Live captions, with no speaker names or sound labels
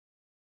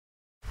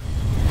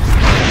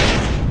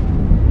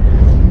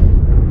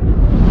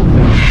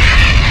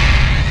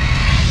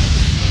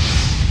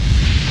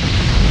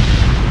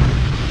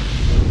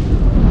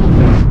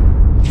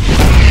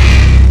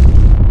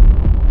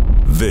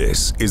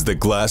is the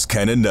Glass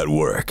Cannon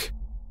Network.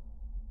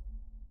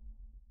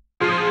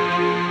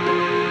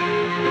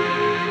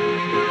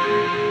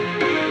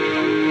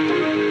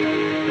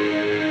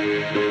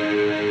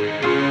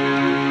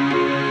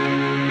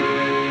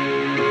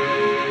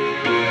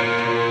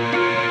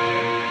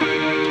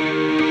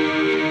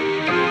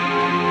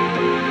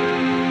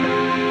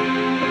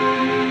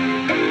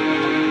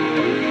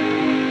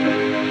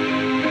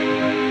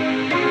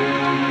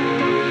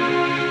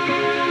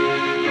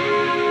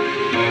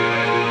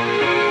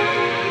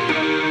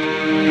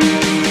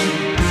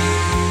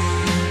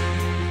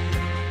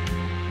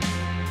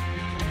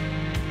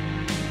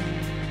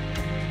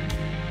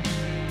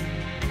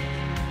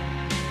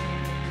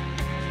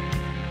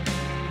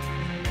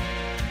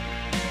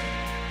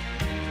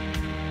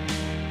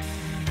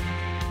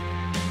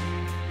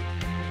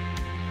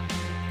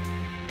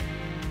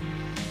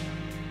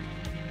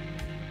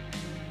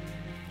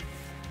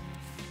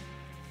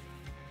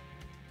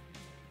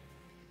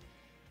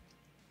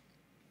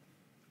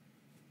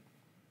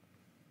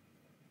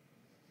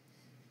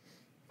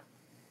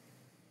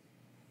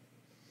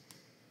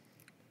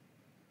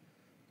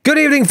 Good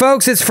evening,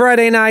 folks. It's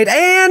Friday night,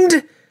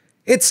 and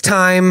it's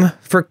time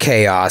for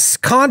chaos.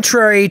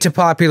 Contrary to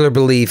popular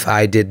belief,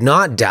 I did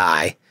not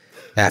die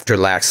after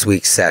last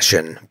week's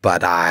session,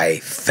 but I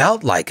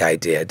felt like I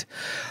did.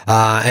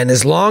 And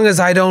as long as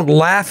I don't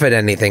laugh at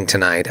anything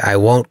tonight, I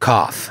won't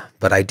cough.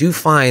 But I do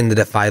find that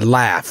if I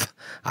laugh,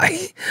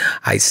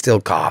 I still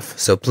cough.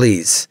 So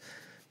please,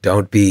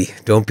 don't be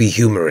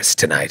humorous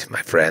tonight,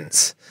 my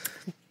friends.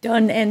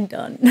 Done and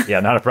done. Yeah,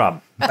 not a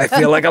problem. I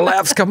feel like a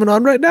laugh's coming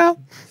on right now.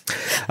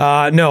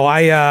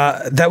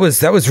 That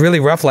was really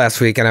rough last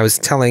week, and I was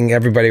telling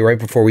everybody right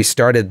before we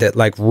started that,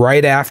 like,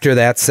 right after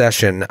that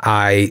session,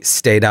 I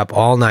stayed up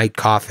all night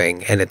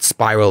coughing, and it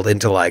spiraled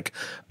into like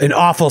an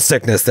awful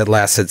sickness that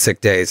lasted 6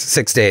 days.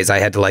 6 days. I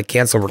had to like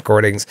cancel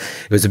recordings.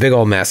 It was a big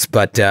old mess,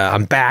 but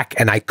I'm back,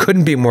 and I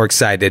couldn't be more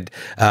excited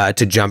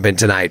to jump in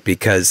tonight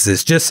because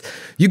it's just,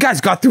 you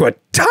guys got through a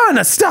ton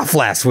of stuff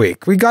last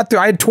week.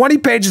 I had 20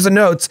 pages of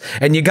notes,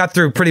 and you got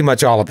through pretty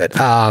much all of it.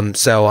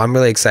 So I'm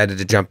really excited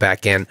to jump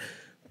back in.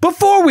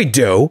 Before we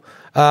do,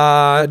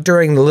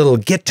 during the little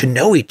get to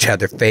know each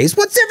other phase,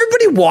 what's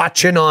everybody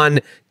watching on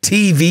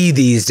TV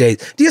these days?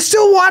 Do you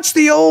still watch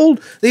the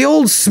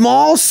old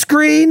small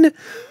screen?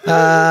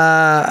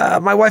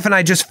 My wife and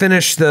I just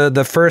finished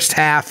the first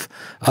half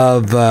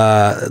of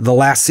the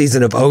last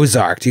season of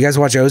Ozark. Do you guys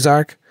watch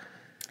Ozark?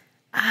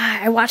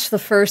 I watched the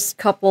first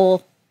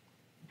couple.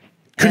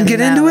 Couldn't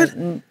get into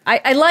it?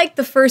 I liked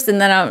the first,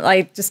 and then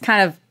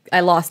I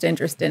lost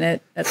interest in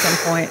it at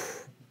some point.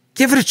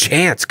 Give it a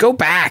chance. Go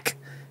back.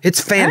 It's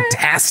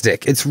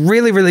fantastic. It's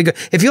really, really good.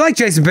 If you like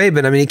Jason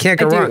Bateman, I mean, you can't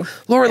go wrong.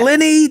 Laura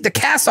Linney, the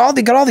cast,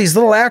 they got all these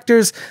little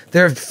actors.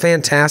 They're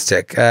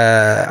fantastic.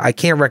 I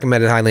can't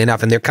recommend it highly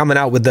enough. And they're coming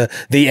out with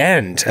the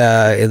end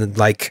in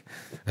like,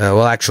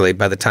 well, actually,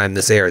 by the time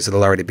this airs,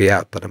 it'll already be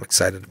out. But I'm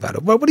excited about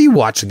it. What are you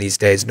watching these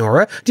days,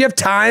 Noura? Do you have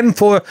time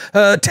for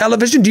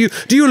television? Do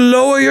you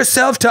lower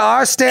yourself to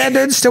our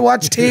standards to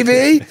watch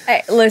TV?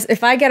 Hey, listen,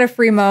 if I get a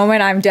free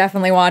moment, I'm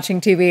definitely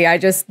watching TV. I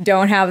just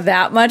don't have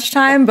that much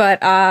time. But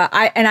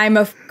I'm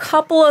a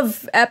couple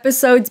of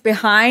episodes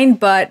behind.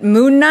 But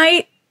Moon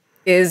Knight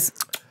is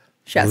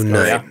chef's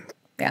kiss.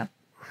 Yeah,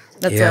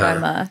 that's what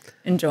I'm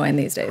enjoying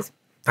these days.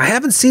 I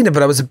haven't seen it,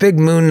 but I was a big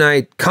Moon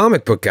Knight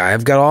comic book guy. I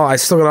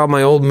still got all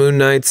my old Moon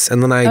Knights,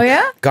 and then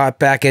I got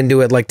back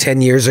into it like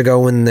 10 years ago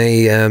when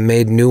they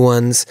made new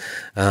ones.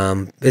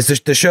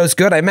 The show's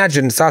good? I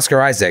imagine it's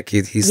Oscar Isaac.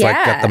 He's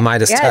like got the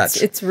Midas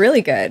touch. It's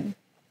really good.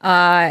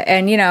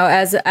 And you know,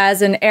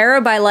 as an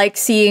Arab, I like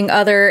seeing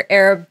other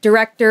Arab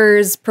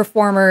directors,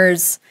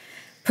 performers,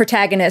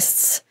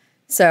 protagonists.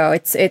 So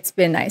it's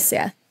been nice.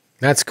 Yeah,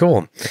 that's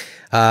cool.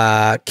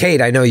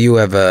 Kate, I know you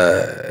have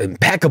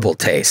impeccable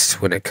taste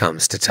when it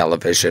comes to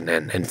television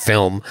and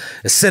film,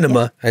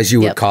 cinema, as you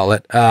would call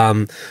it.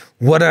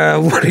 What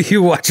are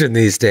you watching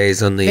these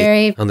days on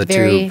the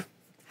tube?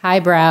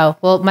 Highbrow.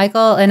 Well,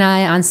 Michael and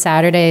I on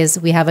Saturdays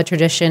we have a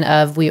tradition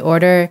of we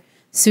order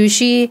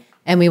sushi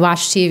and we watch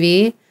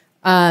TV.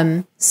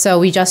 So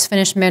we just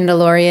finished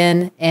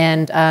Mandalorian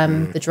and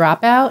The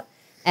Dropout,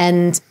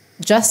 and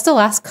just the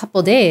last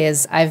couple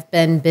days I've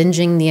been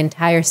binging the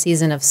entire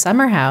season of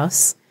Summer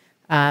House.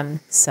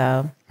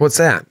 So what's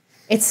that?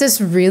 It's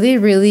this really,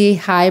 really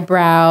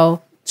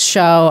highbrow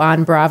show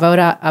on Bravo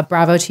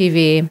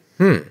TV.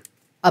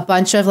 A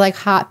bunch of like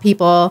hot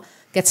people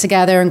get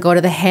together and go to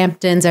the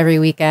Hamptons every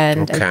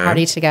weekend and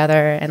party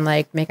together and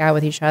like make out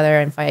with each other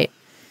and fight.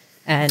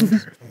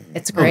 And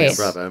it's great.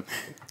 Bravo.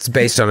 It's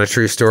based on a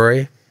true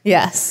story.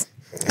 Yes.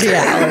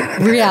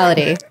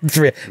 Reality.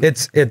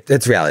 It's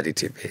reality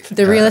TV.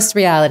 The realest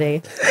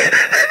reality.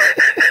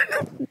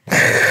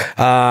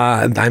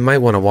 I might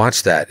want to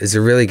watch that. Is it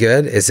really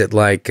good? Is it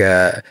like?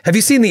 Have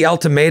you seen The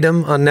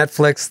Ultimatum on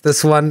Netflix?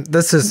 This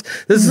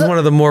is one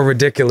of the more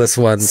ridiculous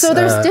ones. So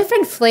there's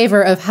different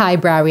flavor of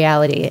highbrow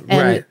reality,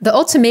 and The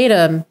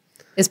Ultimatum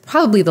is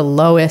probably the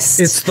lowest.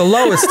 It's the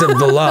lowest of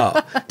the low.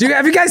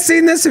 Have you guys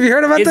seen this? Have you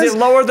heard about this? Is it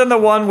lower than the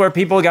one where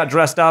people got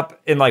dressed up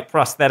in like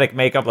prosthetic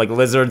makeup, like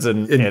lizards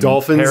and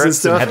dolphins parrots and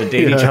stuff? had to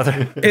date each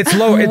other? It's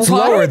low. It's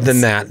lower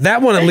than that.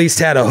 That one at least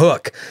had a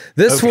hook.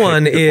 This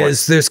one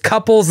is there's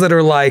couples that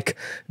are like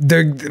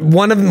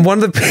one of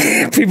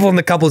the people in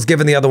the couple is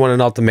giving the other one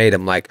an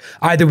ultimatum, like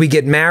either we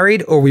get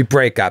married or we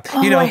break up. Oh,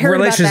 I heard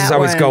about relationships that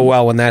always one. go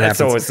well when that That's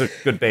happens. always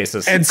a good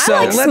basis. And so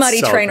I like let's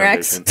smutty train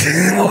wrecks.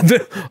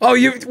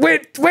 you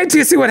wait till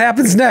you see what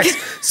happens next.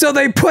 So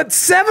they put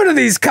 7 of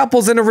these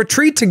couples in a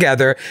retreat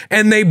together,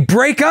 and they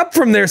break up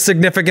from their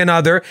significant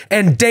other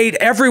and date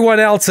everyone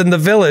else in the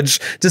village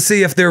to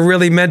see if they're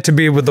really meant to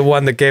be with the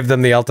one that gave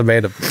them the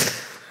ultimatum.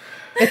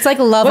 It's like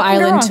Love What could go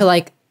Island wrong? to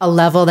like a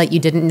level that you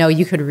didn't know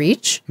you could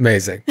reach.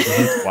 Amazing.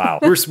 Wow.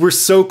 We're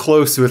so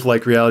close with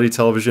like reality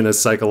television as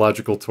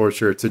psychological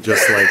torture to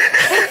just like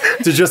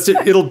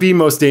it'll be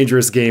most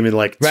dangerous game in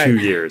like 2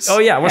 years. Oh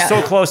yeah, we're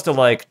so close to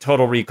like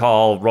Total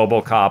Recall,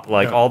 RoboCop,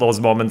 like all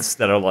those moments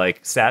that are like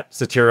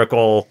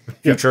satirical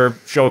future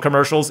show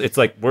commercials. It's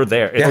like we're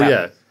there. It's Oh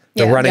happening.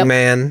 yeah. The Running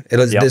Man.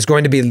 There's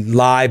going to be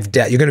live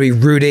death. You're going to be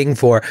rooting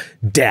for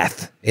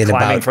death in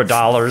Climbing about for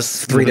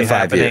dollars. 3 to really 5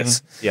 happening.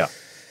 years. Yeah.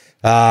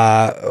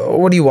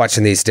 What are you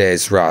watching these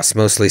days, Ross?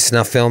 Mostly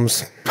snuff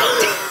films?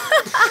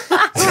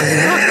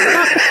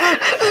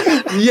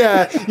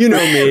 Yeah, you know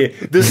me.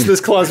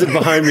 This closet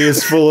behind me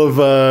is full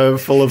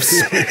of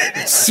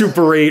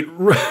Super 8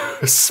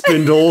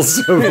 spindles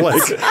of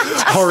like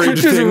horrid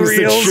Just things that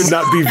reels. should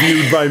not be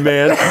viewed by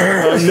man.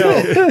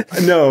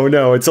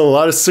 No. It's a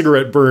lot of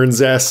cigarette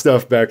burns ass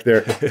stuff back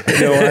there.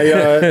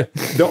 No,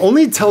 the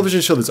only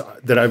television show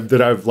that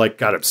I've like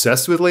got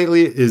obsessed with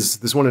lately is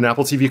this one on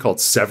Apple TV called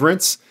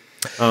Severance.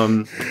 I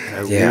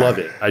love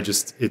it.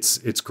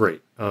 It's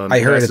great. I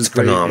heard it's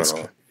great.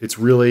 phenomenal. It's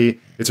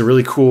a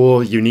really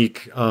cool,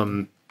 unique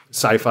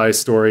sci-fi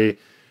story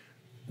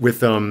with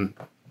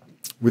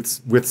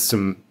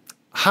some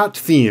hot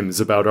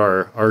themes about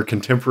our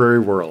contemporary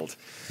world.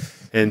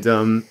 And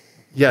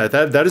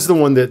that is the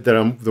one that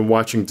I'm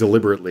watching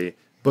deliberately.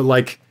 But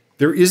like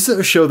there is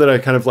a show that I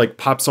kind of like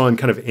pops on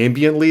kind of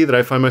ambiently that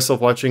I find myself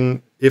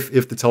watching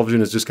if the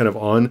television is just kind of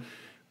on.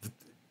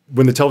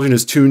 When the television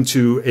is tuned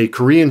to a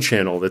Korean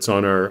channel that's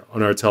on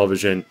our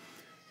television,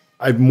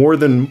 I've more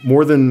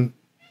than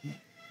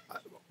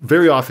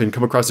very often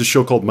come across a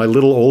show called My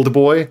Little Old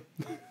Boy.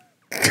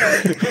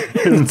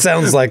 It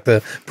sounds like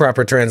the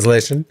proper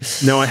translation.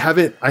 No, I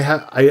haven't.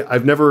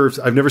 I've never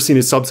seen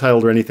it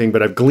subtitled or anything,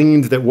 but I've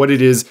gleaned that what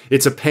it is,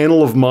 it's a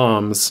panel of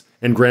moms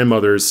and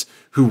grandmothers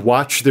who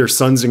watch their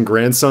sons and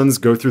grandsons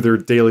go through their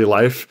daily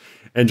life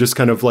and just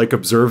kind of like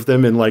observe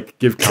them and like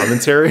give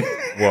commentary.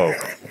 Whoa.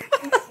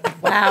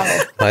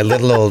 Wow. My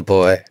Little Old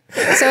Boy.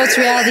 So it's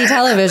reality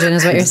television,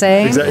 is what you're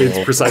saying? Exactly,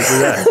 it's precisely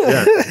that.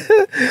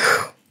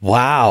 Yeah.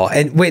 Wow.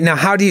 And wait, now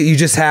how do you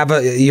just have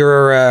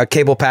your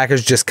cable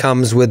package just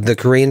comes with the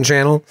Korean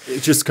channel? It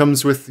just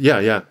comes with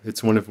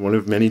it's one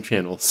of many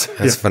channels.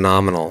 That's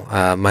phenomenal.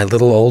 My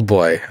Little Old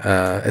Boy.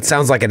 It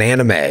sounds like an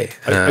anime.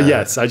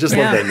 Yes, I just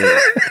love that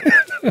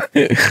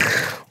name.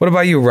 What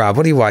about you, Rob?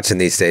 What are you watching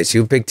these days?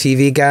 You a big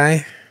TV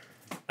guy?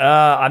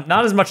 I'm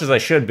not as much as I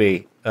should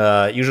be.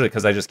 Usually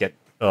because I just get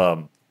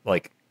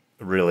like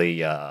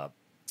really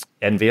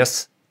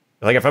envious.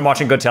 Like if I'm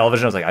watching good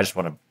television, I was like, I just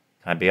want to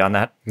kind of be on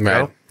that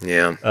show.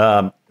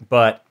 Yeah.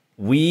 But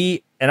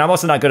I'm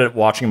also not good at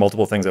watching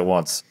multiple things at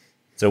once.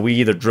 So we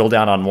either drill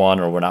down on one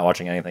or we're not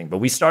watching anything. But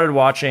we started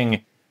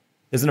watching,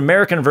 there's an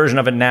American version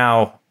of it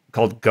now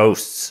called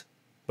Ghosts,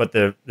 but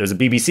there's a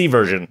BBC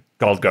version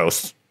called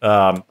Ghosts.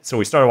 So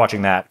we started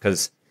watching that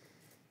because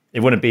it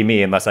wouldn't be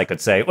me unless I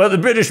could say, well, the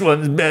British one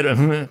is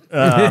better.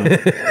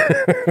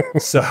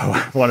 So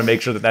I want to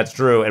make sure that that's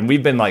true. And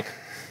we've been like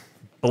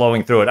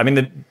blowing through it. I mean,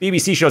 the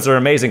BBC shows are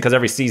amazing because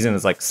every season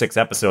is like 6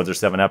 episodes or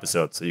 7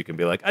 episodes. So you can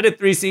be like, I did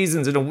 3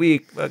 seasons in a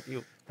week. Fuck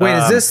you. Wait,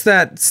 is this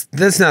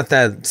not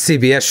that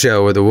CBS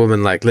show where the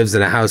woman like lives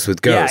in a house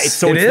with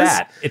ghosts? Yeah, It it's is?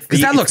 that. It's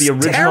 'Cause that looks the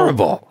original,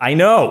 terrible. I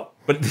know,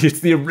 but it's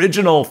the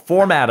original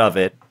format of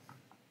it.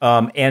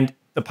 And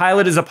the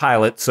pilot is a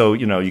pilot, so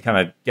you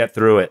kind of get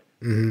through it.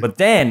 Mm-hmm. But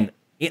then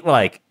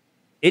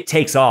it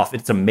takes off.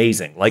 It's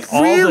amazing. Like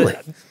Really?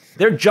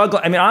 they're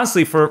juggling. I mean,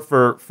 honestly,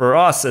 for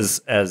us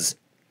as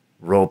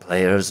role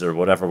players or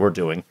whatever we're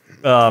doing,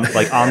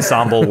 like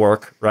ensemble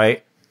work,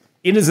 right?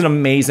 It is an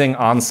amazing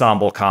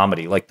ensemble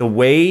comedy. Like the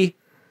way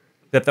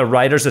that the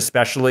writers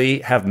especially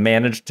have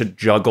managed to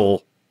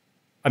juggle.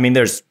 I mean,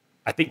 there's,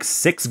 I think,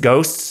 6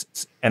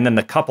 ghosts and then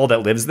the couple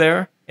that lives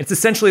there. It's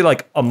essentially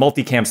like a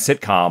multicam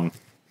sitcom.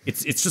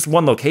 It's just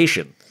one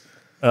location.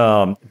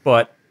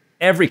 But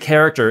every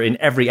character in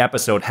every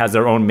episode has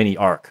their own mini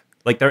arc.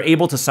 Like they're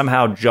able to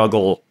somehow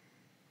juggle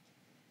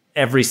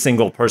every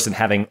single person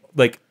having,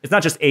 like, it's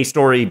not just A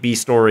story, B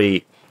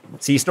story,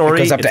 C story.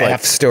 It goes up it's to like,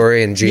 F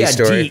story and G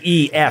story. D,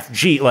 E, F,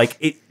 G.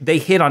 Like they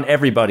hit on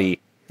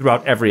everybody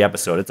throughout every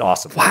episode. It's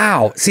awesome.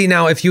 Wow. See,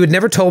 now, if you had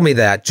never told me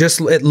that,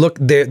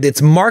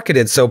 it's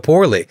marketed so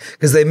poorly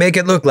because they make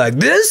it look like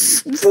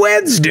this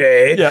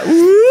Wednesday. Yeah.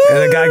 And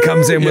a guy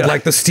comes in with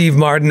like the Steve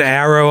Martin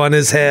arrow on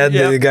his head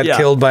that he got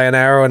killed by an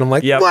arrow. And I'm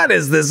like, what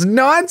is this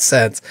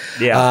nonsense?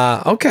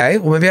 Yeah. Okay.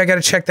 Well, maybe I got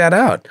to check that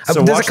out.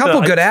 So there's a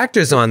couple good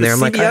actors on there.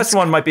 The I'm CBS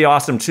one might be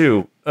awesome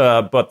too.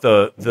 But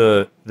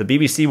the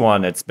BBC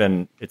one, it's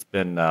been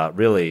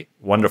really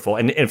wonderful.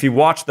 And if you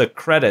watch the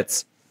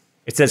credits,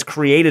 it says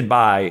created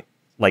by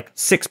like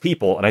 6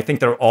 people, and I think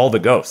they're all the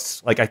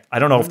ghosts. Like I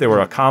don't know if they were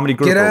a comedy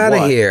group. Get out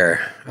of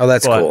here! Oh,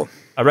 that's cool.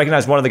 I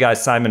recognize one of the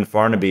guys, Simon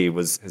Farnaby,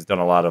 has done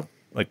a lot of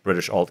like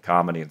British alt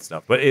comedy and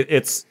stuff. But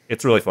it's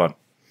really fun.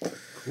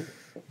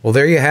 Well,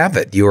 there you have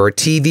it. Your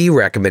TV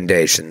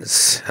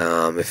recommendations.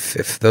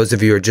 If those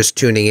of you are just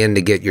tuning in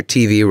to get your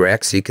TV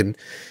recs,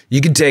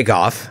 you can take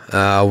off.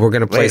 We're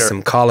going to play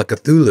some Call of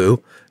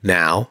Cthulhu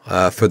now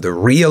for the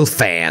real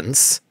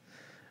fans.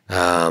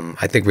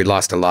 I think we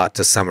lost a lot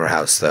to Summer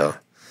House, though.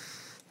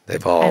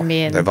 They've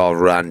all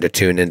run to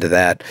tune into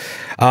that.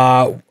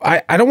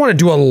 I don't want to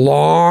do a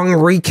long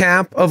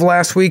recap of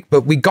last week,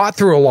 but we got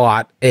through a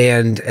lot,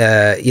 and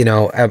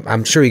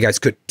I'm sure you guys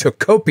took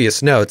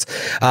copious notes.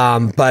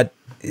 But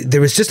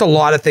there was just a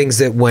lot of things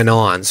that went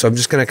on, so I'm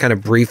just going to kind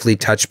of briefly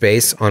touch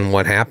base on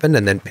what happened,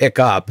 and then pick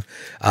up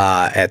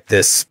at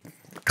this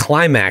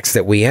climax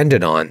that we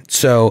ended on.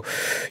 So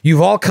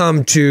you've all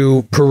come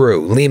to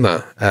Peru,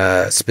 Lima,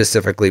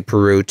 specifically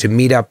Peru, to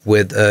meet up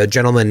with a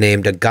gentleman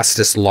named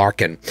Augustus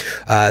Larkin.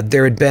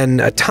 There had been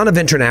a ton of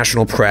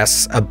international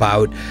press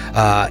about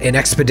an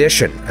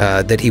expedition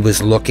that he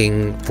was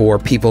looking for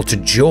people to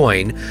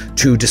join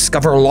to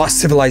discover a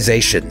lost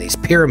civilization, these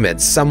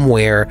pyramids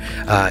somewhere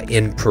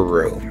in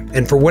Peru.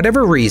 And for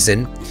whatever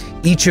reason,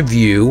 each of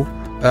you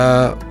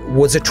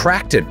was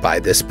attracted by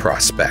this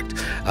prospect.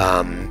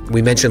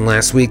 We mentioned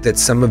last week that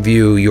some of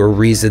you, your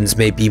reasons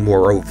may be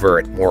more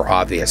overt, more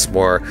obvious,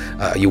 more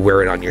you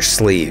wear it on your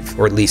sleeve,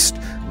 or at least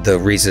the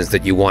reasons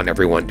that you want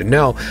everyone to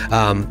know.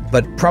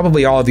 But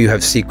probably all of you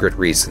have secret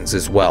reasons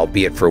as well,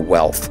 be it for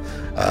wealth,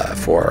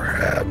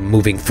 for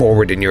moving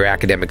forward in your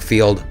academic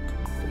field,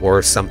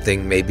 or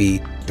something maybe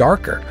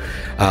darker.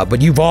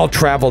 But you've all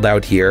traveled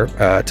out here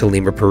to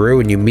Lima, Peru,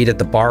 and you meet at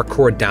the Bar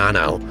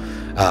Cordano.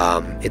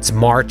 It's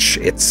March,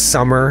 it's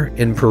summer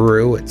in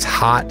Peru, it's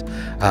hot.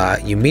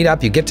 You meet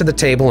up, you get to the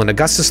table, and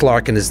Augustus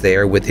Larkin is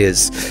there with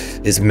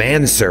his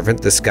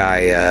manservant, this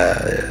guy,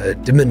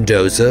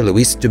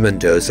 Luis de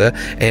Mendoza,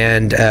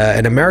 and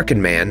an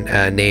American man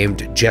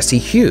named Jesse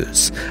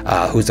Hughes,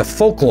 who's a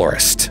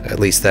folklorist. At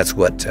least that's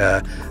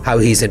how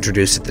he's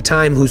introduced at the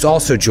time, who's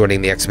also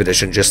joining the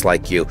expedition just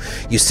like you.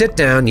 You sit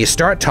down, you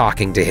start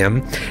talking to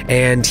him,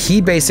 and he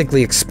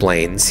basically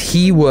explains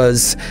he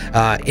was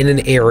in an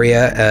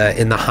area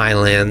in the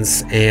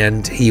highlands,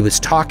 and he was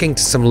talking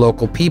to some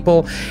local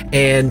people,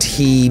 and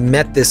he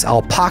met this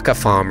alpaca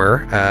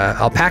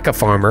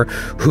farmer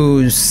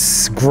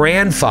whose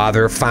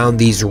grandfather found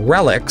these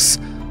relics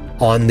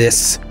on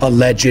this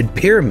alleged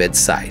pyramid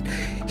site.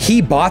 He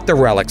bought the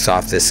relics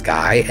off this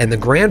guy, and the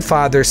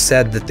grandfather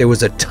said that there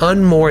was a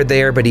ton more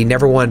there, but he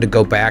never wanted to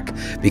go back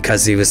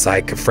because he was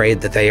like afraid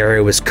that the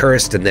area was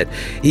cursed and that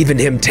even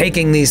him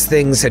taking these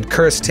things had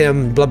cursed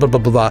him, blah, blah, blah,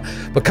 blah, blah.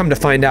 But come to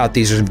find out,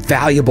 these are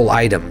valuable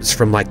items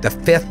from like the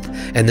 5th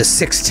and the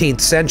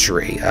 16th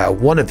century.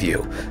 One of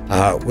you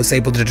was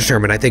able to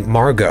determine, I think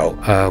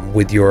Margot,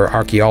 with your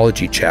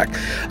archaeology check.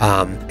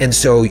 And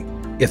so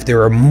if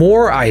there are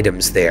more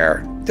items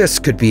there, this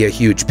could be a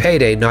huge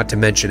payday, not to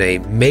mention a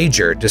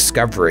major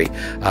discovery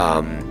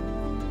of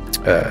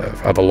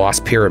a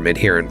lost pyramid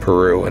here in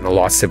Peru and a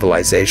lost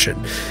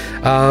civilization.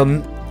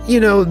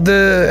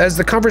 As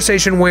the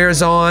conversation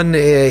wears on,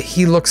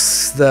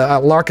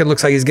 Larkin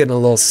looks like he's getting a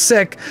little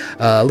sick,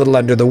 a little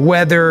under the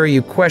weather.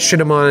 You question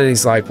him on it, and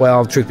he's like,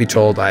 well, truth be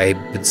told, I've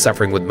been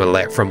suffering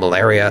from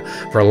malaria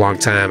for a long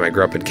time. I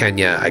grew up in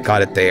Kenya. I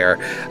got it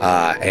there,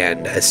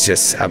 and it's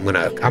just, I'm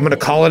gonna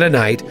call it a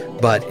night,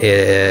 but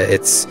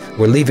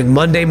we're leaving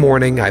Monday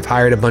morning. I've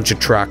hired a bunch of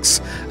trucks.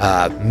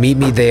 Meet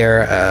me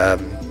there.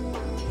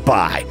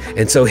 Bye.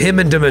 And so him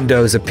and de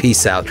Mendoza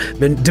peace out.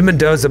 De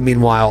Mendoza,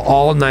 meanwhile,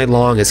 all night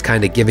long is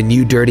kind of giving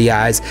you dirty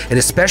eyes, and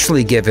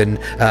especially giving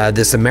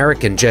this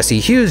American Jesse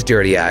Hughes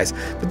dirty eyes,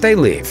 but they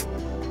leave.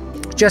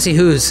 Jesse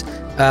Hughes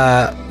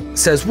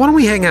says, why don't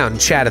we hang out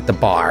and chat at the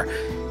bar?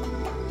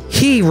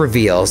 He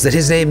reveals that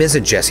his name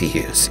isn't Jesse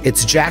Hughes,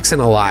 it's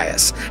Jackson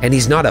Elias, and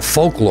he's not a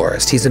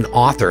folklorist, he's an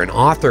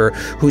author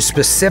who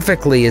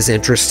specifically is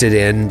interested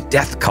in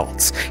death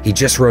cults. He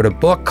just wrote a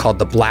book called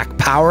The Black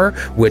Power,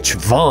 which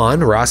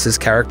Vaughn, Ross's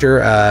character,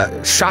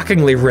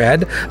 shockingly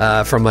read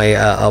from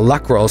a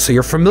luck roll, so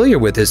you're familiar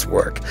with his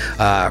work,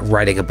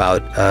 writing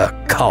about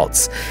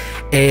cults.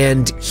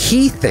 And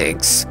he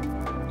thinks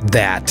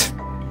that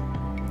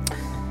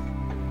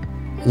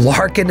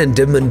Larkin and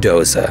de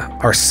Mendoza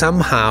are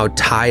somehow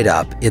tied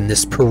up in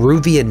this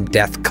Peruvian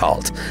death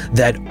cult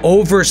that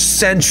over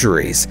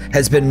centuries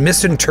has been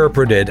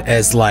misinterpreted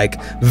as like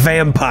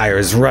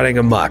vampires running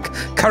amok,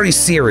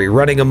 Kariciri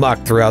running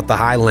amok throughout the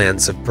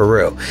highlands of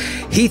Peru.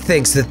 He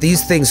thinks that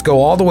these things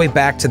go all the way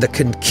back to the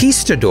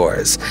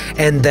conquistadors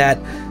and that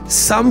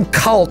some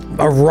cult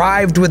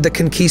arrived with the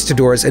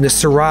conquistadors and has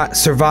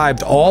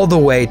survived all the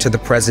way to the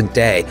present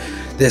day.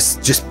 This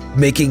just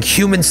making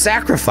human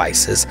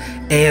sacrifices.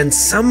 And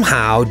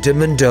somehow de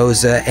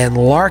Mendoza and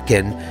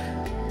Larkin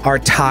are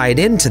tied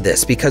into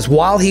this because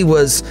while he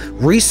was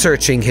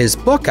researching his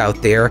book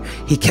out there,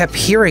 he kept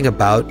hearing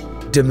about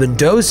de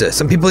Mendoza.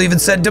 Some people even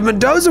said de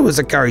Mendoza was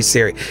a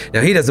Kariciri.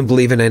 Now, he doesn't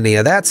believe in any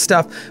of that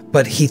stuff,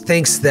 but he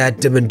thinks that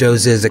de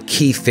Mendoza is a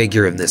key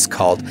figure in this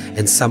cult,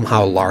 and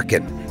somehow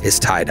Larkin is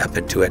tied up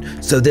into it.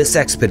 So this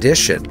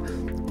expedition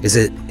is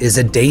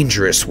a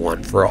dangerous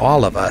one for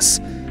all of us,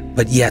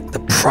 but yet the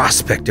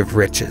prospect of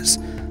riches,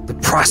 the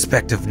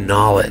prospect of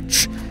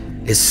knowledge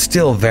is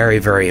still very,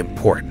 very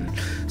important.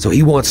 So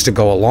he wants to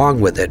go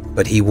along with it,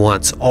 but he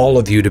wants all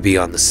of you to be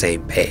on the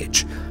same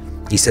page.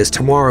 He says,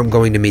 tomorrow I'm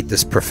going to meet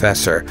this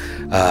professor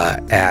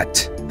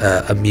at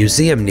a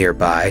museum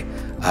nearby,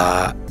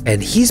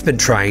 and he's been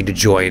trying to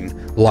join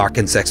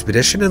Larkin's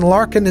expedition, and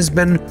Larkin has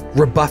been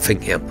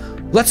rebuffing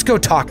him. Let's go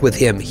talk with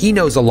him. He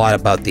knows a lot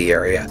about the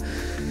area.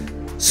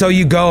 So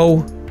you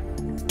go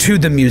to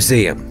the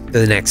museum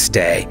the next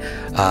day.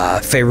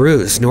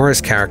 Feiruz, Noura's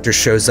character,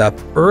 shows up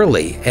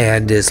early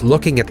and is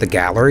looking at the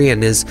gallery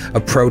and is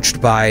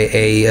approached by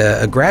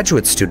a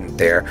graduate student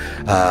there,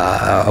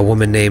 a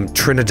woman named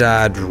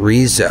Trinidad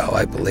Rizzo,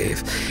 I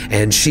believe.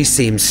 And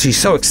she's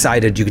so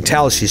excited. You can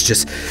tell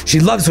she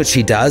loves what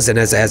she does. And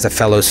as a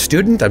fellow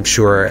student, I'm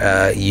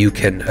sure you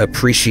can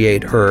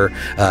appreciate her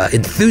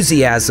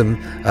enthusiasm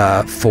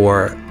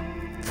for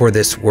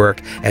this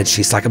work. And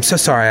she's like, I'm so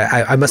sorry,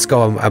 I must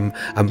go.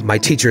 My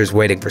teacher is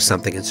waiting for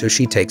something. And so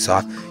she takes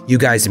off. You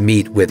guys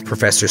meet with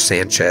Professor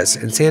Sanchez,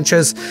 and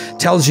Sanchez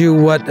tells you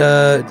what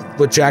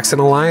Jackson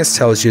Elias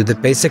tells you, that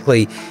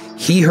basically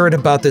he heard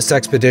about this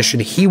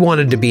expedition. He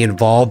wanted to be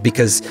involved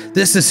because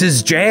this is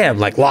his jam,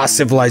 like lost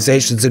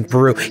civilizations in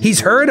Peru. He's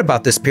heard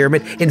about this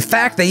pyramid. In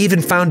fact, they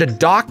even found a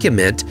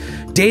document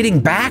dating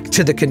back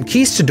to the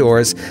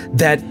conquistadors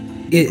that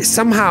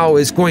somehow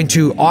is going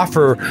to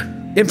offer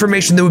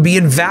information that would be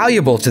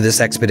invaluable to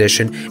this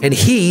expedition, and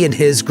he and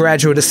his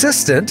graduate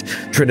assistant,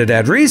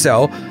 Trinidad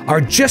Rizzo,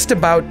 are just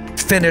about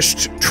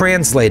finished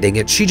translating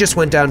it. She just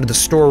went down to the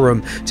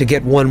storeroom to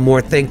get one more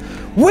thing.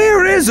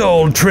 Where is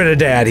old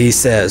Trinidad, he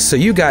says. So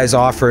you guys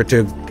offer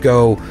to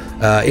go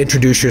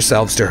introduce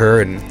yourselves to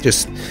her and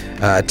just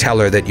tell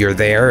her that you're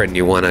there and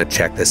you want to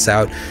check this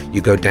out.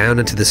 You go down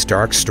into this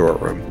dark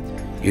storeroom.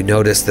 You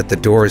notice that the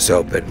door is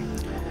open.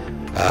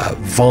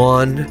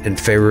 Vaughn and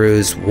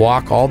Feiruz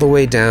walk all the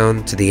way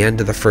down to the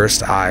end of the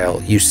first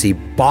aisle. You see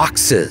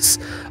boxes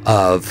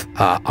of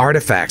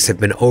artifacts have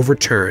been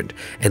overturned,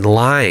 and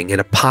lying in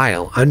a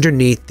pile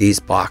underneath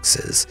these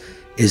boxes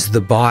is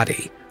the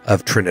body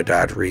of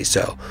Trinidad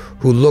Rizzo,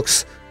 who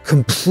looks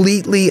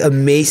completely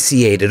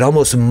emaciated,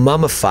 almost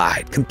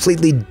mummified,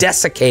 completely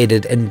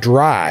desiccated and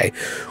dry,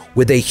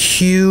 with a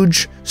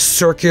huge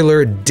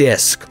circular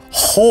disc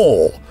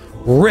hole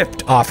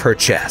ripped off her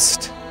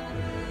chest.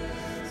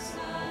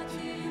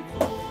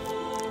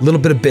 A little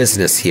bit of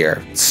business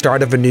here.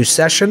 Start of a new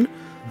session.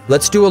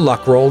 Let's do a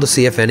luck roll to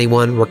see if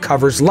anyone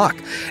recovers luck.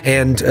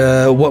 And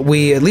what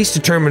we at least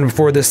determined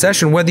before this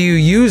session, whether you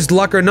used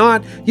luck or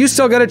not, you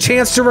still got a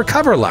chance to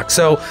recover luck.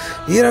 So,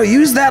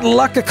 use that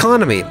luck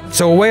economy.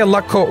 So a way a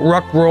luck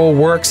roll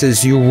works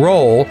is you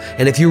roll,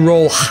 and if you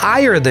roll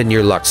higher than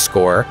your luck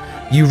score,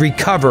 you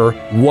recover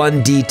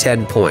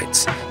 1d10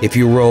 points. If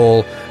you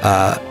roll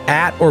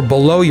at or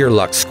below your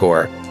luck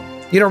score,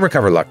 you don't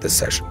recover luck this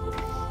session.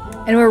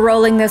 And we're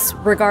rolling this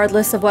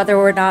regardless of whether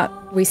or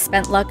not we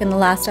spent luck in the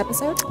last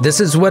episode? This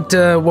is what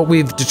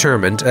we've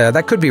determined.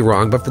 That could be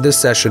wrong, but for this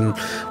session,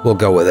 we'll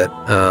go with it.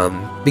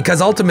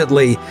 Because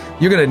ultimately,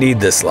 you're going to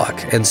need this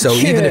luck. And so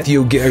even if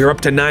you're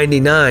up to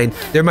 99,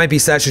 there might be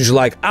sessions you're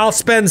like, I'll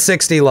spend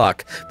 60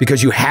 luck,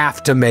 because you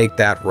have to make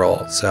that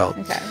roll. So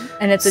okay.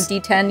 And it's a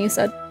D10, you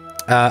said?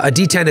 A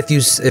D10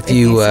 if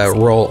you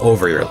roll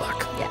over your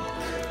luck. Yeah.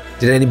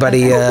 Did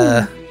anybody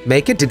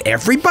make it? Did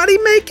everybody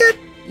make it?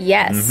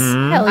 Yes.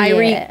 Mm-hmm.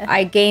 Hell yeah.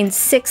 I gained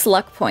 6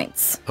 luck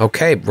points.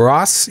 Okay,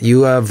 Ross,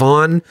 you,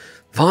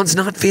 Vaughn's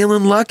not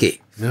feeling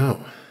lucky. No.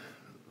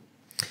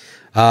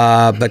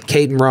 But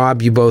Kate and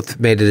Rob, you both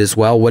made it as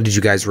well. What did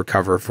you guys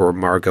recover for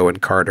Margot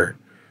and Carter?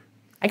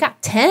 I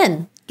got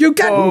 10. You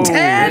got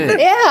 10?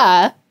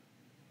 Yeah.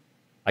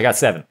 I got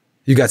 7.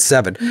 You got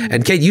 7.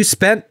 And Kate, you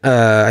spent,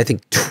 I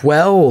think,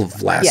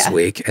 12 last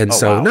week. And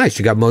so, nice.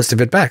 You got most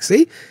of it back.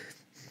 See?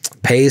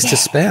 Pays to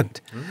spend.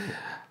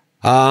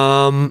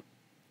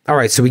 All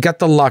right, so we got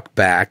the luck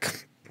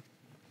back.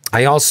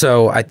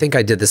 I think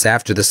I did this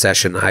after the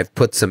session. I've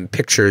put some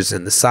pictures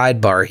in the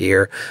sidebar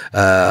here.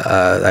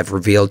 I've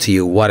revealed to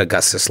you what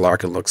Augustus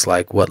Larkin looks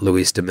like, what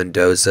Luis de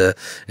Mendoza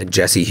and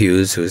Jesse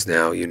Hughes, who's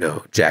now,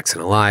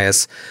 Jackson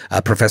Elias,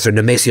 Professor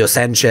Nemesio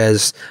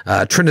Sanchez,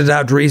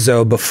 Trinidad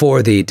Rizzo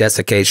before the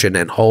desiccation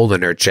and hole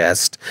in her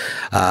chest,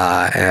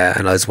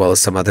 and as well as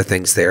some other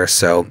things there.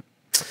 So,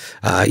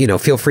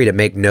 feel free to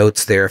make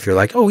notes there if you're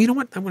like, oh, you know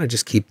what? I want to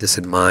just keep this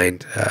in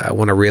mind. I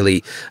want to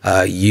really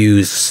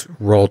use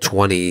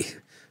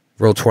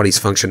Roll20's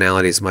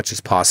functionality as much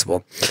as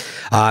possible.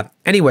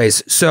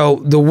 Anyways,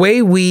 so the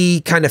way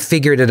we kind of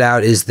figured it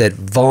out is that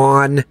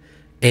Vaughn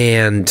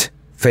and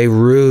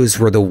Feyruz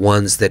were the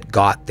ones that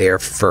got there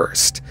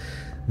first.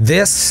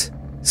 This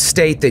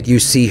state that you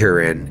see her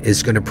in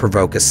is going to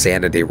provoke a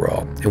sanity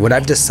roll. And what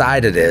I've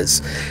decided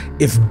is,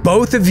 if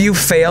both of you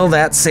fail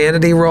that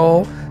sanity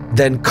roll,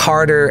 then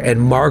Carter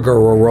and Margot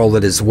will roll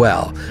it as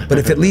well. But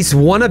if at least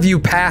one of you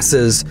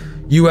passes,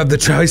 you have the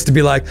choice to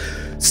be like,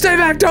 stay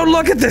back, don't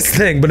look at this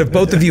thing. But if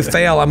both of you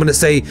fail, I'm going to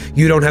say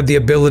you don't have the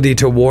ability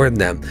to warn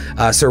them.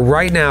 So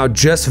right now,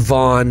 just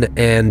Vaughn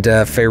and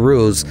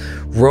Feyruz,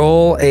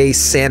 roll a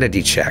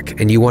sanity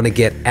check. And you want to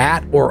get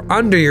at or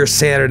under your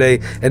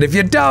sanity. And if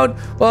you don't,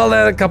 well,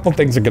 then a couple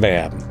things are going to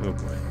happen. Oh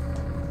boy.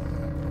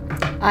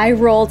 I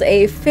rolled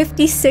a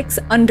 56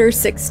 under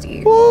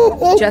 60.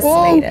 Just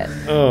made it.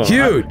 Oh,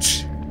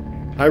 Huge.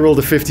 I rolled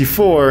a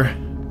 54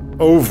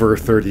 over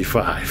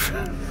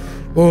 35.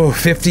 Oh,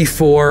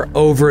 54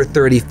 over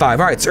 35.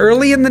 All right, it's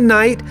early in the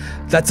night.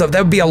 That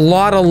would be a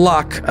lot of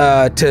luck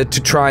to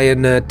try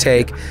and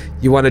take.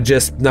 You want to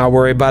just not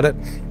worry about it?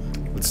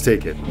 Let's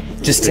take it.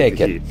 Just take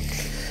it.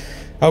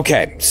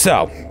 Okay,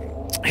 so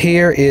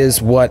here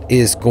is what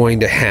is going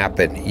to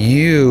happen.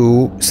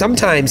 You,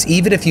 sometimes,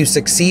 even if you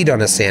succeed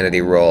on a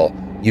sanity roll,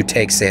 you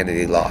take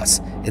sanity loss.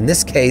 In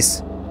this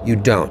case, you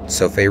don't.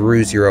 So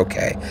Feyruz, you're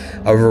okay.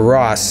 Over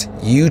Ross,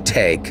 you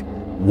take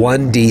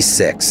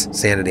 1d6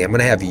 sanity. I'm going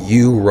to have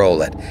you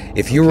roll it.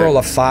 If you roll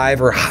a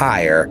 5 or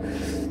higher,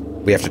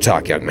 we have to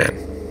talk, young man.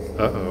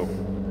 Uh-oh.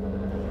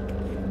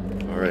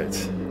 All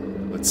right.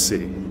 Let's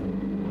see.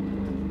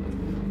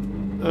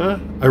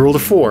 I rolled a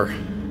 4.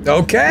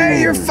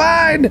 Okay, you're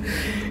fine.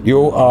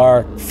 You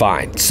are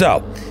fine.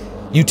 So,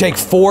 you take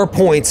 4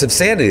 points of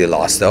sanity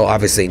loss, though.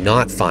 Obviously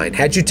not fine.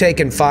 Had you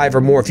taken 5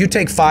 or more, if you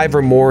take 5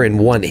 or more in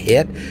one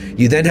hit,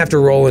 you then have to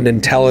roll an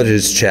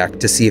intelligence check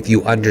to see if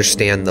you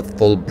understand the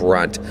full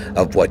brunt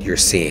of what you're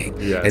seeing.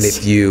 Yes. And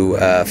if you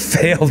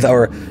failed,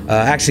 or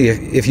actually,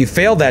 if you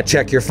fail that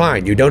check, you're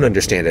fine. You don't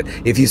understand it.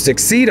 If you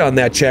succeed on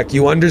that check,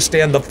 you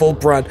understand the full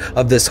brunt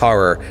of this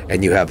horror,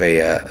 and you have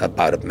a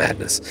bout of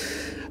madness.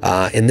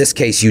 In this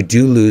case, you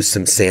do lose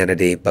some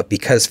sanity, but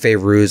because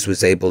Feyruz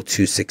was able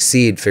to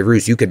succeed,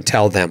 Feyruz, you can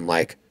tell them,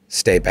 like,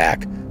 stay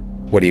back.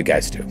 What do you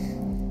guys do?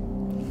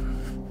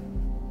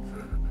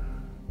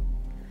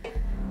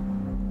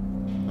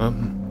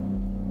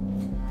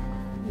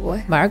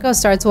 What? Margot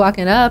starts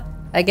walking up,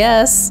 I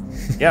guess.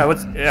 Yeah,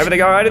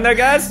 everything all right in there,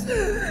 guys?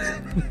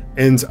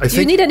 And I think... Do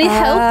you need any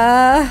help?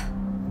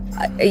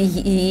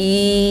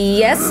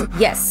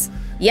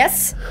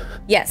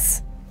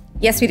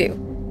 Yes, we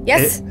do.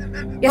 Yes,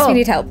 we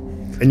need help.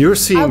 And you're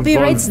seeing I'll be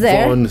right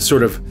there. Vaughn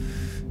sort of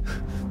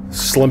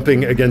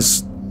slumping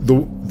against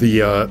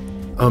the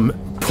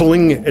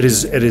pulling at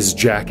his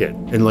jacket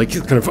and like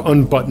kind of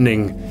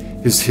unbuttoning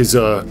his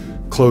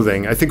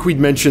clothing. I think we'd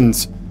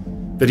mentioned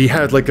that he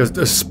had like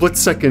a split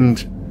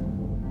second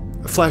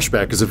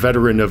flashback as a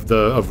veteran of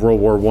World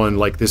War I,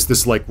 like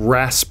this like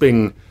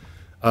rasping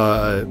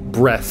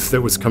breath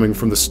that was coming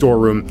from the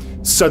storeroom.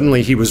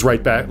 Suddenly he was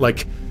right back,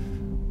 like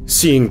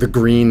seeing the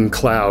green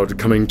cloud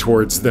coming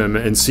towards them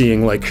and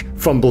seeing like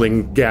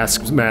fumbling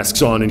gas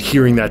masks on and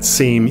hearing that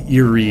same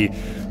eerie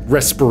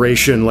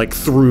respiration like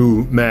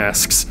through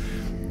masks.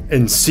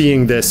 And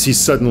seeing this, he's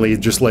suddenly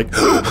just like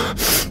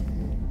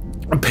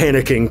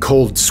panicking,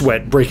 cold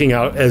sweat breaking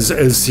out as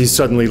he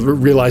suddenly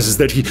realizes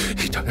that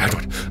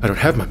I don't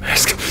have my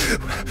mask.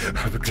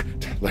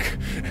 Like,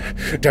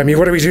 damn you,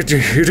 what are you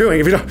doing?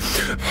 If you don't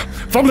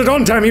fumble it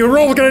on, damn you, we're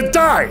all gonna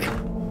die.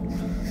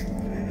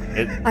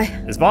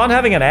 Is Vaughn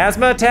having an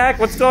asthma attack?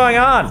 What's going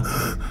on?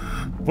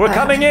 We're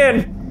coming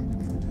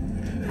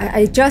in.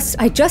 I just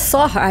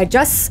saw her. I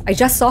just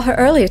saw her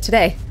earlier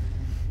today.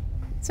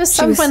 Is there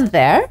someone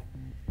there?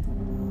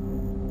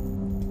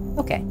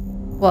 Okay.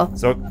 Well.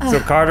 So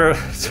Carter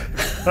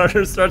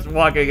starts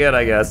walking in,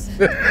 I guess.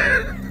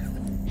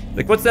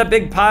 Like, what's that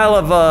big pile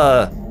of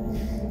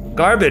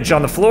garbage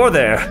on the floor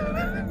there?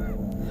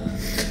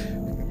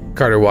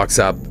 Carter walks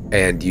up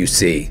and you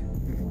see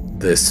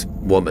this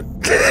woman.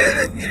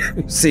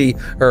 See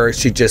her,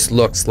 she just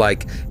looks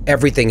like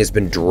everything has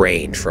been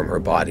drained from her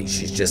body.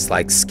 She's just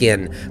like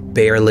skin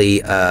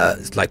barely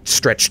like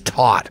stretched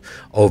taut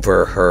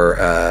over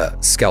her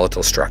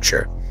skeletal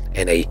structure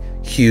and a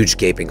huge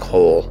gaping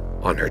hole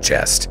on her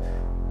chest.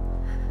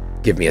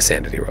 Give me a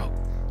sanity roll.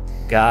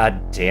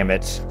 God damn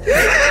it.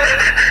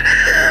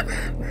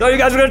 No, you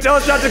guys were gonna tell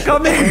us not to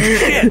come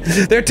in.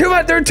 Shit. They're too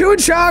in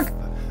shock.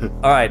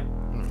 All right.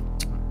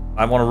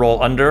 I want to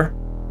roll under.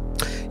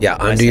 Yeah,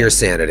 under your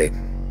sanity.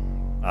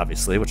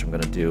 Obviously, which I'm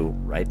going to do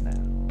right now.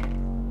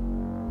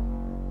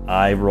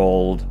 I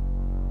rolled,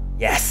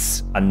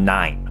 yes, a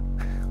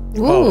 9.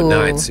 Ooh. Oh,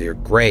 9. So you're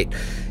great.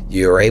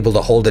 You're able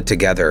to hold it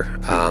together,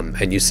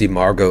 and you see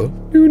Margot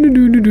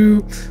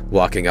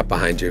walking up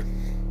behind you.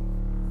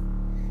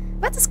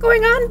 What is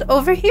going on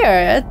over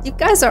here? You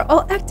guys are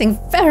all acting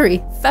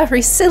very,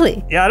 very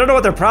silly. Yeah, I don't know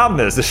what their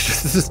problem is.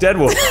 This is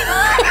Deadwood.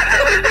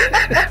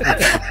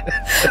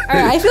 All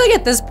right, I feel like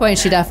at this point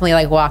she definitely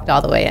like walked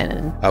all the way in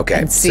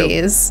and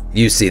sees. So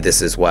you see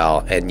this as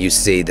well, and you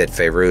see that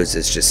Feyruz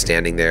is just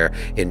standing there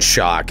in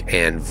shock,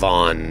 and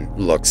Vaughn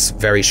looks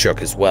very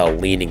shook as well,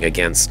 leaning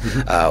against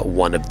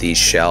one of these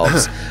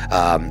shelves.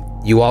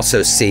 You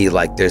also see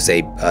like there's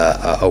a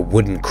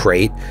wooden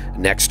crate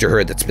next to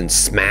her that's been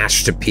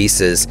smashed to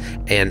pieces,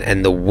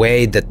 and the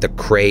way that the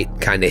crate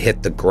kind of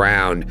hit the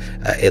ground,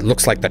 it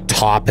looks like the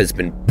top has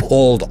been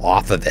pulled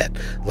off of it.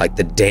 Like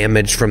the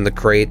damage from the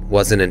crate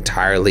wasn't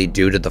entirely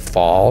due to the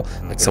fall,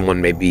 like someone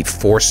maybe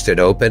forced it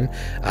open.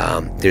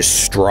 There's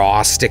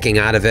straw sticking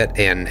out of it,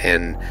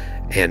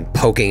 and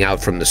poking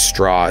out from the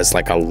straw is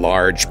like a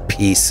large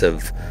piece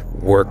of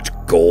worked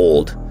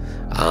gold.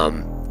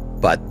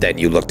 But then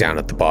you look down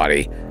at the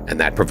body, and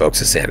that provokes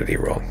a sanity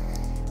roll.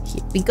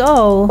 Here we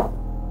go.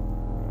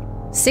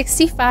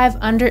 65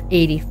 under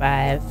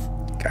 85.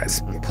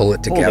 Guys, pull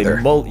it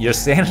together. Your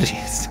sanity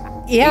is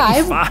Yeah,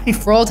 85. I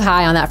rolled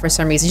high on that for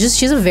some reason.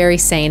 She's a very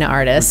sane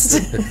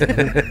artist.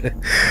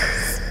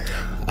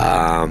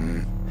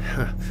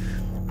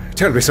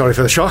 Terribly sorry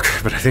for the shock,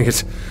 but I think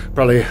it's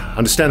probably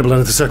understandable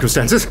under the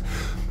circumstances.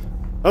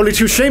 Only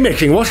too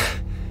shame-making, what?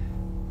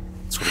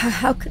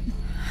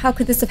 How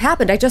could this have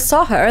happened? I just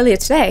saw her earlier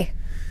today.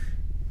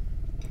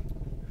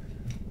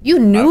 You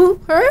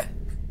knew her?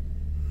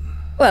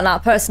 Well,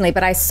 not personally,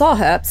 but I saw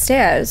her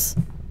upstairs.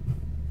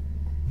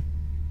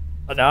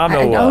 Now, I'm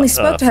I no only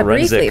spoke to her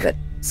briefly, forensic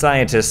but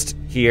scientist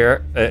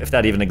here, if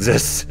that even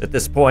exists at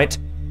this point.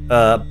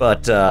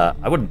 But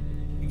I would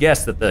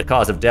guess that the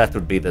cause of death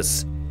would be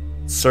this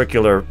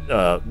circular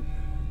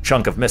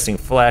chunk of missing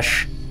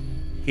flesh.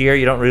 Here,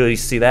 you don't really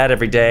see that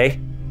every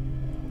day.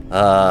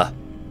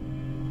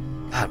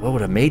 God, what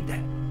would have made that?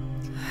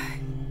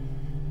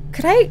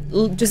 could I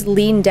just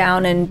lean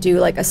down and do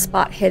like a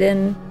spot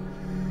hidden?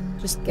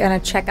 Just kind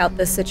of check out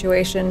this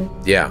situation.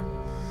 Yeah.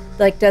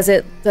 Like, does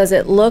it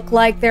look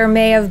like there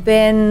may have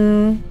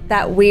been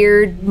that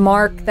weird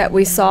mark that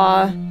we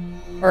saw,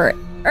 or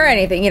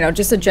anything? You know,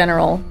 just a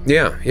general.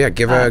 Yeah.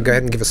 Go ahead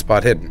and give a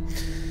spot hidden.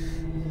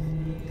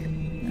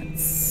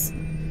 Let's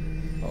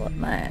pull up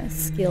my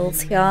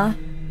skills here.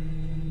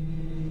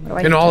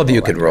 And all of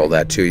you can roll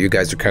that too. You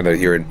guys are kind of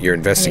you're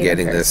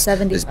investigating this.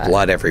 There's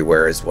blood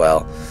everywhere as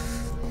well.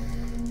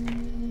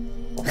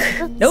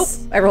 Nope,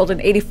 I rolled an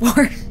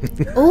 84.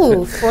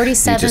 Ooh,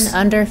 47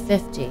 under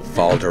 50.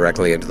 Fall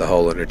directly into the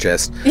hole in her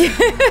chest.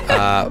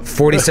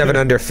 47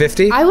 under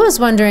 50. I was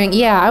wondering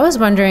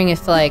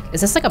if like,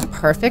 is this like a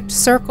perfect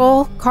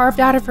circle carved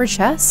out of her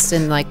chest,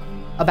 and like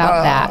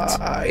about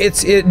that?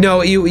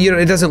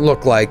 It doesn't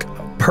look like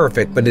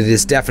perfect, but it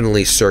is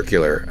definitely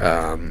circular.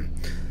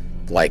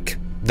 Like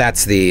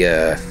that's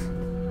the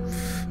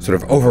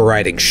sort of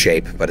overriding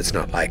shape, but it's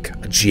not like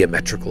a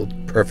geometrical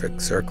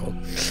perfect circle.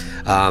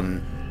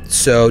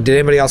 So did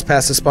anybody else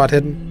pass the spot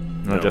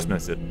hidden? No, just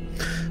missed it.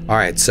 All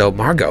right, so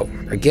Margot,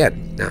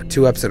 again, now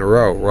 2 ups in a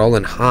row,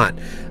 rolling hot.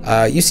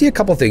 You see a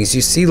couple things.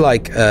 You see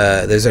like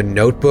there's a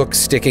notebook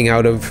sticking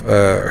out of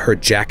her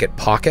jacket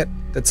pocket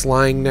that's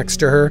lying next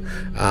to her.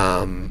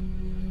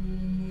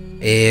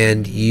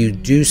 And you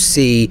do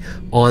see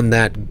on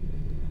that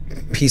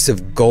piece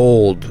of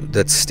gold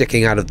that's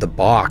sticking out of the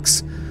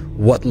box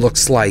what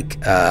looks like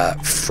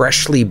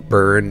freshly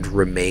burned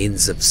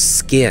remains of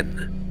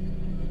skin.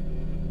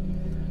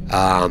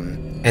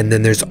 And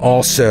then there's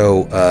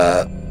also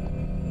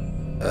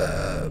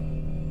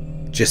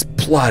just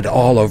blood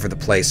all over the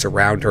place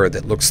around her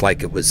that looks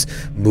like it was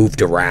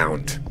moved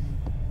around.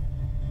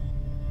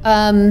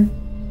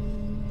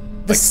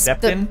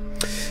 Stepped in?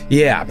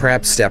 Yeah,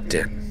 perhaps stepped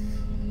in.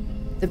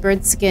 The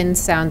bird skin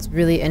sounds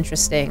really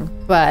interesting,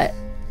 but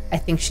I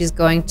think she's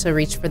going to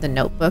reach for the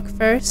notebook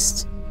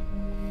first.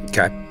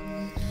 Okay.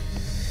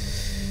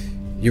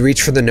 You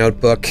reach for the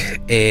notebook,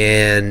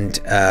 and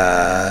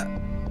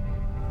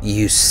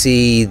you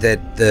see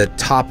that the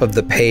top of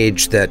the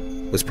page that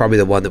was probably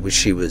the one that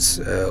she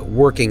was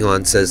working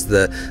on says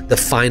the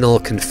final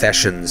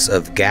confessions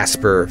of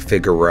Gaspar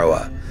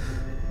Figueroa.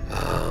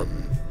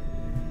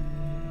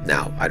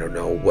 Now, I don't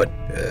know what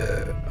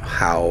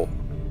how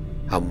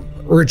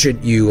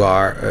urgent you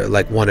are,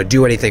 like want to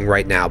do anything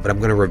right now, but I'm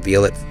going to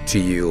reveal it to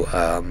you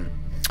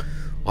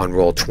on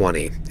roll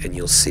 20, and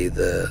you'll see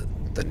the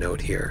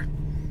note here.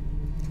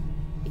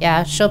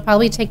 Yeah, she'll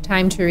probably take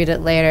time to read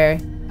it later.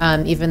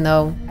 Even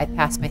though I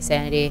passed my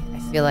sanity, I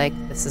feel like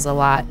this is a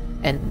lot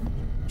and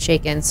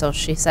shaken. So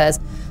she says,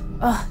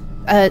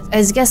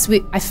 I guess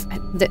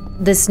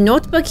this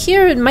notebook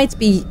here might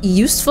be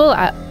useful,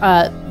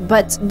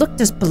 but look,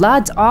 there's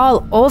blood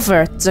all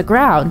over the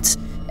ground.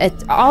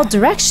 at all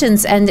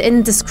directions, and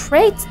in this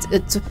crate,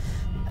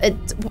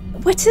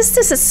 what is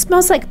this? It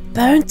smells like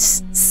burnt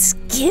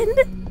skin.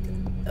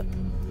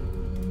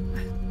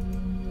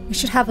 We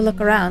should have a look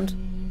around.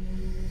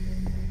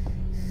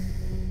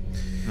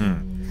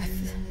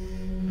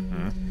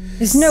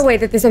 There's no way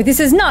that this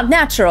is not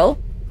natural.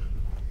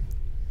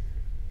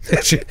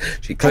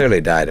 she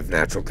clearly died of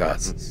natural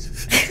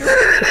causes.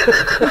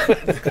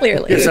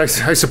 Clearly. Yes,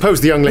 I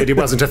suppose the young lady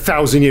wasn't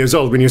 1,000 years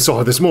old when you saw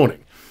her this morning.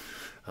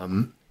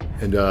 And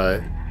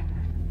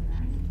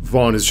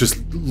Vaughn is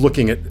just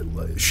looking at.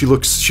 She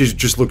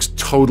just looks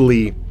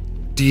totally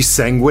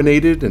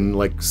desanguinated and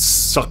like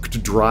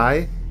sucked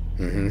dry.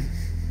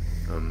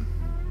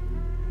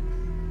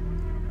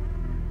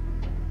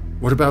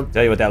 What about?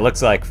 Tell you what that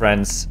looks like,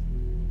 friends.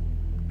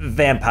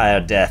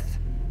 Vampire death.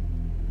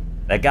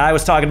 That guy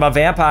was talking about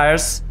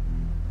vampires.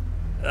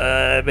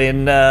 I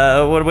mean,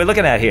 what are we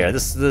looking at here?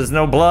 There's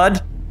no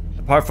blood,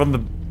 apart from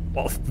the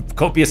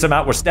copious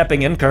amount we're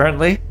stepping in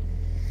currently.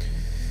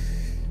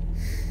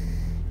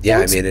 Yeah,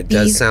 I mean, it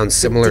does sound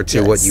similar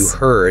to what you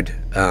heard.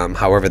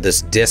 However,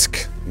 this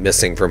disc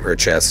missing from her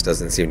chest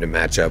doesn't seem to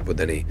match up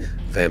with any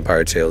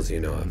vampire tales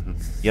you know of.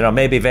 You know,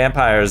 maybe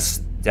vampires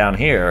down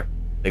here,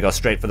 they go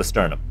straight for the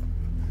sternum.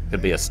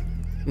 Could be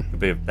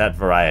that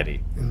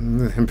variety.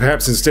 And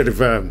perhaps instead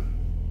of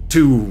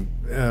two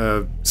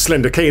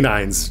slender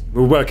canines,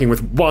 we're working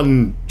with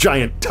one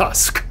giant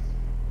tusk.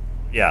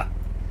 Yeah.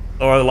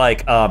 Or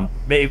like,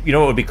 maybe, you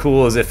know what would be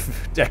cool is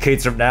if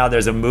decades from now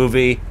there's a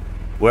movie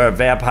where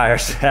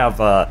vampires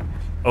have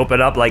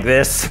open up like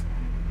this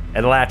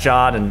and latch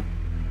on, and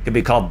it could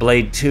be called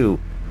Blade 2.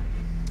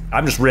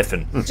 I'm just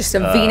riffing. Just a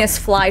Venus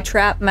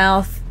flytrap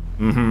mouth.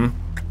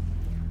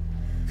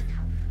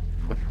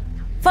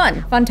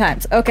 Fun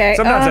times. Okay.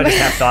 Sometimes I just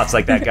have thoughts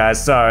like that,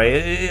 guys.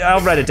 Sorry.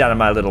 I'll write it down in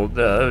my little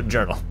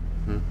journal.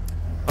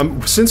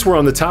 Since we're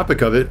on the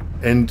topic of it,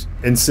 and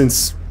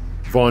since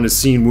Vaughn has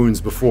seen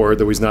wounds before,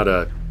 though he's not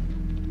a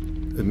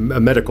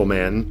medical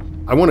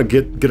man, I want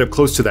to get up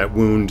close to that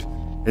wound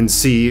and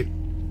see,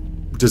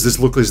 does this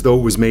look as though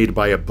it was made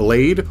by a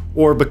blade,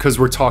 or because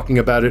we're talking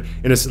about it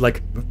and it's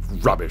like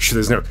rubbish?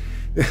 There's no,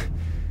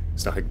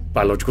 it's not like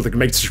biological that can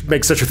make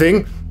such a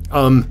thing.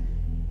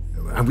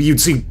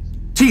 You'd see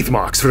teeth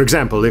marks, for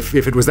example, if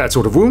it was that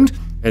sort of wound.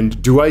 And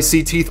do I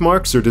see teeth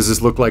marks, or does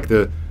this look like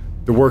the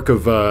work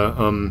of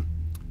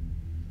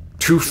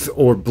tooth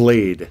or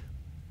blade?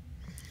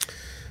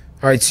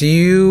 All right, so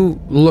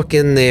you look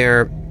in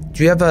there.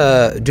 Do you have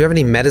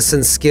any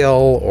medicine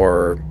skill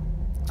or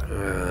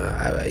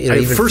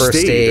even first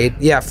aid?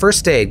 Yeah,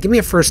 first aid. Give me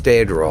a first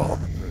aid roll.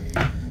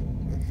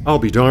 I'll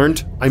be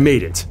darned. I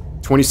made it.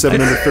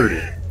 27 under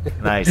 30.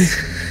 Nice.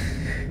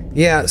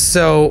 Yeah,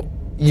 so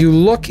you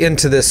look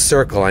into this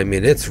circle. I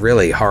mean, it's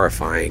really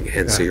horrifying,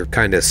 and so you're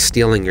kind of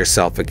steeling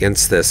yourself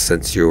against this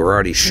since you were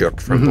already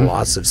shook from the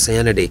loss of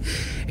sanity.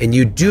 And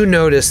you do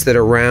notice that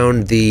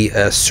around the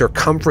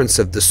circumference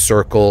of the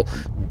circle,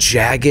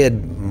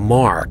 jagged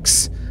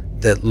marks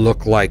that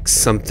look like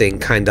something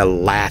kind of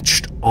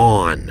latched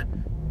on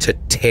to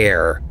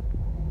tear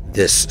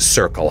this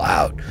circle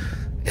out,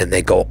 and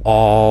they go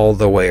all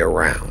the way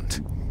around.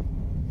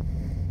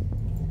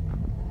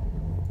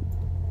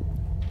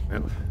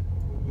 Well,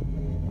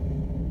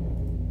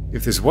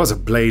 if this was a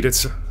blade,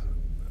 it's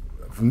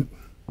of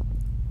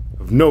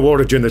no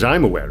origin that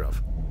I'm aware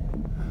of.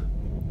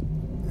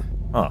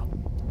 Huh.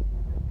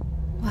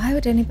 Why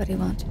would anybody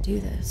want to do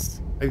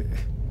this?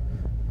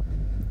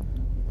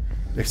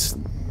 This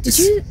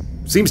you-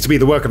 seems to be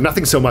the work of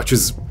nothing so much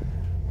as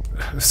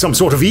some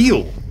sort of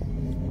eel.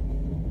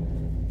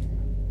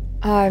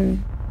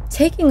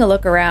 Taking a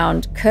look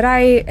around, could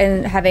I,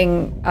 and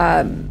having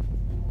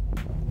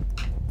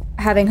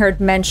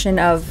heard mention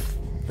of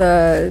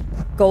the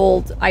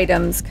gold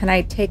items, can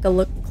I take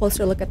a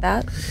closer look at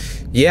that?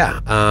 Yeah,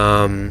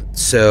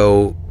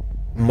 so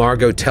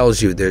Margot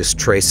tells you there's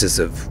traces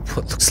of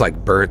what looks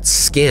like burnt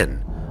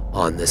skin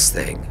on this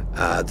thing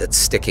that's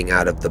sticking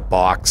out of the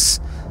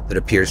box that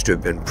appears to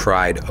have been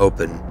pried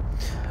open.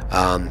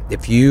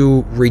 If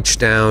you reach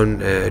down,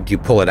 do you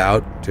pull it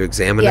out to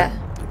examine it?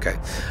 Okay.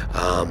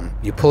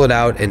 You pull it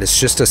out, and it's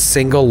just a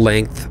single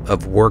length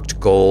of worked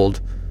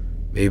gold,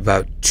 maybe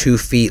about 2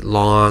 feet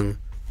long,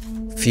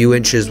 a few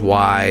inches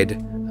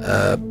wide,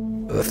 a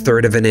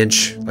third of an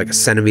inch, like a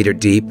centimeter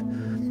deep.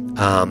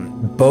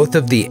 Both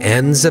of the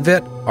ends of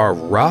it are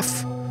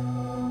rough,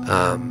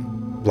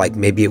 like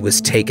maybe it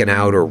was taken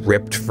out or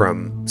ripped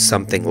from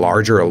something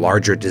larger, a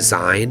larger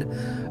design.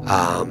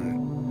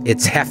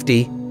 It's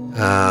hefty,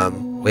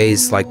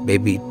 weighs like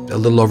maybe a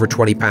little over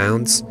 20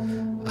 pounds.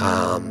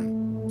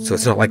 So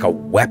it's not like a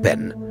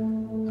weapon.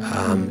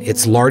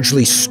 It's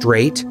largely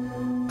straight,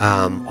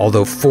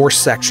 although 4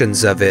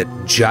 sections of it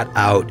jut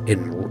out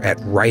at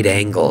right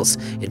angles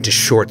into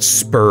short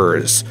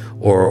spurs,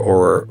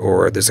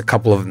 or there's a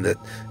couple of them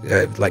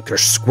that like are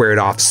squared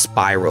off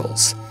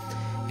spirals.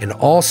 And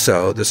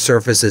also the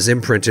surface is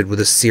imprinted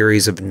with a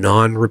series of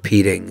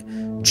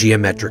non-repeating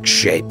geometric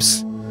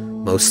shapes,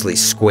 mostly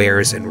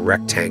squares and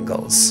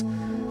rectangles.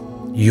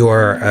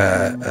 you're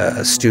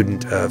a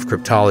student of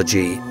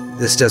cryptology,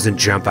 this doesn't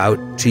jump out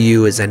to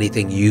you as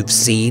anything you've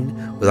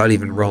seen without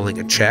even rolling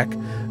a check.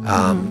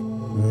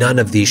 None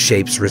of these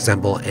shapes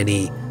resemble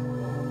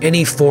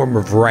any form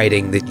of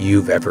writing that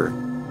you've ever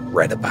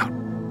read about.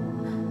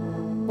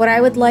 What I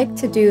would like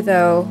to do,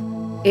 though,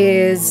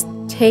 is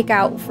take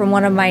out from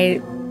one of my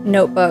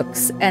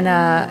notebooks and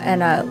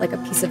a like a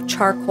piece of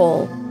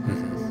charcoal,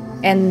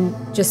 and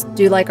just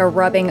do like a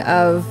rubbing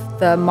of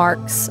the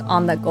marks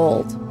on the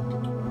gold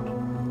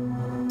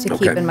to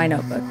keep in my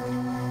notebook.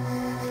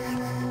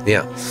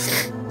 Yeah.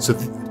 So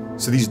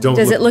these don't.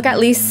 Does it look at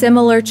least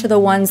similar to the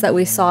ones that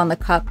we saw in the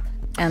cup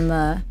and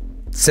the?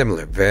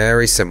 Similar,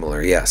 very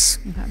similar. Yes.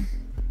 Okay.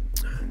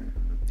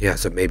 Yeah.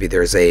 So maybe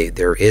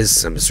there is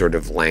some sort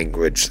of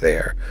language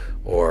there,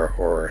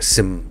 or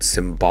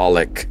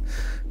symbolic,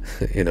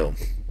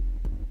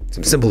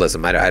 some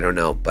symbolism. I don't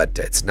know, but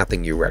it's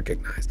nothing you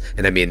recognize.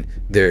 And I mean,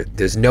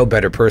 there's no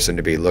better person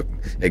to be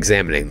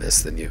examining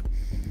this than you.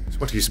 So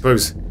what do you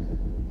suppose?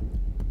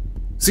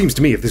 Seems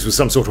to me if this was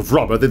some sort of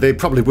robber, that they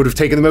probably would have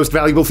taken the most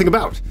valuable thing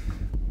about.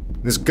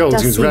 This gold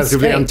seems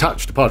relatively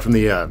untouched, apart from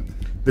the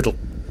little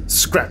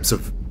scraps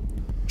of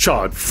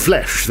charred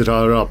flesh that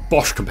our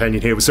Bosch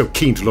companion here was so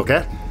keen to look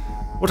at.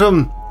 What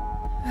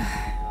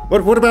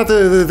about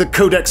the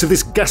codex of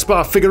this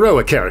Gaspar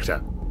Figueroa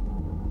character?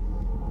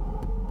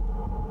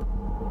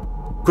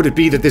 Could it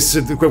be that this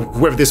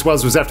whoever this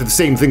was after the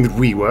same thing that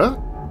we were?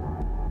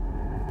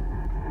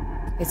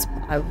 We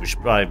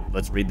should probably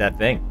let's read that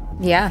thing.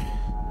 Yeah.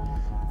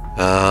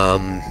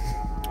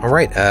 All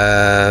right.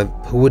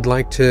 Who would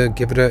like to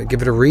give it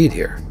a read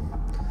here?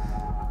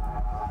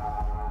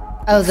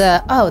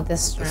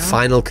 This journal.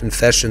 Final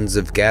Confessions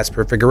of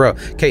Gaspar Figueroa.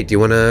 Kate, do you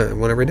wanna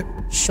read it?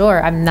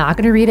 Sure. I'm not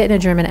going to read it in a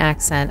German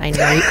accent. I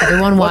know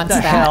everyone wants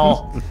that.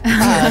 Hell?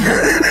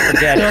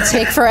 It'll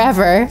take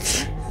forever.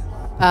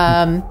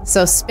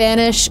 So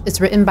Spanish.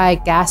 It's written by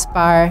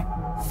Gaspar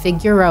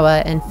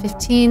Figueroa in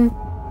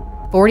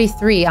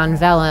 1543 on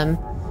vellum.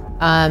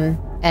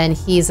 And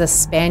he's a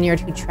Spaniard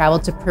who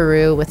traveled to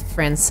Peru with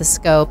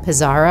Francisco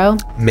Pizarro.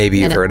 Maybe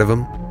you've heard of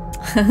him.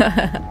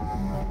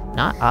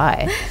 Not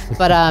I.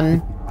 But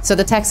so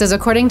the text is,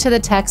 according to the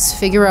text,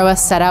 Figueroa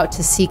set out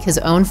to seek his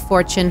own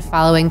fortune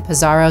following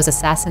Pizarro's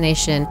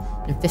assassination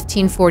in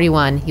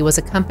 1541. He was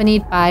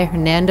accompanied by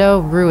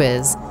Hernando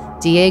Ruiz,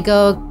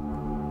 Diego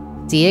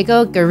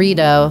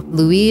Garrido,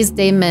 Luis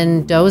de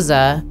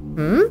Mendoza,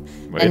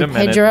 and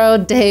Pedro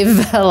de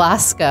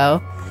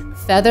Velasco,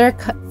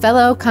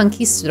 fellow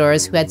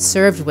conquistadors who had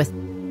served with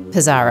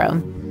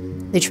Pizarro.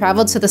 They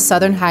traveled to the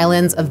southern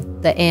highlands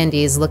of the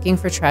Andes looking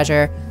for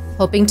treasure,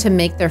 hoping to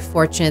make their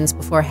fortunes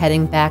before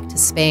heading back to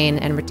Spain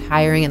and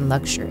retiring in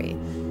luxury.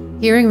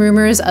 Hearing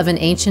rumors of an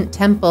ancient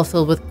temple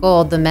filled with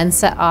gold, the men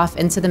set off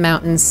into the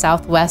mountains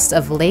southwest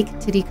of Lake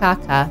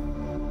Titicaca.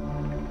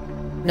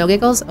 No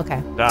giggles?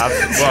 Okay.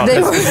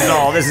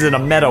 This is in a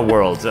meta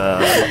world.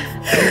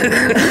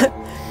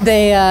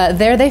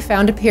 There they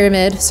found a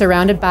pyramid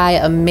surrounded by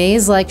a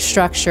maze-like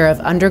structure of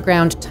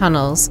underground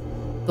tunnels.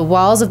 The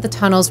walls of the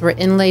tunnels were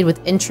inlaid with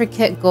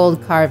intricate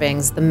gold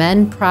carvings. The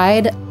men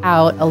pried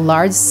out a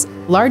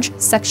large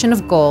section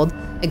of gold,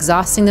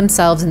 exhausting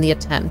themselves in the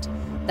attempt.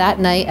 That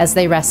night, as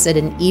they rested,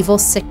 an evil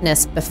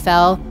sickness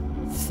befell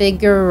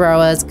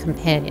Figueroa's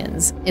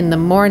companions. In the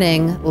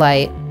morning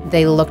light,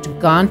 they looked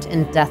gaunt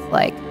and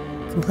deathlike.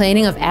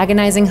 Complaining of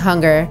agonizing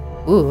hunger,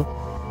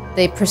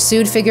 they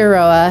pursued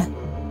Figueroa.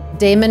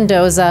 De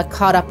Mendoza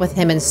caught up with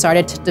him and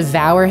started to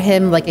devour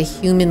him like a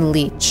human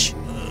leech.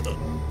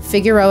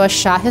 Figueroa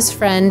shot his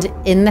friend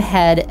in the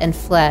head and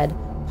fled,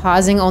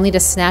 pausing only to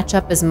snatch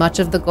up as much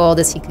of the gold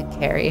as he could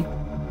carry.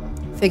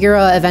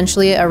 Figueroa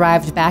eventually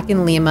arrived back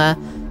in Lima,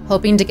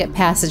 hoping to get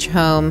passage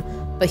home,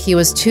 but he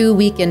was too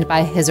weakened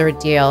by his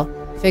ordeal.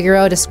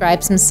 Figueroa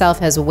describes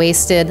himself as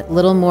wasted,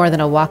 little more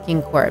than a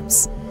walking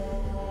corpse.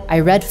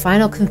 I read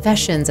Final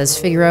Confessions as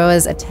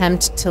Figueroa's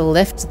attempt to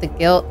lift the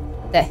guilt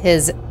that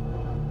his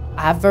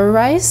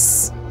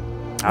avarice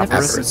had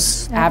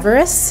placed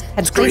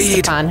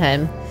upon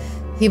him.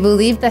 He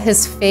believed that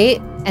his fate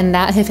and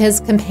that of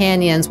his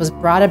companions was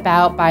brought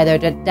about by their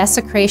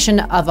desecration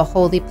of a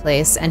holy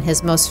place, and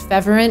his most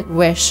fervent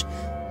wish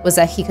was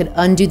that he could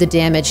undo the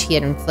damage he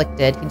had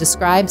inflicted. He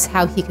describes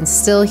how he can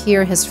still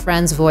hear his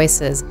friends'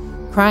 voices,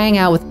 crying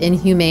out with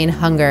inhumane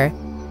hunger,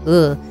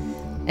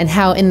 and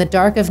how in the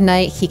dark of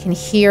night he can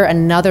hear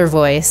another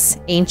voice,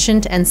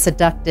 ancient and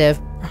seductive,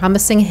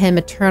 promising him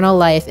eternal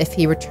life if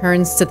he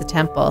returns to the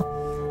temple.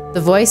 The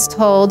voice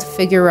told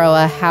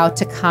Figueroa how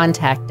to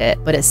contact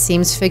it, but it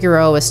seems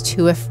Figueroa was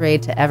too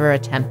afraid to ever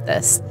attempt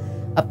this.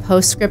 A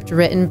postscript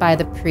written by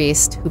the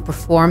priest who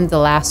performed the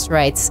last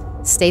rites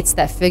states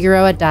that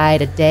Figueroa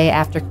died a day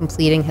after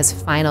completing his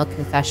final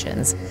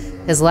confessions.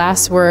 His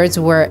last words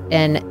were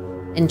an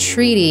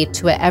entreaty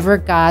to whatever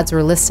gods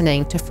were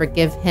listening to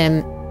forgive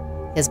him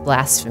his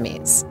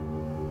blasphemies.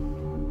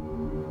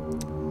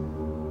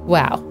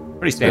 Wow.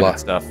 Pretty standard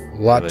stuff. A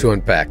lot to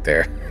unpack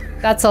there.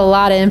 That's a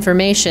lot of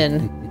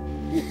information.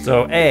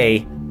 So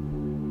A,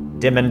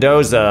 De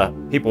Mendoza,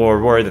 people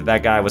were worried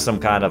that guy was some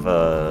kind of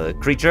a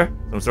creature,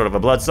 some sort of a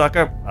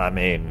bloodsucker. I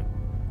mean,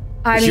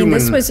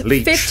 this was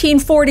leech.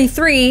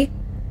 1543.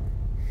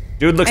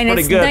 dude looks And pretty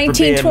it's good for being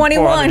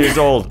 1921. 400 years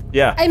old.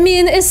 Yeah. I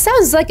mean, it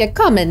sounds like a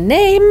common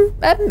name.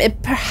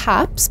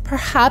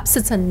 Perhaps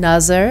it's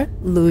another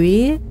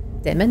Louis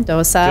de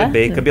Mendoza.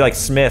 Could be like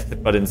Smith,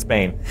 but in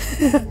Spain.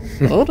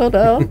 Oh,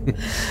 no.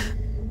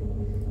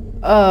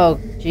 Oh,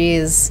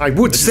 jeez. I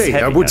would This is say,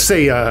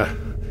 heavy,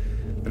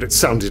 that it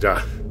sounded,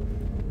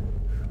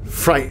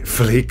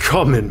 frightfully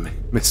common,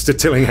 Mr.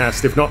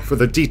 Tillinghast, if not for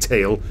the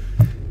detail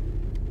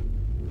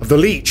of the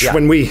leech Yeah.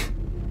 when we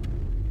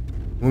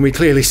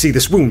clearly see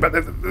this wound. But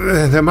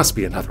there must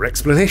be another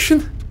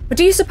explanation. But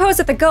do you suppose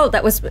that the gold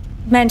that was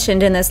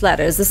mentioned in this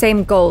letter is the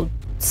same gold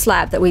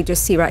slab that we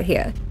just see right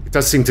here? It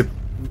does seem to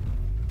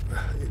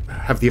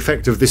have the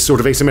effect of this sort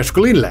of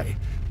asymmetrical inlay.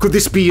 Could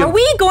this be? Are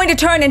we going to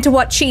turn into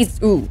what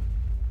she's?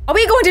 Are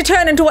we going to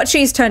turn into what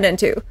she's turned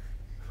into?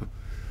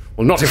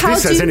 Well, not if How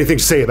this do has you- anything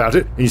to say about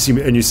it.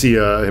 And you see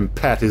him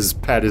pat his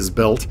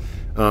belt.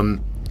 But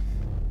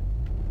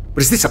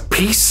is this a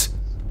piece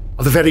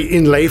of the very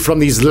inlay from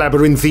these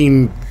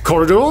labyrinthine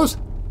corridors?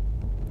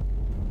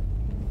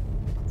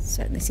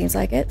 Certainly seems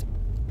like it.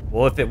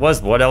 Well, if it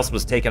was, what else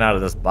was taken out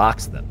of this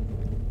box then?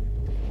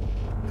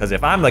 Because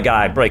if I'm the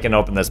guy breaking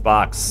open this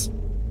box,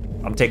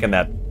 I'm taking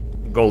that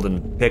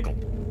golden pickle.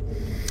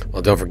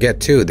 Well, don't forget,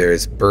 too,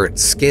 there's burnt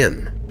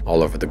skin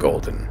all over the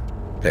golden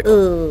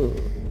pickle.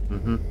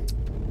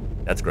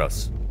 That's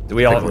gross.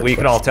 We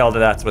can all tell that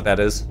that's what that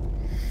is.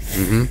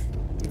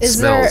 It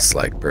smells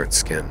like burnt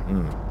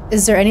skin.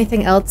 Is there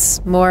anything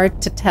else more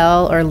to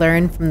tell or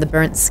learn from the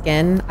burnt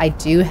skin? I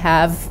do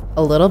have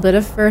a little bit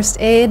of first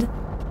aid.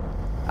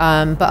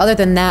 But other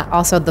than that,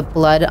 also the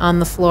blood on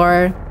the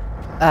floor,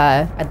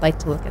 I'd like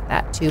to look at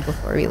that too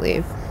before we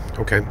leave.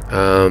 Okay.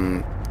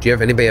 Do you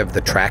have anybody of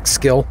the track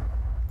skill?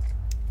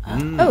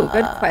 Oh,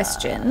 good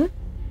question.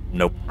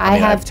 Nope. I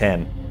mean, I have- have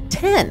 10.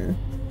 10.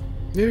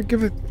 Yeah,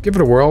 give it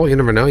a whirl. You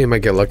never know. You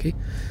might get lucky.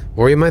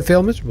 Or you might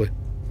fail miserably.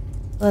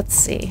 Let's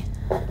see.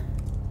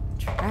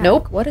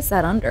 Nope. What is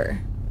that under?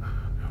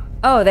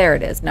 Oh, there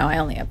it is. No, I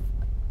only have.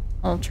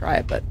 I'll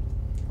try, but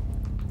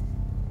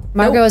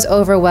Margot is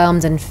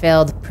overwhelmed and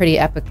failed pretty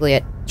epically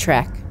at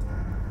Trek.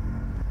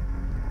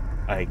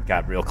 I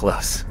got real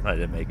close. I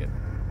didn't make it.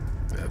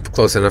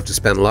 Close enough to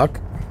spend luck?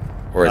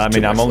 Or is I it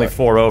mean, too I'm much only luck?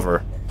 4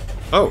 over.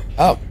 Oh,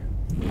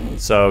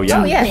 So,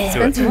 yeah. oh yeah, do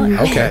spend it. some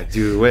luck. Okay.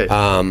 do it.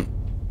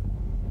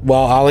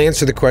 Well, I'll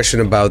answer the question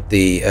about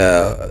the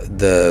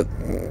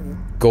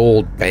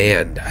gold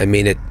band. I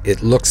mean,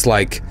 it looks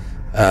like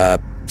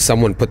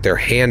someone put their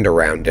hand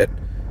around it,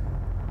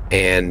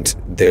 and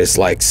there's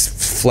like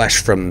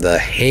flesh from the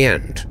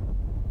hand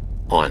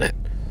on it.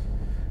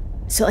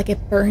 So like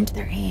it burned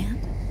their hand.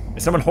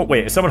 Is someone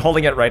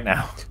holding it right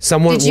now?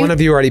 Did you- One of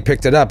you already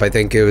picked it up. I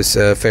think it was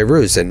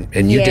Fairuz,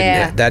 and you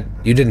Yeah.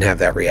 didn't have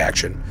that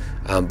reaction.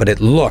 But it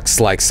looks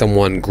like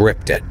someone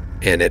gripped it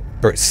and it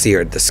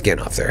seared the skin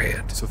off their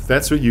hand. So if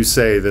that's what you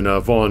say, then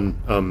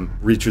Vaughn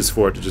reaches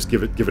for it to just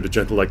give it a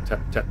gentle like tap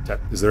tap tap.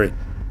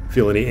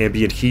 Feel any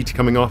ambient heat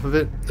coming off of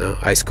it?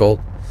 Ice cold.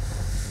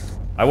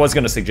 I was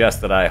going to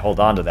suggest that I hold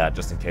on to that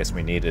just in case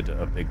we needed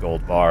a big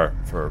gold bar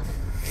for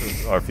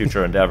our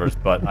future endeavors,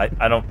 but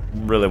I don't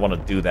really want to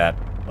do that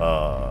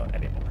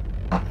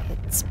anymore.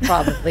 It's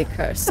probably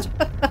cursed.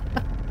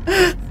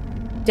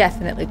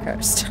 Definitely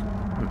cursed.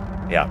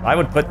 Yeah, I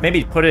would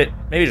maybe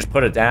just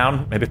put it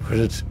down. Maybe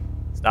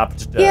stop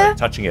Yeah.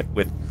 touching it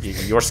with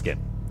your skin.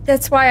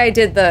 That's why I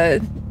did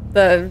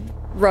the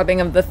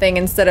rubbing of the thing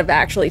instead of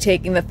actually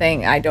taking the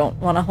thing. I don't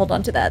want to hold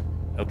on to that.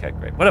 Okay,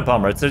 great. What a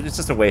bummer. It's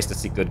just a waste to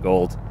see good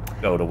gold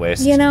go to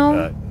waste. You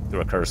know?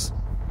 Through a curse.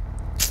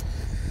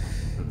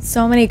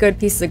 So many good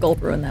pieces of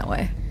gold ruined that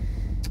way.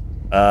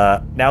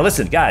 Now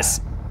listen, guys.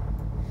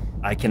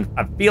 I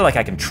feel like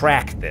I can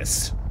track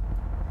this.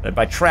 And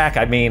by track,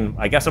 I mean,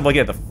 I guess I'm looking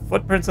at the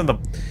footprints in the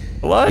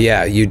blood.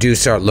 Yeah, you do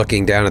start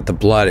looking down at the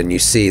blood, and you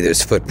see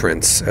there's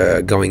footprints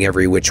going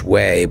every which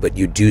way, but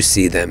you do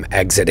see them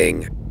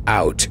exiting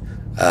out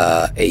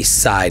a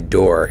side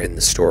door in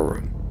the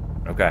storeroom.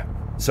 Okay.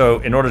 So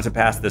in order to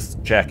pass this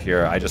check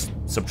here, I just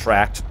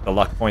subtract the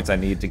luck points I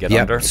need to get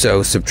under. Yep.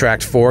 So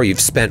subtract 4. You've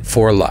spent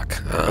 4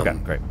 luck. Okay,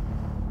 great.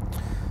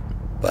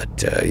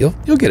 But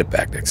you'll get it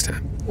back next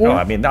time. No,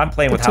 I mean, I'm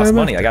playing with house time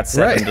money. I got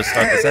 7 Right. to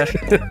start the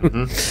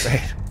session.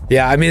 Great.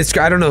 Yeah, I mean,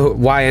 I don't know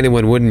why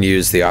anyone wouldn't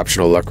use the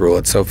optional luck rule.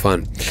 It's so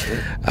fun.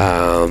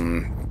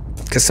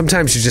 Because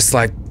sometimes you're just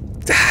like,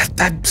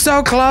 I'm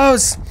so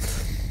close.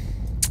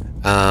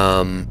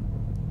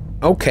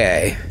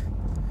 Okay.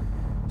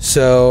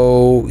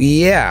 So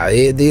yeah,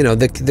 you know,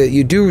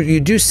 you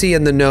do see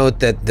in the note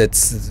that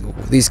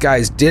these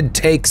guys did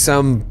take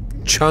some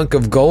chunk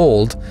of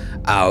gold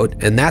out,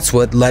 and that's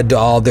what led to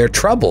all their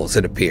troubles.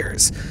 It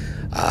appears.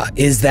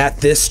 Is that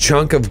this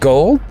chunk of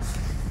gold?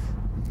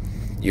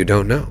 You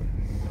don't know.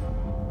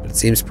 But it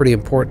seems pretty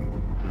important.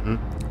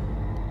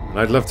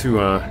 I'd love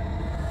to. I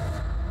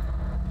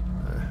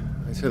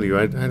tell you,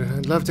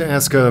 I'd love to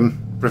ask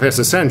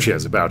Professor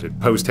Sanchez about it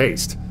post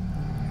haste.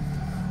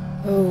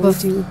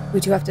 Oh, we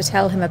do have to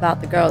tell him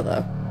about the girl,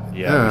 though.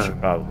 Yeah, we should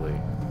probably.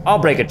 I'll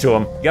break it to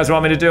him. You guys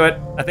want me to do it?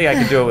 I think I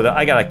can do it with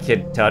I got a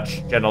kid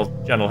touch,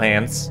 gentle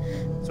hands,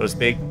 so to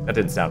speak. That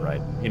didn't sound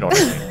right. You know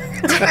what I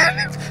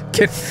mean.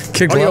 Kid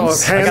Are your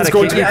gloves. hands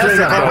going to be playing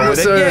a part in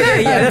this?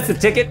 Yeah, that's the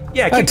ticket.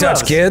 Yeah, I kid touch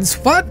gloves. kids.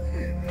 What?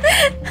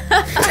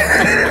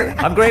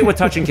 I'm great with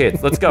touching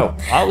kids. Let's go.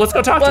 Let's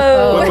go talk to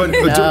him.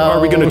 But are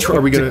we going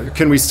to?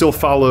 Can we still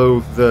follow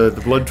the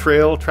blood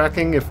trail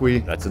tracking if we?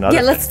 That's another.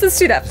 Yeah, thing. let's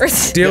do that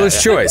first.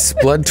 Dealer's choice.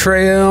 Blood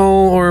trail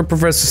or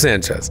Professor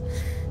Sanchez?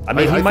 I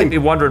mean, he might be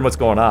wondering what's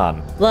going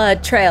on.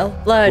 Blood trail,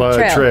 blood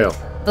trail.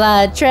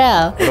 Blood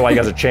trail. I don't know why you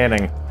guys are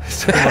chanting.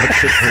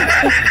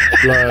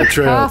 Blood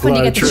trail, How often do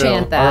you blood get to trail.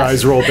 chant that? Our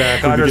eyes roll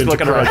back. We Carter's begin to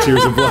looking cry around.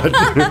 tears of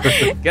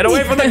blood. Get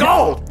away from the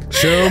gold!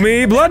 Show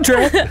me blood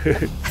trail.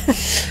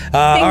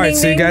 All right, ding,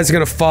 so you ding. guys are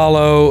going to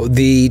follow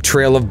the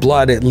trail of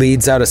blood. It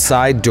leads out a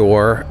side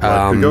door.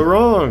 What could go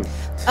wrong?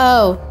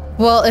 Oh,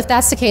 well, if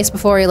that's the case,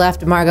 before he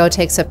left, Margot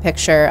takes a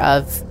picture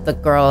of the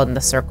girl in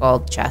the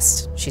circled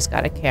chest. She's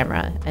got a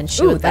camera, and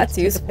she Ooh, would like that's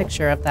to take a useful.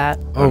 picture of that.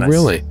 Oh, nice.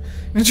 really?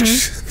 I'm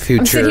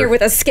sitting here Future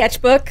with a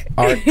sketchbook.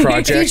 art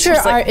project. Future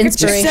art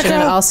inspiration,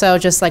 and also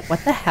just like,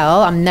 what the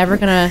hell? I'm not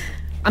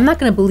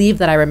gonna believe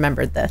that I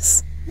remembered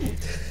this.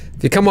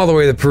 If you come all the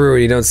way to Peru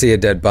and you don't see a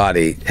dead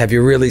body, have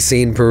you really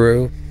seen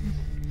Peru?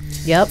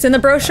 Yep. It's in the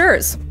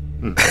brochures.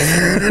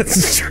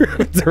 That's true.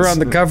 They're on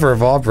the cover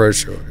of all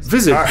brochures.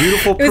 Visit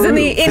beautiful It was Peru in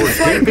the for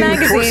in-flight gaping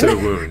magazine. torso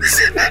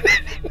wounds.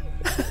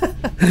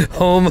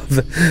 Home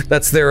of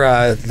that's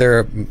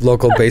their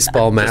local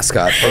baseball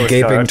mascot.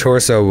 Gaping Postcard.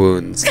 torso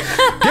wounds.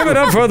 Give it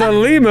up for the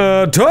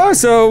Lima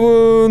torso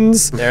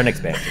wounds. They're an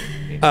expansion.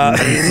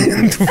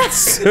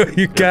 So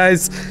you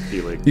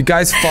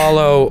guys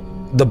follow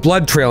the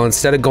blood trail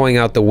instead of going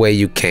out the way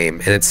you came,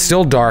 and it's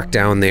still dark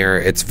down there.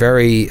 It's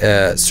very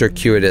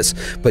circuitous,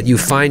 but you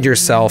find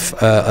yourself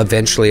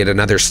eventually at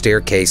another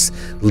staircase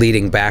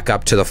leading back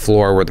up to the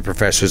floor where the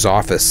professor's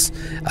office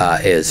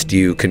is. Do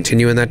you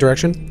continue in that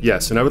direction?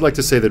 Yes, and I would like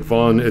to say that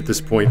Vaughn at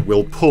this point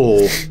will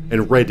pull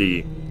and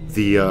ready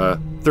the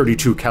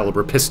 32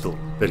 caliber pistol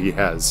that he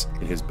has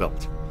in his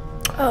belt.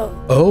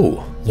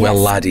 Oh, well,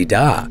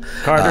 la-di-da.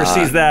 Carter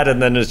sees that and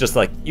then is just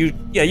like, you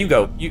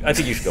go. I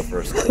think you should go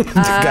first. The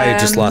guy who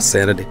just lost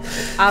sanity.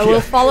 I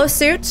will follow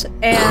suit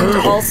and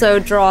also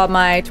draw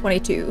my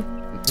 22.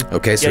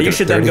 Okay, so Yeah, you get a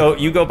should then 30. go.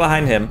 You go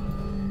behind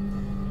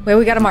him. Wait,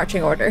 we got a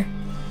marching order.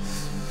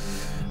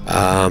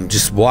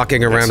 Just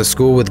walking around a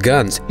school with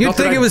guns. You'd Not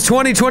that think I- it was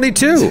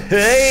 2022.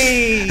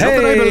 Hey! Not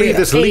that I believe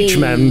this Hey.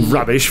 leechman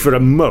rubbish for a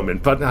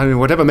moment, but I mean,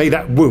 whatever made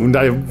that wound,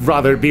 I'd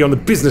rather be on the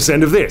business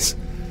end of this.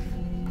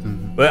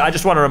 But I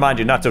just want to remind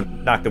you not to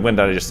knock the wind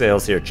out of your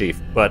sails here, Chief.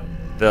 But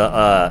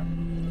I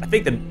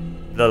think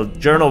the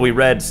journal we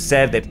read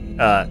said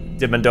that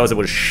De Mendoza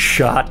was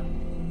shot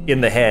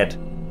in the head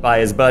by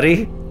his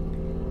buddy.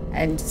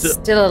 And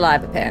still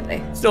alive,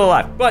 apparently. Still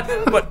alive, but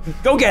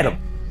go get him.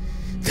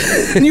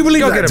 Can you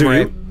believe Go that, get him, do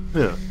Ryan.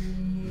 you?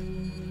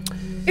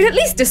 Yeah. It at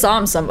least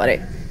disarm somebody.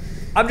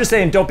 I'm just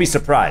saying, don't be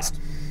surprised.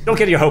 Don't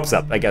get your hopes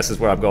up, I guess, is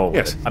where I'm going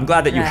with Yes. it. I'm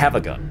glad that you Right. have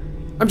a gun.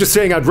 I'm just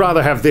saying I'd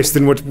rather have this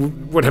than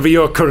whatever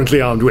you're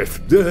currently armed with.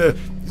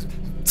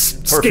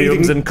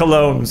 Perfumes and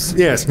colognes.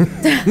 Yes.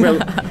 Well,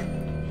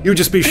 you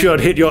just be sure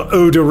to hit your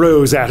eau de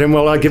rose at him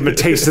while I give him a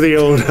taste of the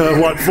old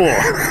what for.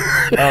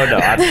 Oh no,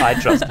 I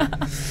trust him.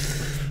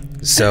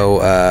 So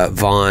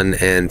Vaughn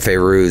and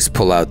Feyruz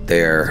pull out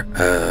their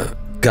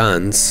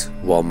guns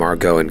while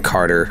Margot and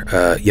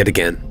Carter yet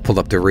again pull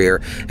up the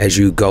rear as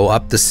you go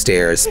up the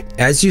stairs.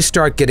 As you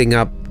start getting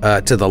up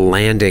to the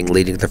landing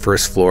leading to the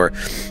first floor,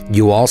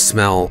 you all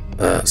smell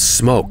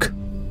smoke.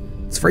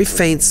 It's a very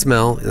faint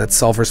smell, that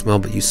sulfur smell,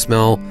 but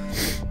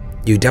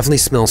you definitely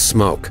smell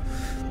smoke.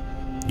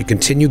 You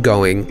continue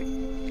going,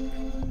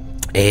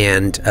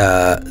 and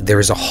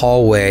there's a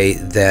hallway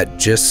that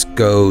just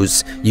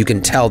goes, you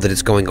can tell that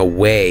it's going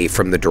away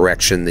from the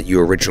direction that you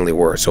originally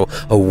were, so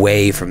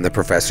away from the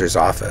professor's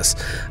office,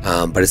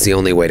 but it's the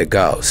only way to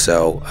go.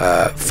 So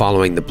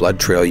following the blood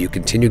trail, you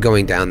continue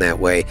going down that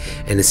way,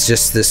 and it's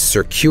just this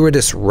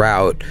circuitous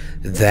route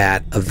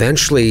that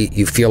eventually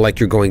you feel like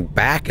you're going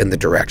back in the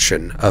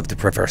direction of the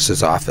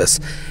professor's office,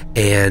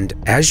 and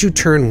as you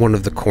turn one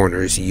of the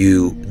corners,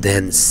 you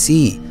then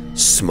see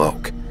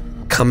smoke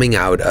coming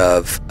out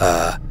of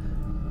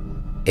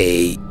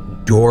a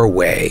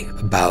doorway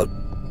about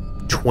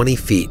 20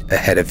 feet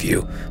ahead of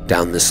you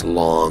down this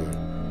long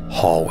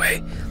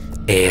hallway.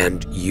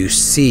 And you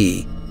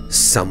see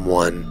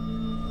someone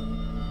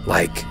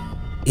like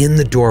in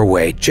the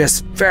doorway,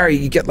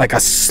 you get like a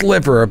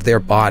sliver of their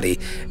body,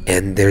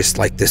 and there's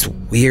like this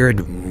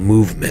weird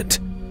movement,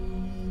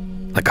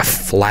 like a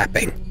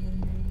flapping.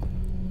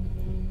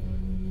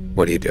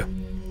 What do you do?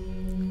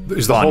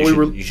 Is the Vaughn,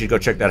 hallway you should go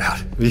check that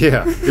out.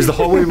 Yeah. Is the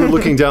hallway we're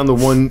looking down the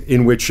one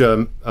in which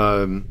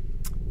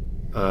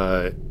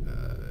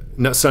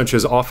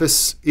Sanchez's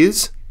office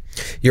is?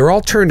 You're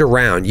all turned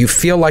around. You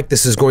feel like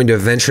this is going to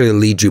eventually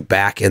lead you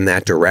back in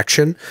that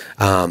direction,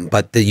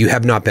 but you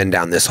have not been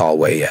down this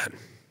hallway yet.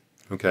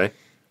 Okay.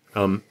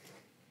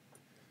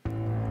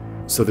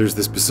 So there's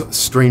this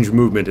strange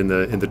movement in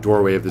the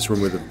doorway of this room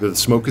where the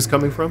smoke is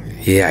coming from?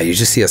 Yeah, you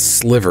just see a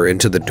sliver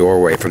into the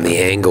doorway from the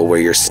angle where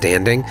you're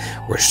standing,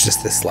 where it's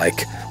just this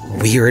like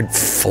weird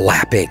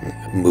flapping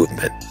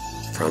movement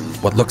from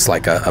what looks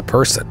like a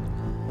person.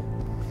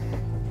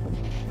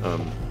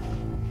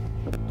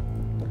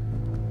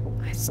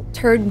 I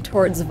turn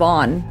towards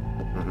Vaughn,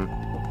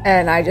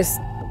 and I just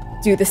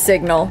do the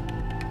signal,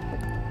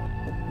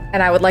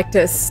 and I would like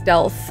to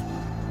stealth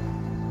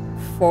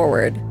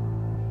forward.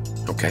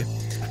 Okay.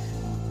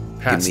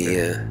 Give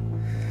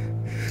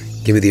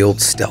Give me the old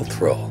stealth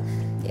roll.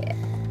 Yeah.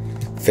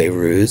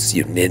 Fairuz,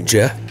 you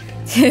ninja.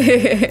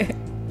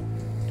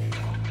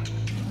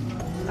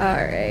 All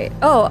right.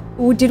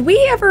 Oh, did we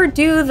ever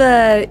do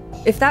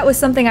if that was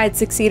something I'd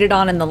succeeded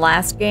on in the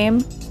last game?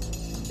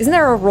 Isn't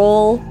there a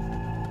roll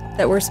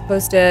that we're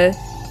supposed to,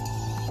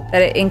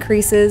 that it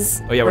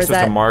increases? Oh yeah, we're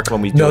supposed to mark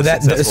when we do No,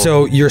 successful.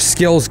 so your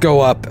skills go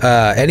up.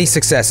 Any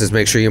successes,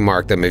 make sure you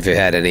mark them if you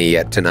had any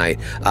yet tonight.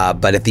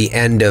 But at the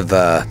end of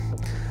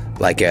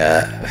like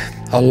a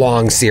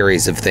long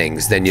series of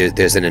things, then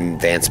there's an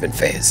advancement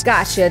phase.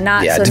 Gotcha.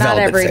 Not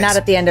development phase. not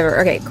at the end of it.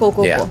 Okay,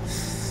 cool. Yeah. Cool.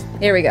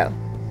 Here we go.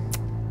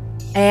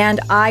 And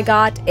I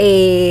got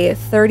a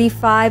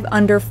 35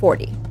 under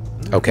 40.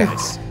 Okay.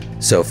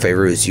 So,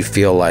 Fairuz, you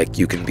feel like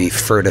you can be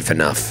furtive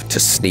enough to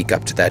sneak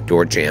up to that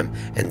door jamb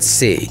and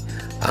see,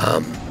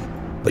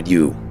 but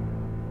you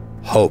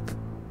hope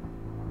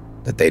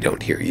that they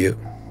don't hear you.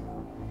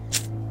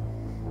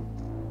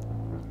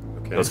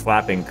 Okay. Those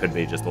flapping could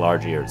be just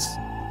large ears.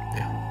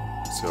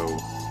 So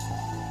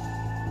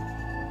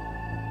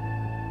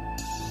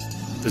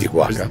You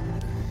walk up.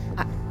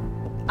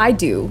 I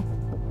do.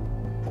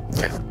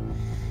 Yeah.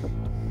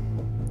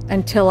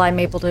 Until I'm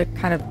able to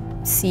kind of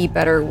see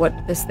better what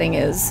this thing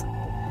is.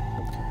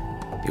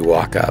 You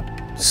walk up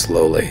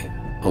slowly,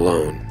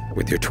 alone,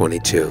 with your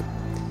 22.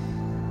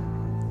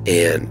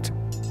 And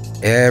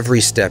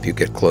every step you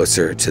get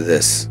closer to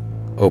this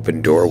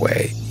open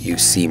doorway, you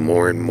see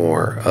more and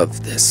more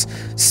of this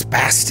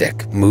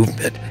spastic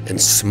movement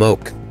and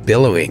smoke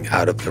billowing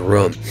out of the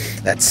room.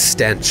 That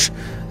stench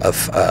of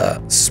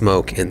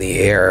smoke in the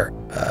air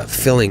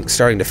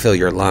starting to fill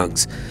your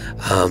lungs,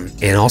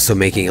 and also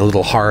making it a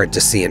little hard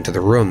to see into the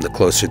room the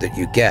closer that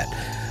you get.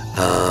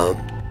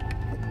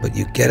 But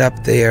you get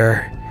up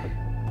there,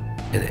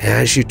 and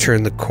as you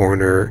turn the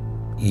corner,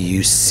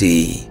 you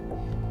see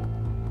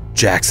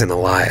Jackson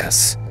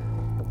Elias,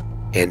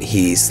 and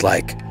he's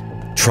like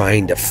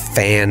trying to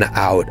fan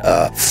out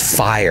a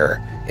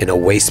fire in a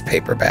waste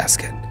paper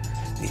basket.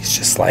 He's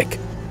just like,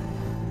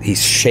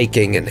 he's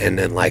shaking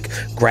and like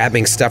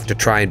grabbing stuff to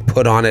try and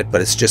put on it,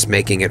 but it's just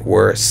making it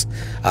worse.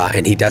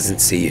 And he doesn't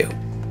see you.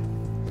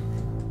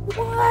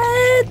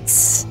 What?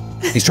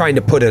 He's trying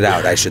to put it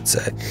out, I should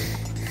say.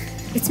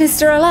 It's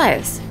Mr.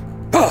 Elias.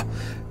 Oh,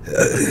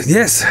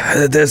 yes,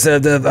 there's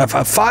a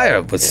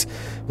fire was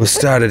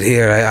started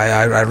here.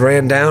 I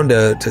ran down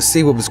to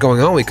see what was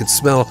going on. We could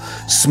smell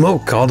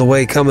smoke all the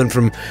way coming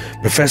from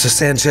Professor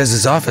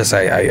Sanchez's office.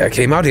 I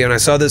came out here and I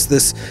saw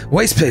this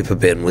waste paper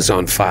bin was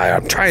on fire.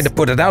 I'm trying to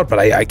put it out, but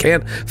I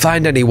can't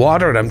find any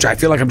water, and I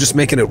feel like I'm just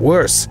making it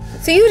worse.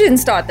 So you didn't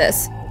start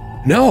this?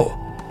 No.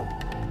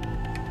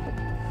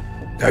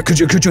 Could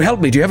you help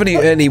me? Do you have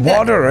any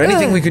water or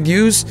anything we could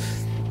use?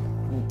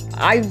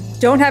 I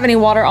don't have any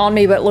water on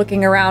me, but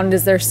looking around,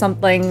 is there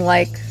something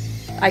like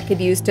I could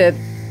use to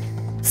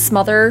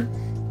smother?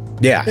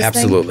 Yeah, this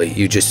absolutely.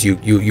 thing?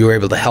 You were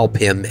able to help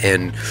him,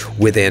 and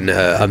within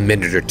a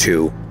minute or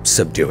two,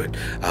 subdue it.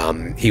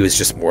 He was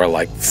just more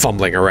like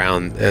fumbling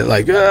around,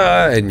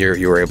 and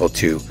you were able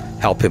to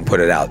help him put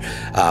it out.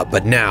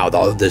 But now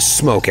there's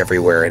smoke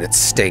everywhere, and it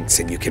stinks,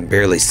 and you can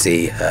barely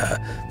see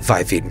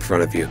 5 feet in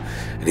front of you.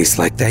 And he's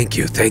like, "Thank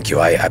you.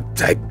 I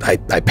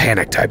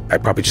panicked. I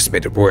probably just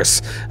made it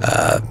worse.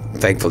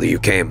 Thankfully, you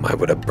came. I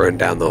would have burned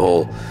down the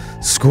whole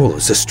school. It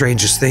was the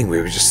strangest thing. We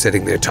were just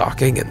sitting there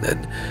talking, and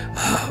then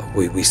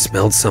we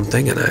smelled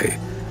something, and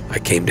I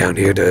came down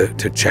here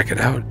to check it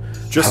out."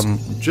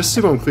 Just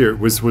so I'm clear,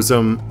 was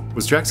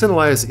Jackson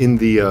Elias in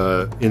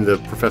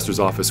the professor's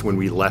office when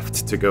we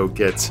left to go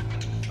get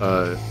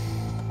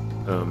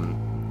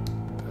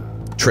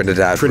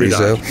Trinidad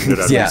Rizzo.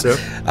 Yeah, Rizzo?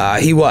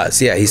 he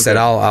was. Yeah, he said,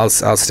 "I'll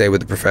stay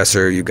with the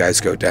professor. You guys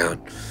go down."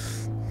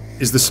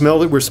 Is the smell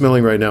that we're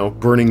smelling right now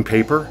burning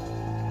paper?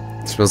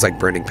 It smells like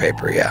burning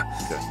paper. Yeah.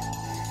 Okay.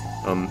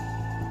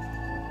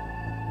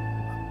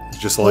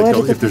 Just like Where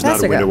did the if there's not a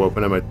professor window go?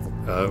 open, I might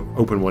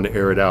open one to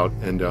air it out.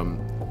 And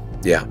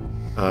Yeah.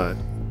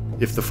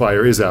 if the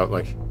fire is out,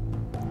 like,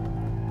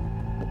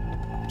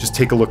 just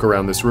take a look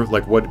around this room.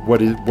 Like, what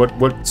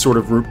sort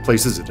of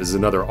place is it? Is it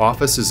another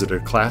office? Is it a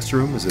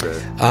classroom? Is it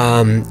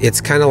a?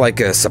 It's kind of like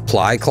a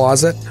supply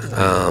closet,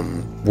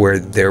 where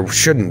there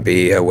shouldn't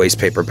be a waste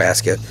paper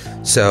basket.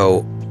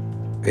 So,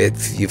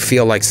 if you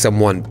feel like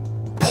someone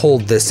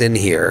pulled this in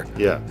here,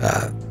 Yeah.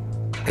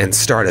 and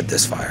started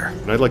this fire.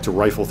 And I'd like to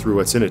rifle through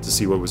what's in it to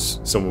see what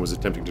someone was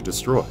attempting to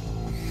destroy.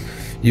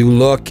 You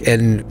look,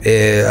 and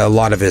a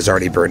lot of it is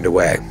already burned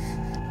away.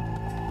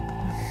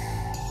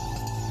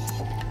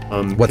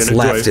 What's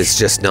left is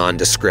just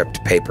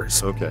nondescript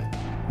papers. Okay.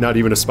 Not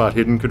even a spot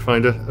hidden could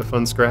find a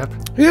fun scrap?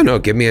 Yeah, no,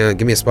 give me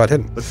a spot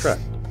hidden. Let's try.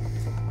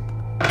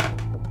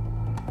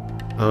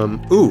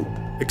 Ooh,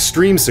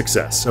 extreme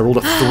success. I rolled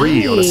a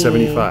 3 on a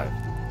 75.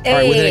 All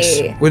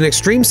right, with an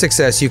extreme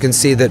success, you can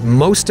see that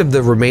most of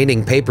the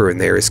remaining paper in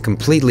there is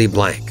completely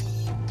blank.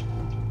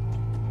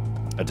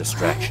 A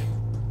distraction.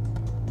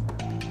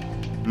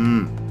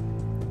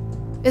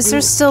 Is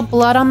there still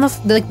blood on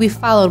the... Like, we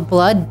followed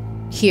blood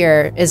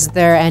here. Is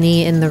there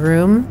any in the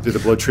room? Did the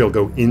blood trail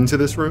go into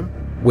this room?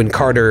 When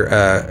Carter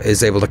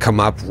is able to come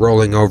up,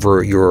 rolling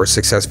over your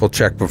successful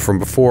check from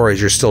before,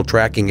 as you're still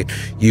tracking it,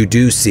 you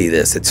do see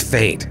this. It's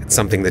faint. It's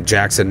something that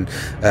Jackson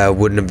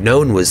wouldn't have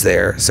known was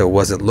there, so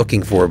wasn't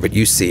looking for, but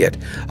you see it.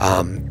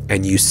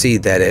 And you see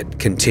that it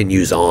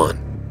continues on,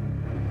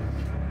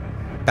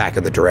 back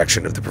in the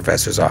direction of the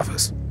professor's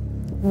office.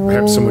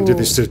 Perhaps someone did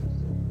this to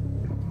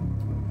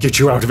get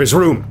you out of his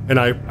room. And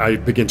I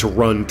begin to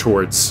run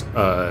towards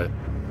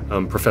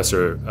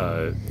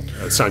Professor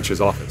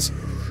Sanchez's office.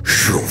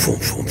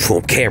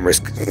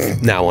 Cameras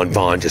now on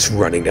Vaughn, just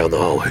running down the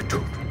hallway.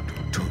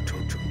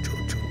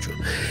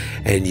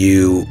 And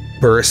you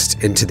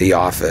burst into the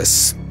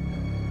office.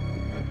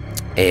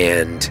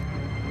 And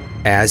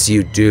as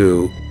you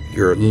do,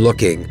 you're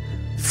looking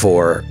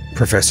for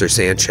Professor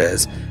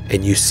Sanchez,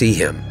 and you see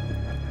him.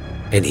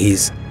 And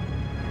he's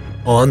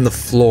on the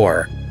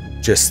floor,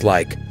 just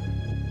like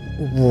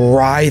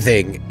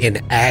writhing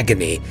in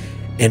agony.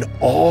 And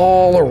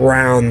all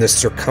around the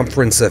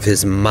circumference of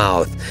his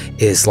mouth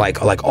is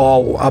like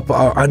all up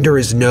under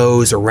his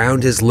nose,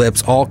 around his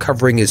lips, all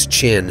covering his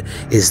chin,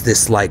 is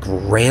this like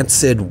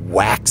rancid,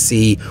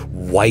 waxy,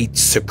 white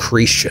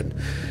secretion.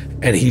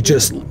 And he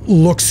just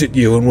looks at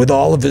you, and with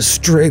all of his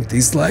strength,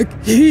 he's like,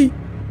 he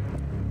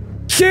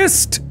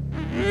kissed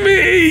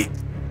me.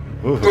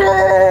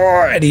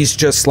 And he's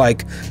just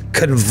like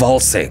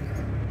convulsing.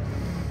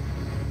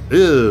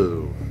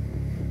 Ew.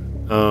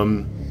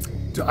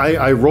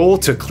 I roll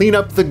to clean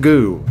up the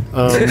goo.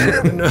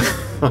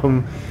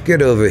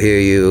 Get over here,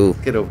 you.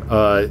 Get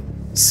over.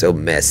 So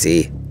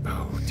messy.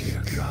 Oh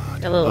dear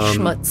God. A little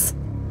schmutz.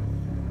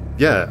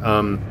 Yeah.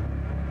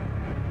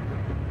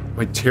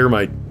 I tear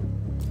my.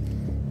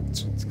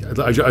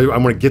 I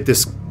want to get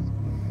this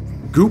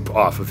goop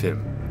off of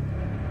him.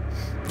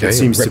 That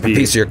seems rip to be a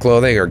piece of your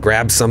clothing or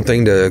grab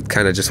something to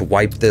kind of just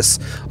wipe this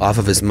off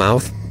of his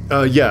mouth.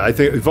 Yeah, I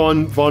think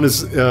Vaughn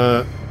is. It's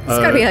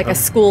gotta be like a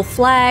school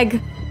flag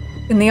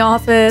in the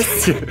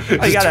office.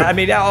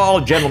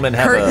 All gentlemen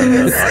have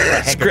a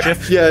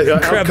handkerchief. Yeah,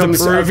 out Grab the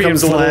comes Peruvian a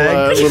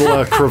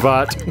little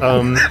cravat.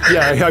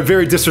 Yeah, I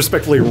very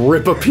disrespectfully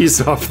rip a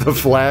piece off the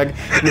flag.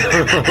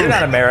 You're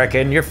not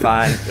American. You're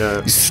fine.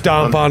 You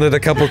stomp on it a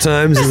couple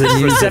times and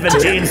then use it.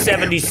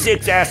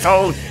 1776,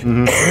 asshole.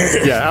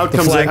 Yeah, out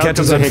comes flag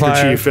catches a on fire.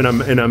 handkerchief, and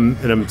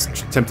I'm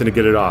attempting to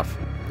get it off.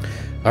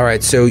 All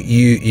right, so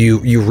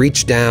you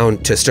reach down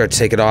to start to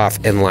take it off,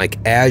 and like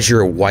as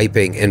you're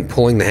wiping and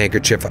pulling the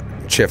handkerchief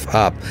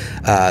up,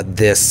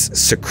 this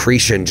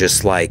secretion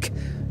just like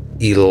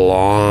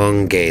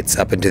elongates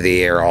up into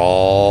the air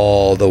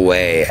all the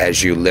way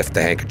as you lift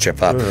the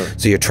handkerchief up.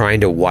 So you're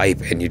trying to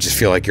wipe, and you just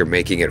feel like you're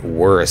making it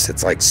worse.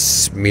 It's like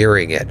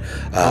smearing it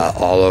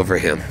all over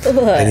him,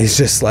 and he's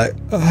just like,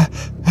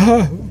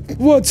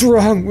 "What's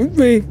wrong with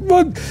me?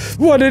 What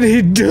did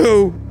he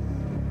do?"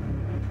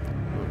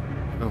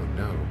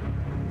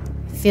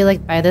 I feel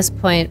like by this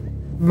point,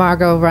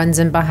 Margot runs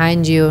in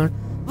behind you.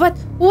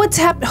 What's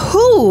happened?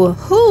 Who?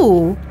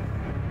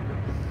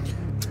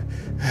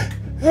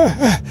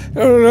 I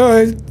don't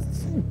know.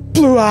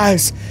 Blue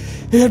eyes.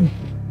 He had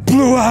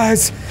blue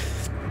eyes.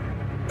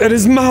 And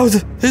his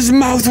mouth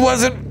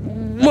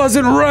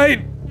wasn't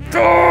right.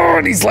 Oh,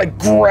 and he's like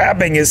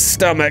grabbing his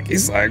stomach.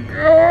 He's like,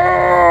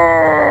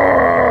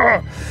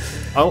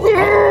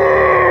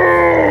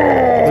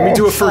 Let me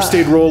do a first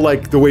aid roll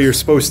like the way you're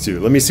supposed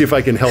to. Let me see if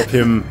I can help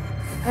him.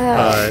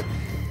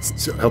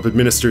 Help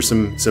administer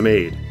some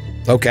aid.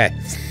 Okay.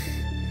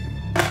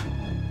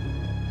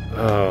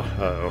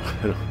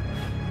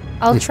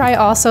 I'll try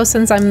also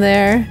since I'm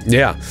there.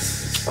 Yeah.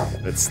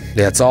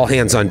 It's all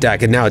hands on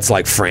deck, and now it's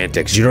like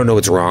frantic. 'Cause you don't know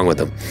what's wrong with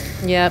him.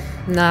 Yep,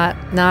 not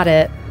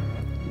it.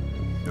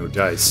 No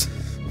dice.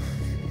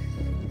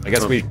 I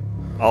guess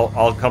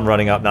I'll come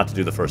running up, not to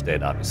do the first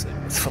aid, obviously.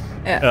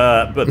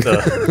 Yeah. But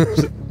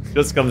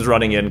just comes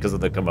running in because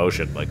of the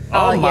commotion. Like,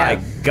 oh my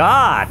yeah.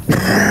 God!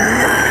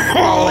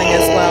 Following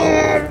as well.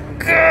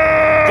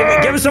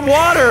 Give him some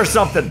water or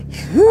something.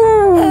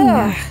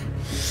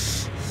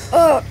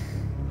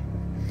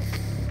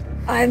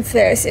 I'm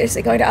very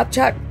seriously going to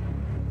upchuck.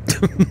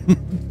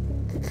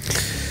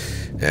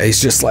 Yeah,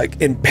 he's just like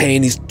in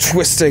pain. He's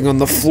twisting on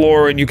the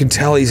floor, and you can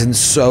tell he's in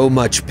so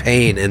much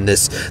pain. And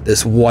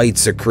this white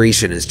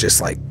secretion is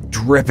just like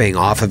dripping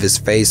off of his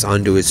face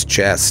onto his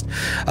chest.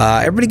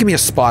 Everybody, give me a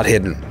spot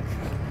hidden.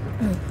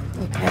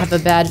 have a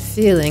bad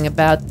feeling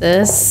about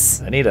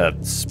this. I need to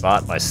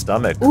spot my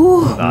stomach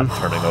not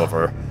turning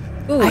over.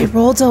 I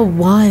rolled a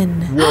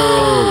 1.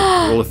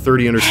 Whoa. Roll a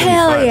 30 under 75.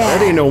 Hell yeah.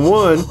 That ain't no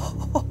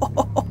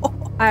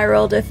 1. I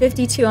rolled a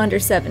 52 under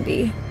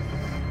 70.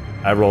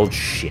 I rolled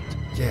shit.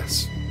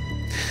 Yes.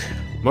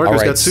 Marco's All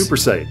right. got super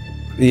sight.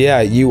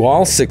 Yeah, you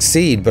all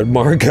succeed, but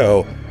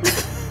Margot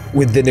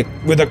with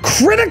a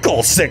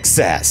critical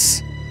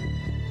success.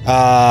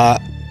 All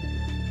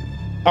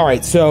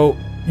right, so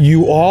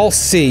you all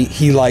see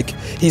he's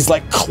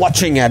like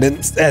clutching at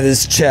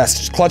his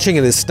chest, clutching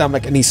at his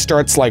stomach, and he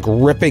starts like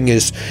ripping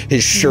his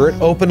shirt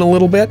open a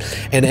little bit.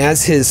 And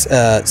as his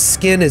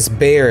skin is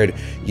bared,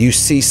 you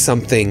see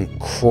something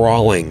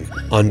crawling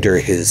under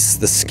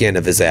the skin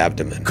of his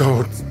abdomen.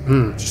 Go.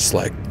 Just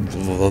like,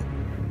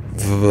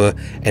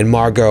 and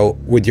Margot,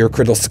 with your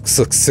critical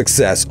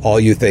success, all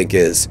you think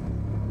is,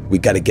 we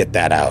got to get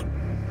that out.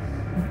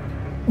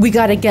 We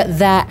got to get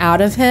that out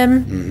of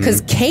him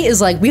because Kate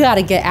is like, we got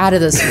to get out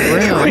of this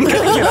room.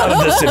 Get out of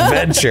this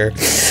adventure.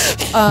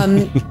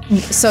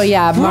 So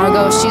yeah,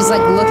 Margot, she's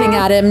like looking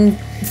at him,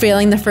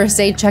 failing the first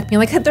aid check, being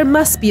like, there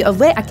must be a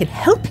way I can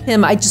help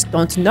him. I just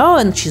don't know.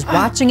 And she's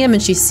watching him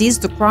and she sees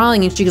the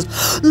crawling and she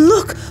goes,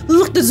 look,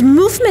 there's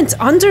movement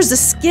under the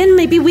skin.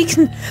 Maybe we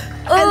can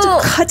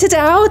cut it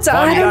out.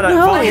 I don't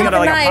know. You got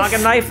like knife. a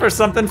pocket knife or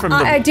something from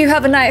I do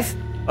have a knife.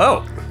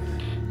 Oh,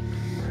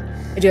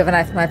 I do have a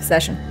knife in my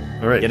possession.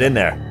 All right. get in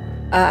there.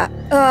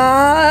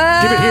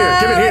 Give it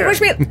here.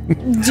 Push me.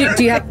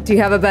 Do you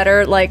have a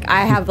better, like,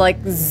 I have like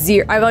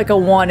 0. I have like a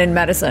 1 in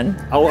medicine.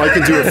 I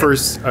can do it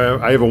first.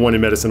 I have a 1 in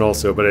medicine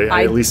also, but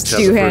I at least have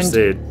the first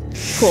aid.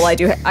 Cool. I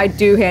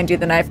do hand you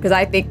the knife because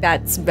I think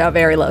that's a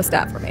very low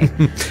stat for me.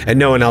 And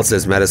no one else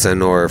has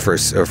medicine or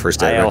first aid.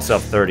 I right? also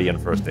have 30 in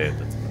first aid.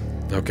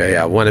 Okay,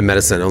 yeah, 1 in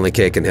medicine. Only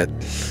Kate can hit.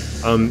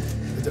 I don't know.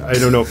 I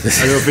don't know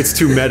if it's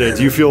too meta.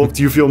 Do you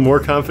feel more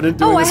confident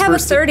doing this I have a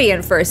first? 30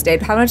 in first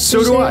aid. How much?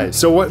 So do I.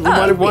 So what?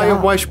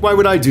 Why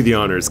would I do the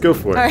honors? Go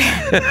for it. All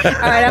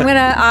right.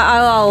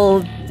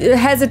 I'll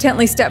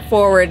hesitantly step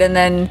forward, and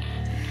then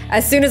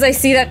as soon as I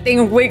see that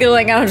thing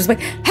wiggling out, I'm just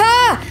like,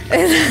 ha!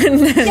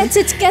 Get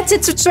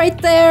it, it's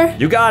right there.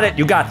 You got it.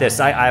 You got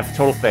this. I have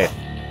total faith.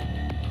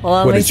 Hold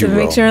on, What let did you me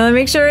roll?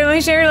 make sure.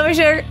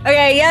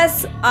 Okay,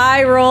 yes,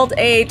 I rolled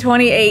a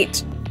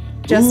 28.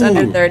 Just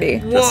under 30.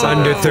 Just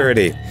under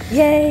 30.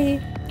 Yay.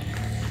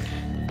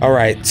 All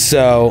right,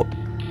 so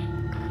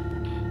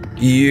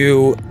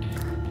you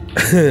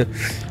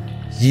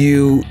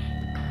you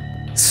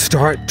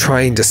start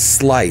trying to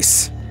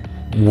slice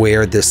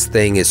where this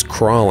thing is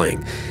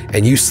crawling,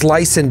 and you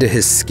slice into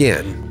his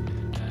skin,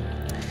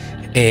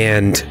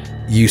 and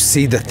you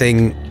see the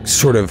thing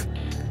sort of,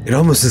 it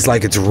almost is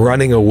like it's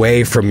running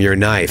away from your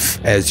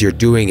knife as you're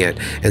doing it.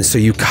 And so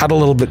you cut a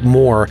little bit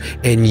more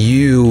and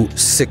you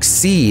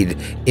succeed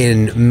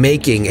in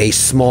making a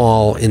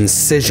small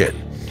incision.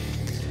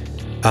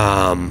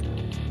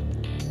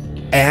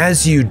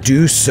 As you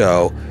do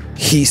so,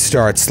 he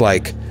starts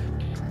like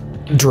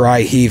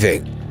dry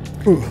heaving.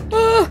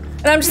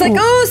 And I'm just like,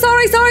 oh,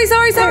 sorry.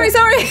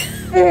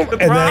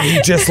 And then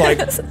he just like,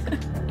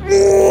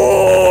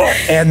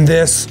 and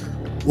this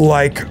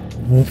like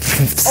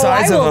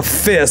size I of will a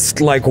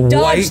fist, like dodge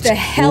white the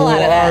hell out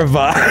of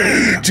that.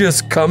 larva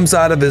just comes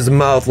out of his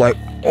mouth like,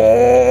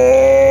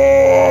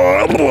 oh,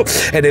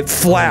 and it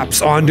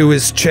flaps onto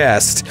his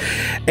chest,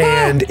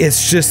 and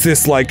it's just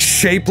this like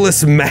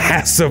shapeless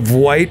mass of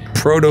white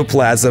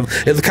protoplasm.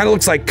 It kind of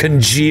looks like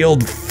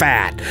congealed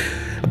fat,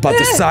 about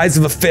the size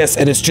of a fist,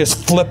 and it's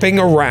just flipping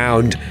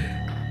around,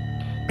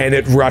 and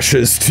it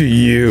rushes to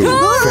you.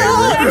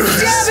 I'm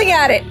stabbing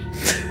at it.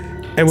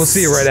 And we'll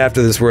see you right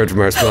after this word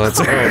from our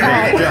sponsor.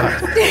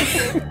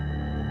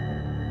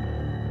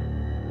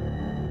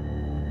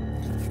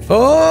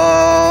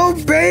 Oh,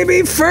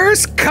 baby,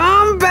 first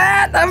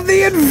combat of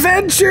the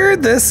adventure.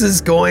 This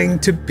is going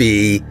to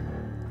be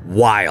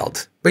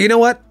wild. But you know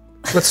what?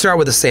 Let's start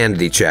with a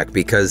sanity check,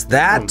 because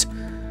that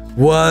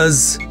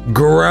was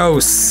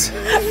gross.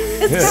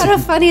 It's kind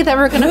of funny that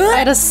we're gonna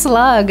fight a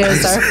slug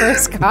as our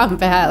first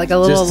combat, like a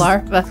little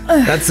larva.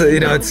 That's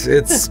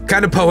it's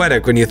kind of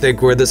poetic when you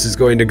think where this is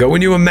going to go.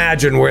 When you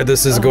imagine where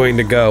this is going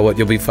to go, what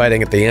you'll be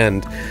fighting at the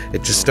end.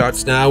 It just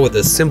starts now with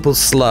a simple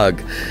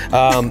slug.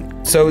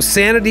 So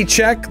sanity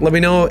check. Let me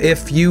know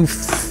if you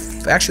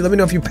let me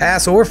know if you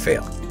pass or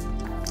fail.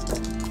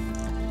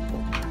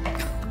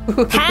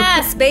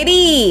 Pass,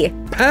 baby.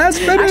 Pass,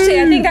 baby. Actually,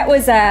 I think that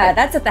was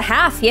that's at the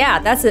half. Yeah,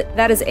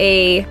 that is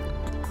a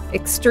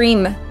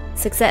extreme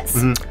success.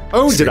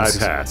 Oh, did I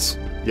pass?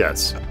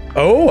 Yes.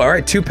 Oh, all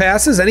right. 2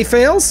 passes. Any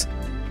fails?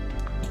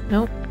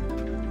 Nope.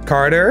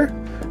 Carter.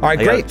 All right,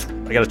 great.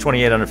 I got a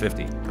 28 under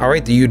 50. All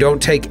right, you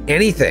don't take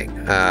anything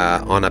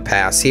on a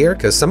pass here,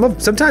 because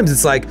sometimes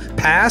it's like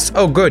pass.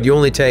 Oh, good. You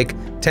only take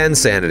 10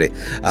 sanity.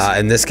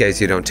 In this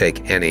case, you don't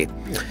take any.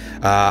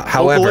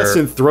 However,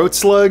 Opalescent throat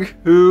slug.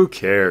 Who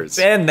cares?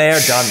 Been there,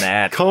 done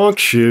that. Conk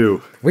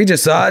shoe. we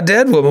just saw a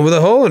dead woman with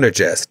a hole in her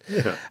chest.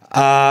 Yeah.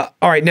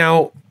 All right,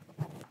 now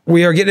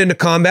we are getting into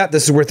combat.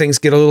 This is where things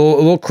get a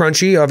little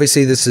crunchy.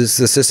 Obviously, the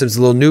system's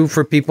a little new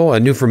for people,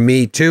 new for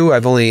me too.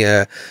 I've only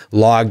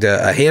logged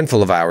a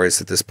handful of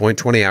hours at this point,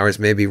 20 hours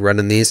maybe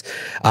running these.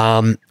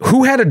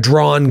 Who had a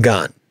drawn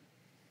gun?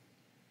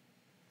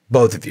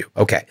 Both of you.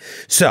 Okay.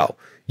 So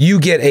you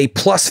get a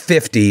plus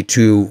 50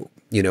 to,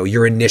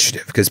 your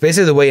initiative, because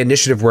basically the way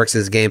initiative works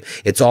in this game,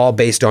 it's all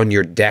based on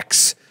your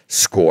dex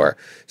score.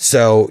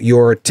 So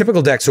your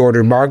typical dex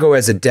order, Margot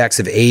has a dex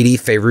of 80,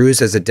 Feyruz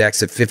has a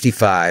dex of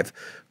 55,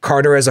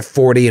 Carter has a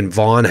 40, and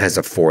Vaughn has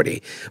a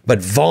 40.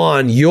 But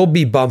Vaughn, you'll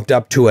be bumped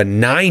up to a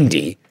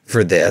 90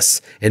 for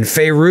this, and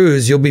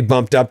Feyruz, you'll be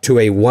bumped up to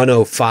a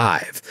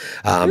 105.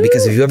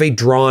 Because if you have a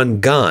drawn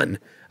gun,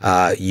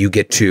 you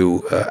get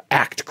to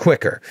act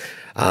quicker.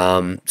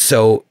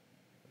 So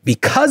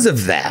because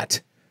of that,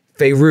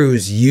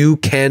 Feyruz, you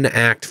can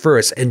act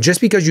first. And just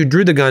because you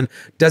drew the gun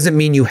doesn't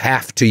mean you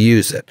have to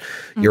use it.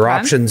 Your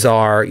options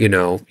are,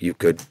 you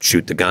could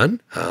shoot the gun,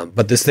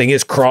 but this thing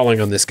is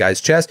crawling on this guy's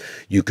chest.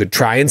 You could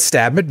try and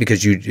stab it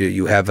because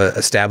you have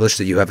established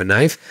that you have a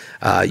knife.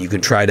 You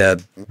can try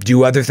to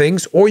do other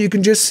things, or you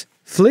can just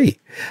flee.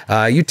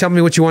 You tell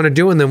me what you want to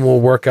do, and then we'll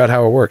work out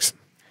how it works.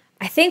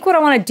 I think what I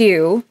want to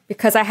do,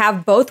 because I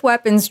have both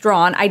weapons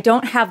drawn, I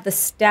don't have the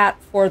stat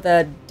for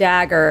the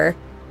dagger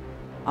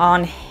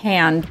on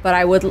hand, but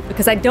I would,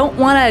 because I don't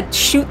want to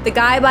shoot the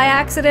guy by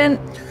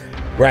accident.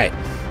 Right.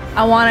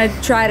 I want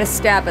to try to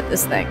stab at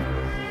this thing.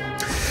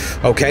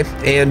 Okay,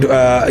 and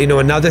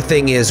another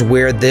thing is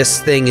where this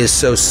thing is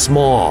so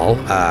small,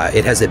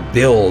 it has a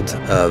build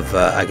of,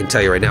 I can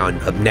tell you right now,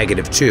 of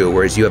 -2,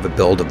 whereas you have a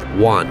build of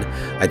 1.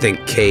 I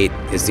think Kate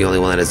is the only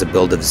one that has a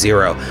build of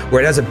 0.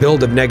 Where it has a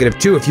build of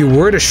 -2, if you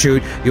were to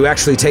shoot, you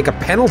actually take a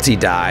penalty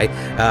die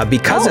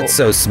because it's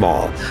so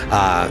small.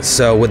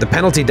 So with the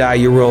penalty die,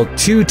 you roll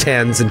 2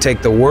 10s and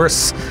take the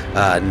worst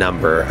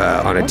number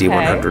on a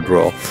D100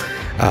 roll.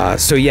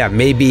 So yeah,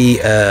 maybe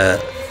a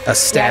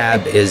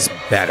stab is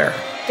better.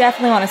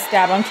 Definitely want to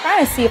stab. I'm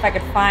trying to see if I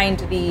could find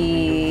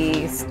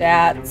the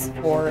stats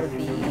for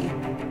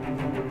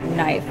the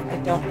knife. I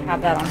don't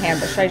have that on hand,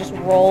 but should I just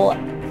roll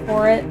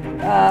for it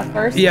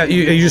first? Yeah,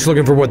 you're just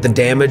looking for what the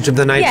damage of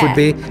the knife would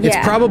be. It's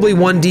probably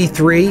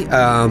 1d3,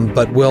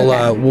 but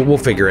we'll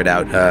figure it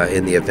out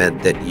in the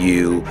event that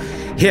you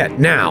hit.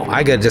 Now,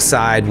 I got to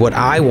decide what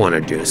I want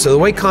to do. So the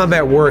way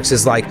combat works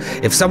is like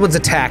if someone's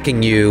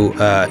attacking you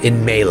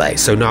in melee,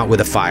 so not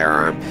with a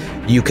firearm,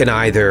 you can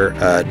either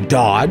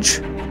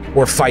dodge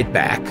or fight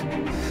back,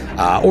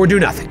 or do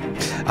nothing.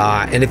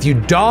 And if you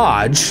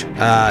dodge,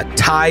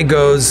 tie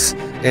goes,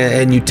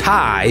 and you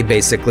tie,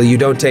 basically, you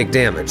don't take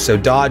damage. So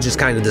dodge is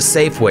kind of the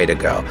safe way to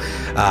go.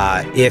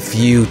 If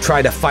you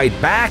try to fight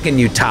back and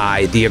you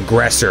tie, the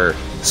aggressor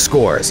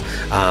scores.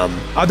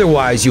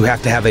 Otherwise, you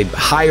have to have a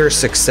higher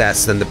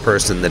success than the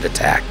person that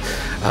attacked.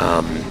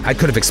 I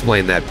could have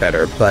explained that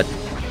better, but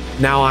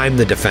now I'm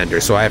the defender,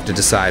 so I have to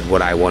decide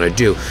what I want to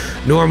do.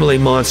 Normally,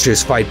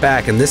 monsters fight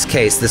back. In this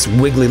case, this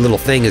wiggly little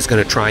thing is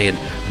going to try and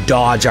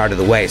dodge out of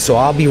the way. So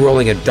I'll be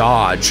rolling a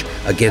dodge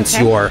against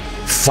your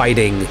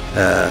fighting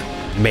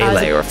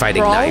melee or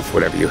fighting brawl? knife,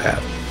 whatever you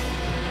have.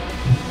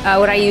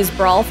 Would I use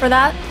brawl for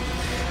that?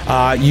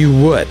 You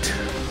would.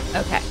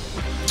 Okay.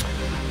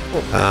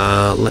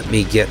 Let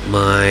me get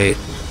my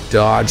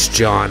dodge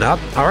John up.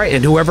 All right,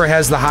 and whoever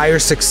has the higher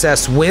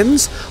success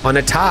wins. On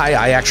a tie,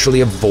 I actually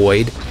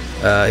avoid.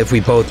 If we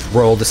both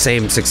roll the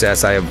same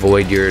success, I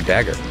avoid your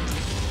dagger.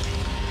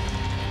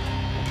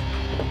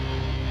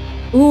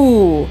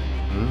 Ooh,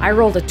 I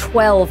rolled a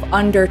 12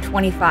 under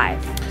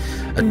 25.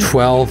 A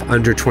 12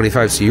 under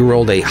 25, so you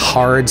rolled a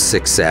hard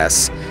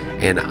success,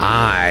 and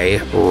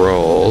I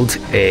rolled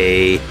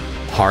a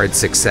hard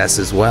success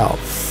as well.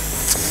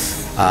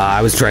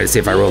 I was trying to see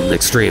if I rolled an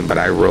extreme, but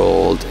I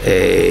rolled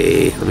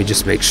a, let me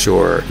just make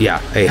sure, yeah,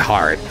 a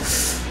hard.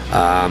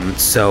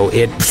 So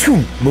it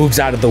moves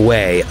out of the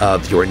way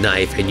of your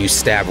knife, and you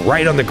stab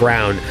right on the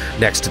ground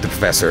next to the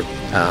professor.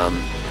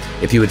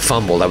 If you had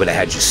fumbled, I would have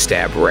had you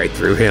stab right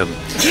through him.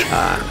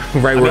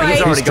 Right where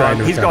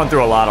he's gone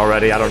through a lot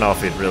already. I don't know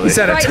if he'd really. He's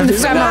at Right in the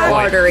femoral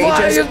artery.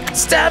 Why are you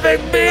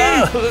stabbing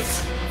me?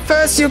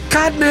 First you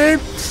cut me,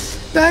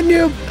 then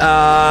you.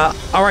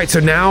 All right, so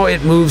now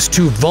it moves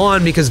to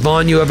Vaughn, because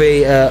Vaughn, you have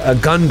a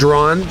gun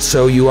drawn,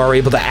 so you are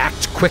able to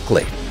act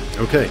quickly.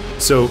 Okay,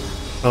 so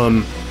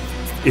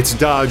its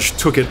dodge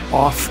took it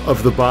off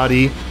of the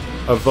body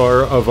of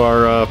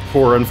our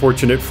poor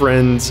unfortunate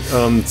friend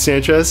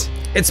Sanchez.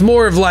 It's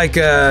more of like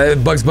a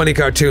Bugs Bunny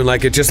cartoon,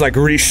 like it just like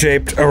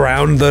reshaped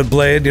around the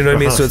blade, you know what I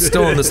mean? So it's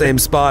still in the same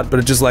spot, but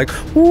it just like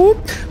whoop,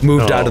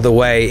 moved out of the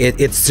way.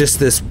 It's just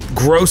this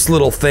gross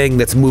little thing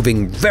that's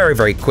moving very,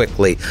 very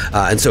quickly,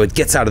 and so it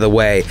gets out of the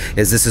way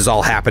as this is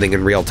all happening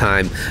in real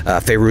time.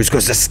 Feyruz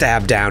goes to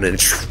stab down, and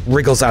it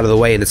wriggles out of the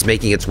way, and it's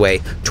making its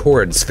way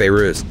towards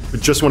Feyruz.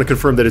 Just want to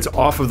confirm that it's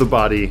off of the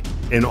body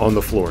and on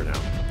the floor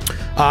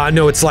now.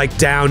 No, it's like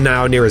down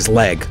now near his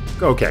leg.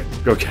 Okay.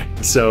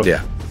 So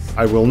yeah.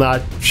 I will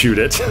not shoot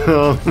it.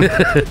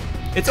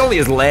 It's only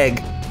his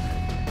leg.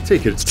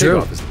 Take it. It's true.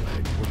 off his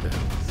leg. What the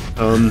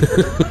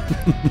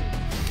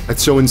hell?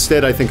 So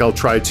instead, I think I'll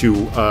try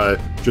to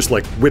just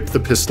like whip the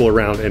pistol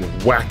around and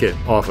whack it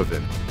off of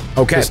him.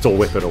 Okay. Pistol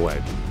whip it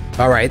away.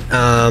 All right,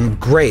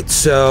 great.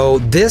 So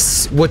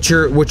what's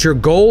your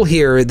goal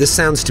here? This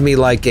sounds to me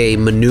like a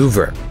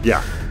maneuver.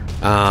 Yeah.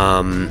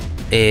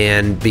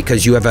 And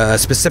because you have a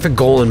specific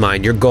goal in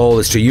mind, your goal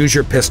is to use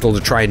your pistol to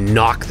try and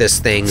knock this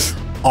thing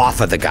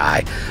off of the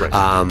guy.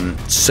 Right.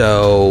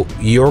 So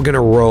you're gonna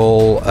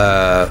roll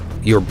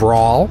your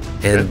brawl,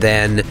 and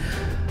then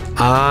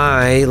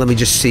let me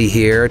just see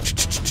here.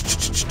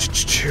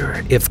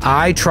 If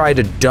I try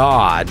to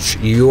dodge,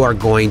 you are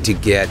going to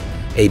get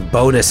a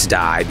bonus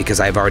die because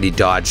I've already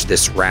dodged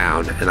this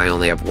round and I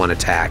only have one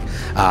attack.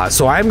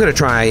 So I'm going to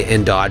try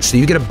and dodge. So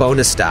you get a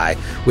bonus die,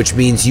 which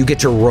means you get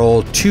to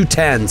roll 2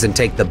 10s and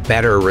take the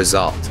better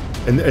result.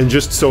 And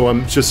that's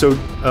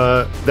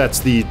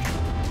the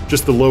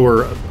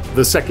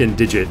second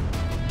digit.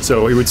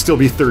 So it would still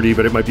be 30,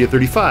 but it might be a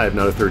 35,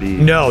 not a 30.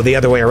 No, the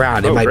other way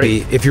around. It might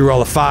be if you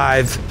roll a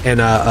 5 and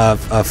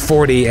a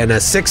 40 and a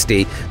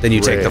 60, then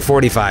you take the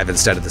 45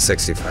 instead of the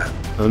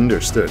 65.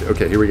 Understood.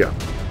 Okay, here we go.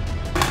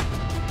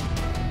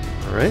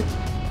 All right.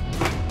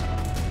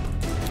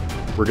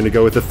 We're going to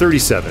go with a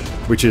 37,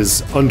 which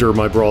is under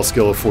my brawl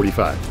skill of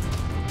 45.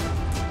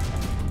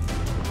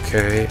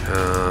 Okay,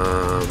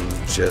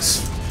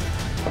 just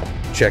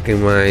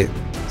checking my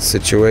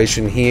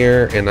situation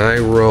here, and I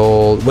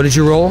rolled. What did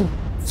you roll?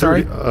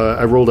 Sorry?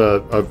 I rolled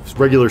a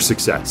regular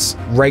success.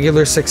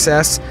 Regular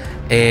success,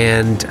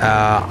 and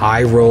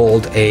I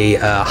rolled a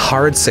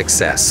hard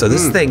success. So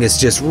this thing is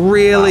just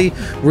really,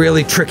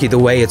 really tricky the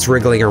way it's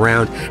wriggling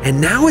around. And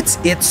now it's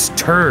its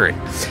turn.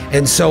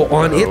 And so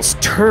on its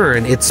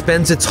turn, it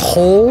spends its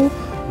whole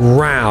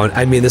round.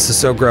 I mean, this is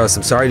so gross.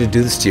 I'm sorry to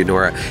do this to you,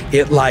 Noura.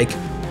 It, like,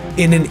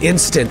 in an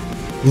instant,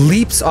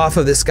 leaps off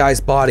of this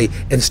guy's body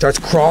and starts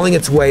crawling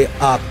its way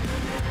up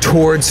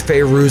towards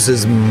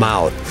Fairuz's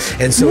mouth.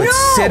 And so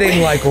it's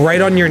sitting like right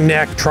on your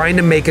neck, trying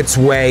to make its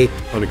way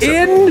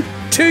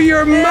into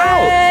your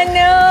mouth.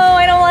 No,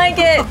 I don't like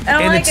it. I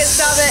don't like it.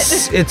 Stop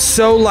it. It's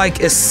so like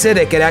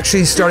acidic, it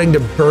actually is starting to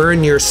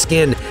burn your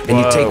skin, and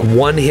you take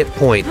 1 hit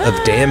point of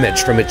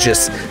damage from it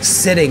just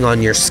sitting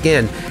on your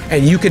skin,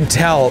 and you can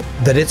tell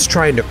that it's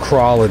trying to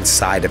crawl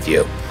inside of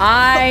you.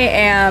 I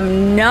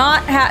am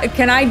not.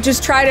 Can I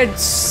just try to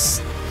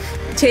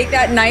take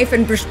that knife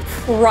and just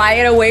pry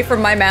it away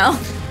from my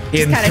mouth?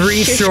 In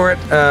 3 short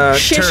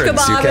shish turns, you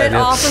kebab can. it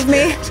off of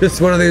me.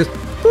 Just one of these.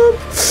 Boop.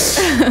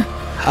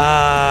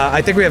 I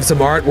think we have some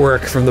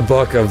artwork from the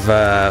book of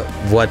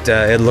what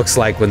it looks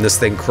like when this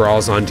thing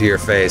crawls onto your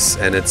face,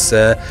 and it's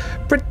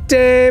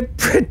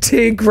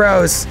pretty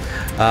gross.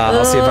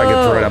 I'll see if I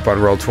can throw it up on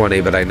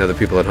Roll20, but I know the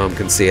people at home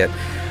can see it.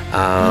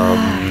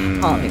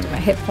 Let me do my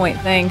hit point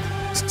thing.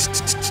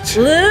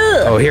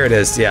 Oh, here it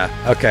is. Yeah.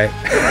 Okay.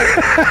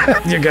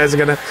 You guys are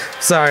gonna.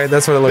 Sorry,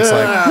 that's what it looks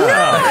like.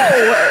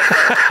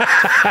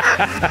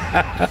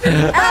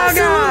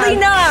 Absolutely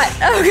not.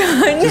 Oh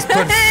god.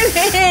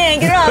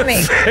 Get it off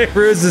me.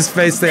 Fairuz's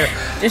face there.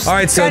 All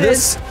right, so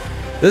this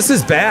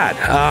is bad.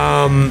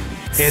 And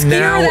Spear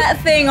now that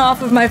thing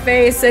off of my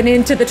face and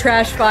into the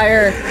trash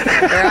fire,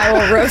 where I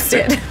will roast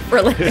it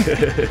for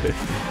later.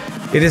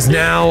 it is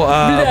now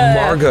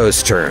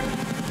Margot's turn.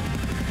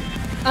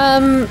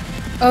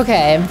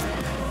 Okay.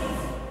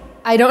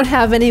 I don't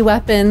have any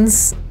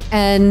weapons,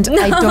 and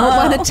I don't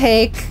want to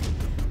take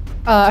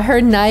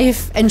her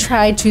knife and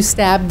try to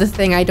stab the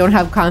thing. I don't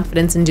have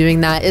confidence in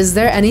doing that. Is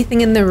there anything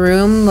in the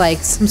room, like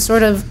some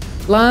sort of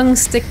long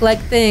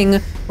stick-like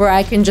thing, where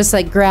I can just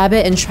like grab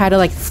it and try to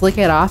like flick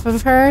it off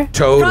of her?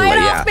 Totally, Pry it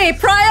off me!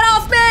 Pry it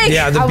off me!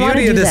 Yeah, the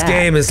beauty of this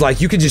game is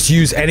like you can just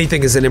use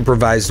anything as an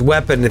improvised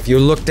weapon. If you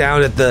look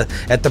down at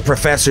the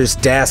professor's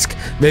desk,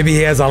 maybe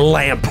he has a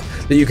lamp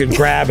that you can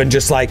grab and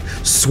just like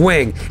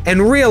swing.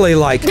 And really,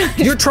 like,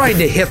 you're trying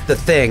to hit the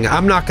thing.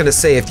 I'm not going to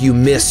say if you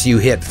miss, you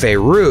hit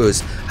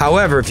Fairuz.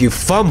 However, if you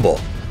fumble,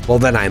 well,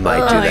 then I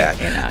might do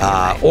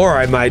that. Or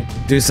I might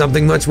do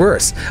something much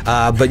worse.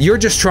 But you're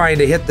just trying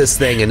to hit this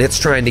thing, and it's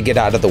trying to get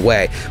out of the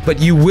way. But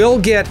you will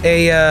get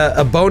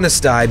a bonus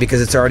die because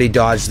it's already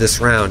dodged this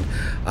round.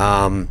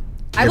 I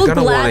will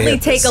gladly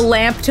take a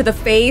lamp to the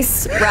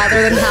face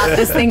rather than have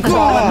this thing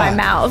crawl in my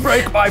mouth.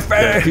 Break my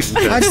face!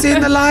 I've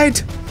seen the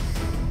light!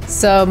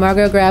 So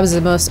Margot grabs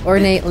the most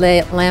ornate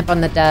lamp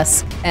on the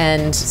desk,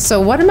 and so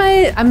what am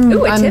I?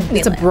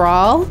 It's a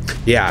brawl?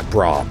 Yeah,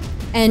 brawl.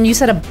 And you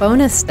said a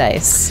bonus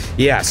dice.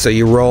 Yeah, so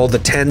you roll the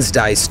 10s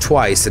dice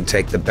twice and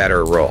take the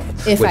better roll,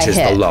 which is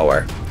the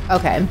lower.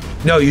 Okay.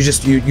 No,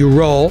 you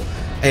roll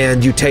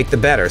and you take the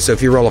better. So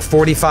if you roll a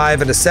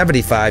 45 and a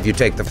 75, you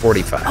take the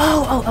 45.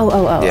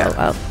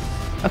 Oh.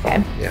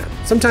 Okay. Yeah.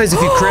 Sometimes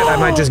if you crit, I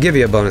might just give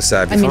you a bonus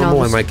die. If you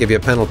fumble, I might give you a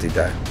penalty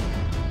die.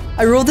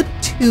 I rolled a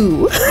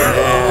 2.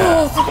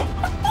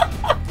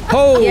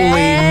 Holy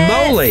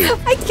moly!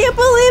 I can't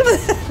believe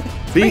it.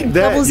 Beat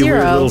that, double you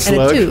weird zero little and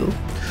slug. a 2.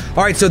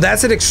 All right, so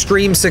that's an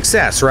extreme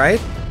success, right?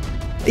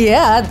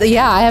 Yeah,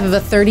 I have a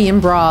 30 in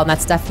brawl, and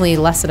that's definitely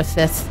less than a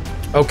 5th.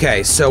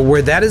 Okay, so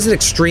where that is an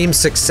extreme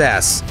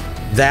success,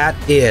 That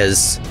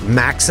is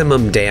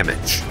maximum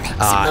damage.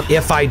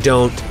 If I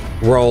don't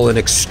roll an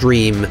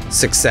extreme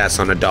success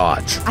on a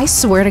dodge. I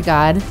swear to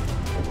God,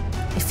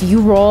 if you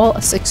roll a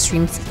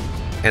extreme...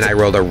 And I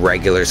rolled a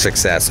regular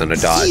success on a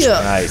dodge.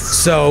 Nice.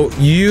 So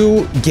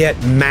you get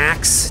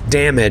max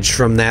damage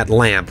from that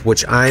lamp,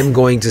 which I'm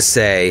going to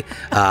say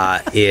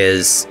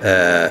is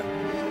a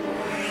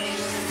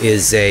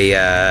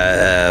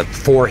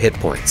 4 hit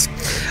points.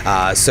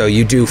 So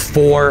you do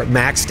 4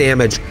 max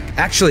damage.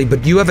 Actually,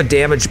 but you have a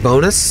damage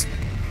bonus.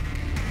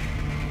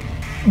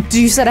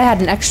 You said I had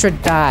an extra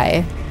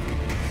die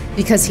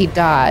because he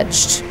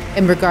dodged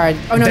in regard.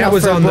 Oh no, that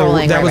was for on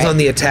rolling, that was right. on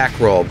the attack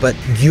roll. But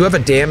you have a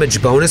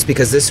damage bonus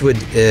because this would.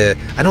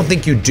 I don't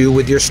think you do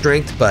with your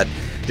strength, but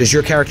does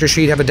your character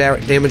sheet have a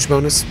damage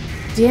bonus?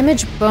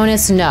 Damage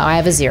bonus? No, I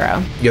have a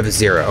 0. You have a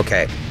 0.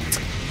 Okay.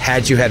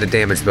 Had you had a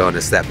damage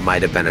bonus, that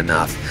might have been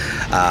enough.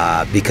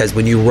 Because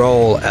when you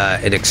roll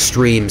an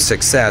extreme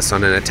success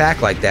on an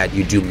attack like that,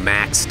 you do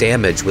max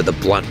damage with a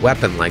blunt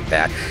weapon like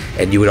that,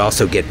 and you would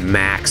also get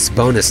max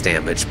bonus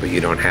damage, but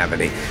you don't have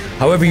any.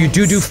 However, you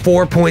do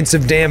 4 points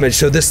of damage,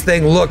 so this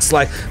thing looks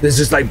like there's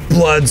just like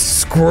blood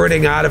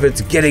squirting out of it.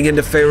 It's getting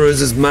into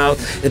Fairuz's mouth.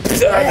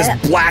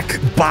 This black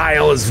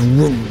bile is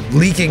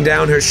leaking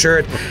down her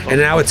shirt,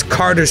 and now it's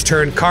Carter's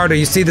turn. Carter,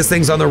 you see this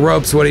thing's on the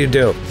ropes. What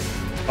do?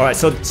 All right,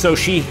 so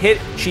she hit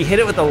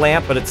it with the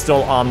lamp, but it's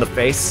still on the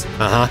face.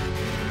 I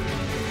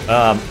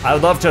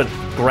would love to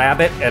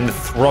grab it and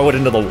throw it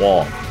into the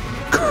wall.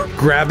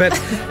 Grab it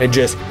and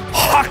just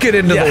huck it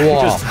into the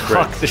wall. Just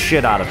huck the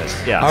shit out of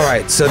it. Yeah. All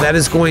right, so that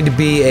is going to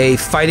be a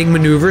fighting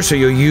maneuver. So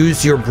you'll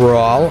use your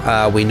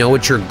brawl. We know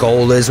what your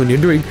goal is when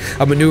you're doing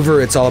a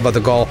maneuver. It's all about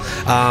the goal.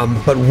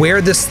 But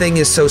where this thing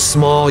is so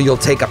small, you'll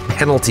take a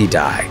penalty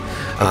die.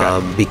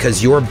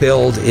 Because your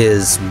build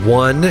is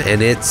 1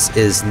 and its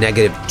is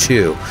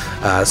 -2.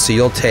 So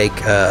you'll take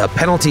a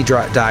penalty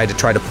die to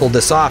try to pull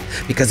this off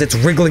because it's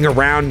wriggling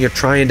around and you're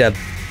trying to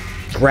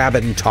grab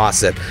it and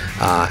toss it,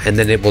 and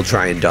then it will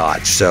try and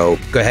dodge. So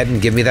go ahead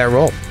and give me that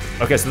roll.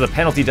 Okay, so the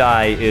penalty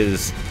die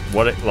is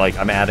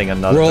I'm adding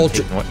another.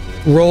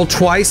 Roll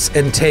twice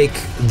and take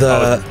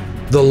the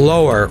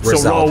lower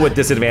result. So roll with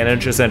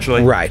disadvantage,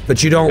 essentially. Right,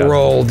 but you don't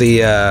roll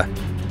the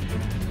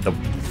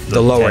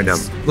lower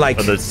number, like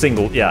or the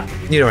single. Yeah,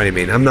 you know what I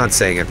mean. I'm not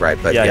saying it right,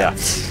 but yeah.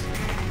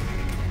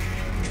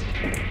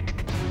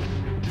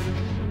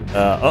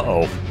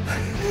 Uh-oh.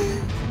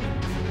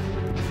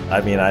 I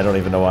mean, I don't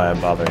even know why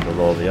I'm bothering to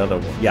roll the other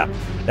one. Yeah,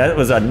 that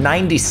was a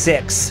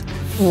 96.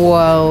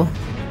 Whoa.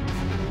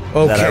 That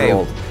I Okay.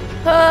 rolled.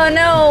 Oh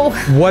no.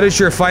 What is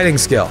your fighting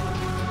skill?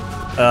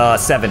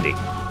 70.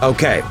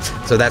 Okay,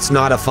 so that's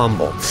not a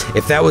fumble.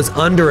 If that was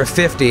under a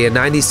 50, a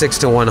 96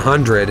 to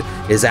 100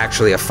 is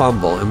actually a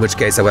fumble, in which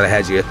case I would have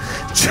had you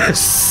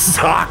just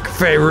sock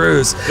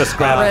Fairuz. Just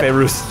grab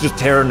Fairuz, just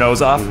tear her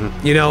nose off.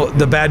 You know,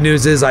 the bad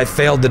news is I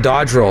failed the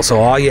dodge roll,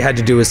 so all you had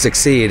to do was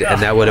succeed, and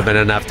that would have been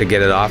enough to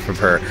get it off of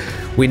her.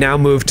 We now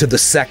move to the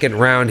second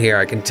round here.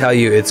 I can tell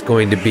you it's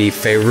going to be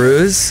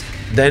Fairuz,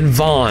 then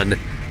Vaughn,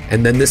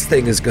 and then this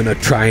thing is going to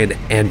try and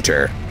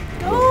enter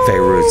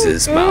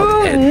Fairuz's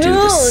mouth and do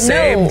the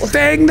same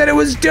thing that it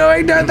was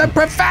doing to the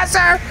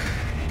professor.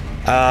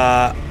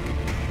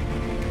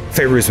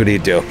 Fairuz, what do you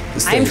do?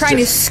 I'm trying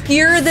to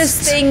skewer this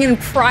thing and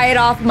pry it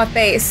off my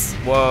face.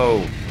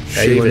 Whoa.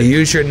 You want to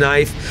use your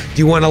knife?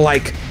 Do you want to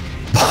like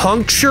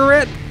puncture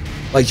it?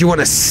 Like you want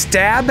to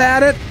stab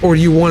at it, or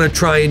do you want to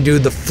try and do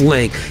the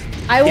flank?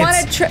 I want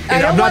to try.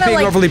 I'm not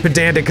being overly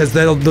pedantic because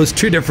those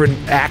two different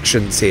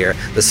actions here,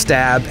 the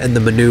stab and the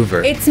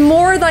maneuver. It's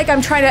more like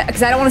I'm trying to,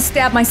 because I don't want to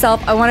stab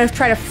myself. I want to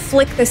try to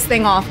flick this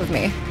thing off of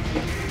me.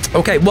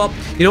 Okay, well,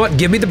 you know what?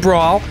 Give me the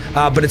brawl,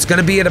 but it's going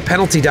to be at a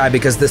penalty die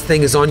because this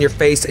thing is on your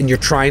face and you're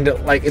trying to,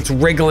 like, it's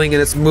wriggling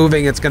and it's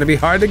moving. It's going to be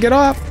hard to get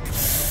off.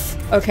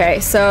 Okay,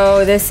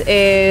 so this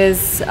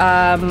is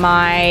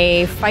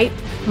my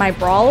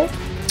brawl.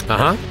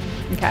 Uh-huh.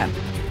 Okay.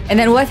 And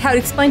then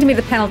explain to me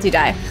the penalty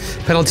die.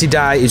 Penalty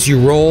die is you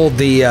roll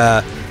the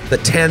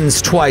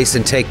 10s twice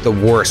and take the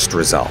worst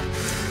result.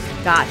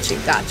 Got you.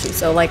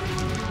 So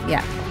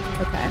yeah,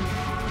 okay.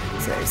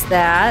 So there's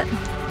that.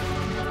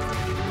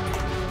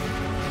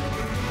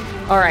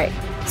 All right,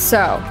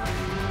 so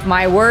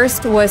my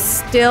worst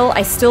was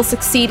I still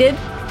succeeded.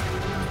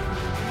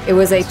 It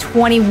was a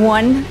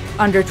 21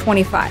 under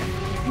 25.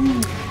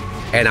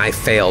 And I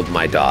failed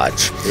my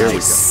dodge. Here we go.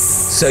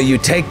 So you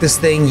take this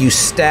thing, you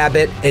stab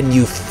it, and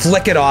you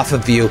flick it off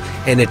of you,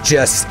 and it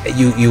just,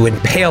 you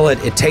impale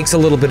it, it takes a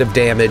little bit of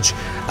damage,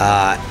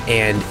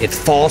 and it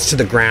falls to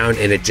the ground,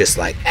 and it just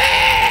like,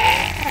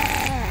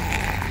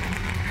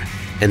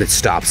 and it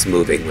stops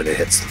moving when it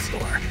hits the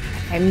floor.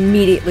 I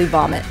immediately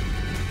vomit.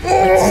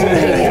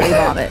 Immediately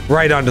vomit.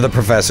 Right onto the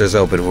professor's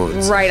open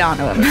wounds. Right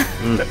onto him.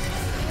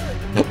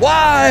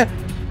 Why?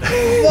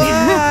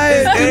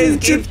 Why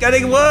didn't you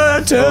getting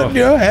worse. turn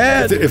your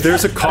head? If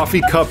there's a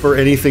coffee cup or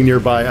anything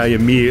nearby, I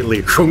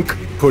immediately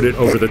put it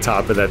over the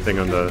top of that thing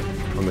on the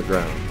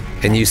ground.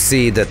 And you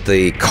see that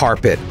the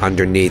carpet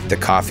underneath the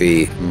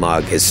coffee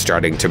mug is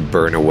starting to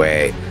burn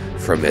away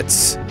from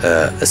its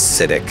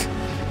acidic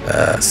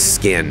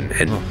skin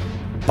and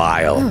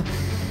bile.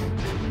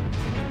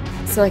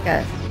 It's like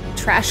a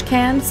trash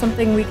can,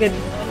 something we could,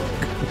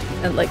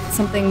 like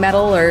something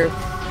metal or.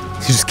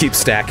 You just keep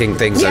stacking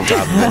things on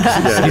top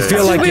of it. You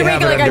feel like we you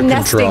make have it like a under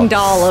nesting control.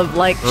 doll of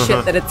like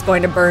shit that it's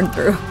going to burn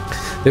through.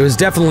 There was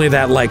definitely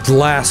that like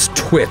last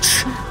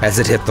twitch as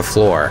it hit the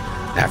floor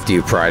after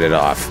you pried it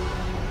off.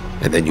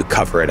 And then you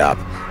cover it up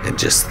and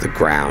just the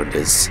ground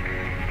is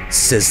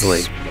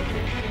sizzling.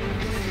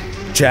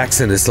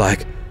 Jackson is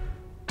like,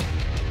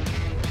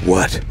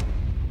 what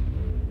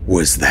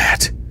was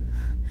that?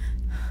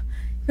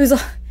 It was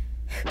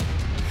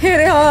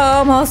it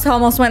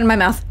almost went in my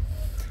mouth.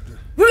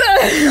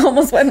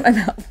 Almost went in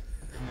my mouth.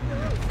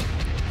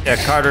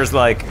 Yeah, Carter's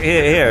like,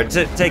 here,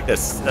 take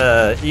this.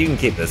 You can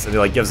keep this. And he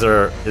like gives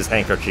her his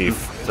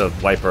handkerchief to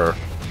wipe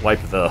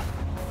the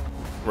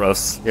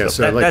gross. Yeah,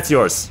 so that's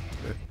yours.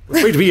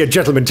 Afraid to be a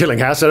gentleman,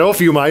 Tillinghast. I'd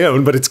offer you my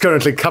own, but it's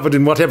currently covered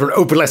in whatever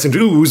opalescent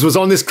ooze was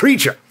on this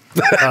creature.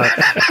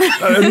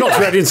 Not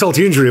for that insult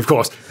to injury, of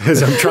course,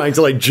 as I'm trying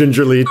to like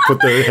gingerly put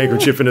the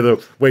handkerchief into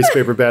the waste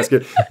paper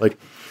basket. Like,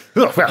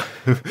 oh, well,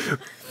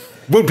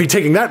 won't be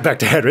taking that back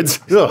to Herod's.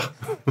 Ugh.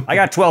 I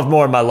got 12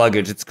 more in my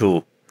luggage. It's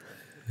cool.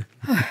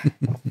 Where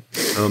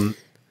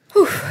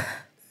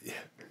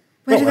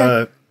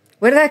did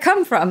that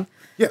come from?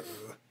 Yeah.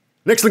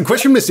 An excellent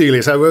question, Miss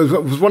Elias. I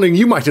was wondering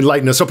you might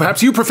enlighten us, or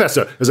perhaps you,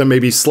 Professor, as I'm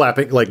maybe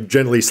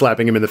gently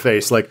slapping him in the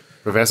face, like,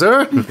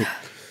 Professor?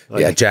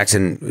 Yeah,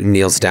 Jackson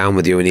kneels down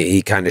with you, and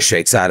he kind of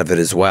shakes out of it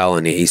as well,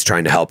 and he's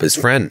trying to help his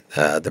friend,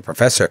 the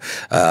professor,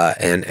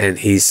 and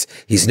he's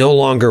no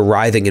longer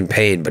writhing in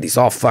pain, but he's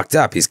all fucked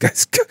up. He's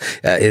got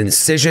an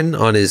incision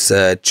on his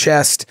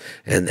chest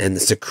and the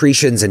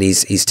secretions, and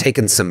he's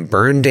taken some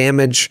burn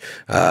damage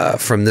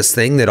from this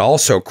thing that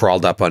also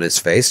crawled up on his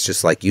face,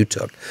 just like you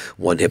took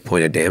 1 hit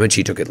point of damage.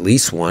 He took at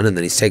least 1, and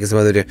then he's taken some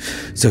other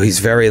so he's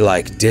very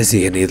like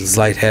dizzy, and he's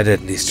lightheaded,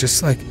 and he's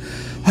just like,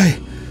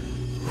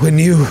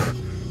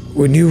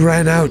 when you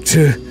ran out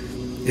to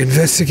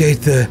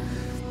investigate the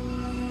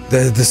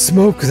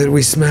smoke that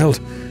we smelled,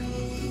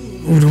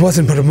 it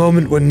wasn't but a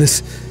moment when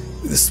this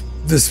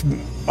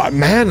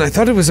man, I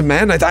thought it was a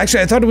man, I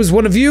thought it was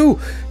one of you,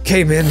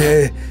 came in.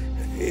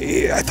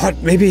 I thought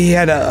maybe he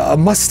had a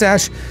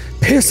mustache,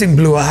 piercing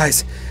blue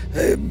eyes,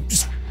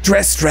 just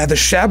dressed rather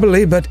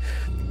shabbily, but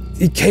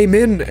he came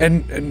in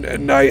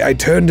and I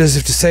turned as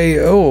if to say,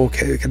 oh,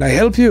 okay, can I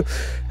help you?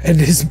 And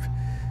his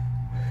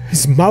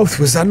mouth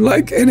was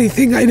unlike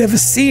anything I'd ever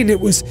seen. It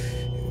was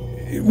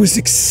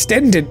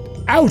extended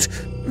out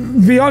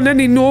beyond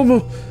any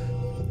normal.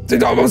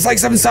 Almost like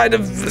some kind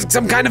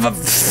of a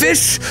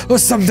fish or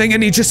something.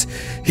 And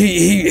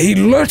he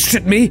lurched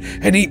at me,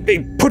 and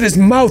he put his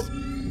mouth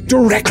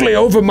directly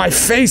over my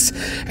face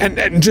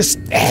and just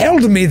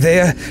held me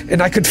there.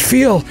 And I could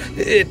feel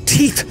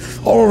teeth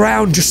all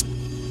around, just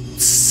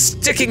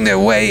sticking their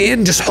way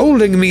in, just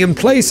holding me in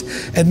place,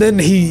 and then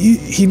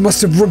he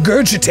must have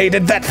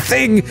regurgitated that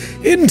thing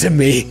into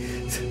me,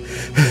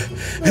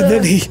 and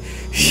then he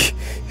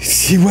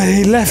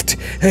left.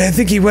 I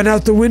think he went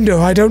out the window.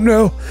 I don't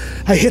know.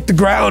 I hit the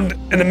ground,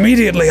 and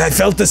immediately I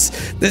felt this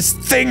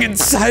thing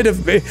inside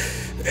of me,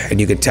 and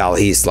you can tell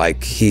he's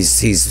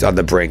on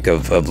the brink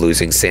of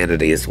losing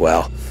sanity as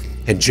well.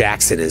 And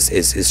Jackson is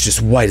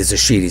just white as a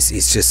sheet.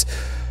 He's just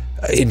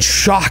in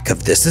shock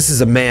of this. This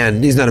is a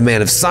man, he's not a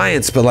man of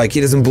science, but like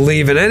he doesn't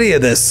believe in any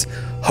of this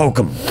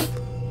hokum.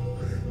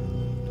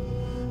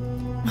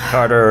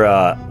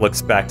 Carter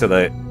looks back to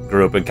the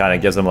group and kind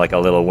of gives them like a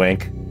little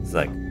wink. It's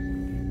like,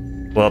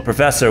 well,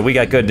 Professor, we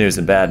got good news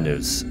and bad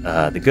news.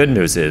 The good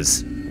news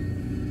is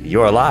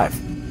you're alive.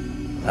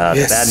 The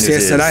bad news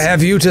is, and I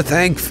have you to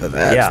thank for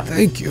that. Yeah.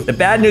 Thank you. The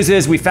bad news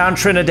is we found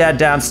Trinidad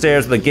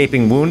downstairs with a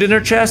gaping wound in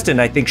her chest,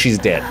 and I think she's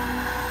dead.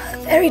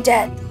 Very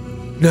dead.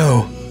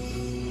 No,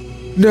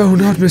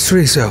 not Miss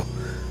Rizzo.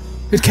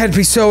 It can't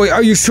be so.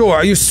 Are you sure?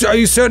 Are you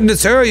certain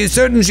it's her? Are you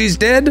certain she's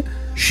dead?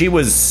 She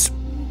was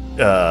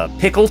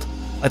pickled,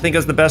 I think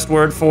is the best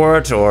word for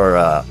it, or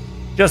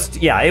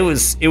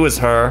it was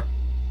her.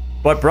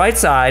 But bright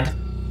side,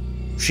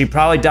 she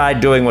probably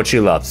died doing what she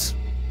loves.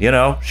 You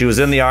know, she was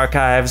in the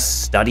archives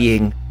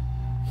studying,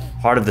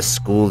 part of the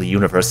school, the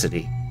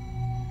university.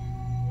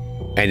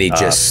 And he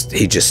just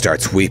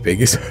starts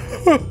weeping.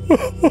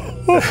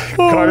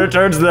 Carter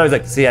turns to them. He's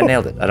like, "See, I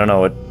nailed it. I don't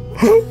know what."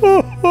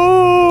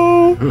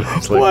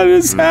 What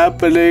is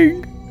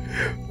happening?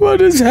 What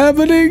is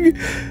happening?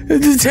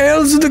 The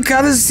tales of the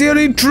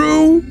Cardassieri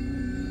true?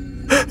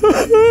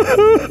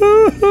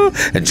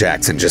 And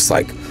Jackson just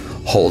like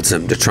holds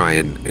him to try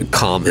and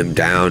calm him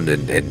down,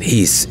 and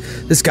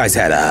this guy's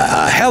had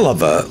a hell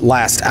of a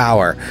last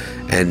hour,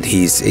 and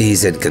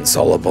he's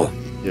inconsolable.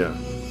 Yeah.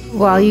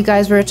 While you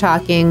guys were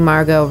talking,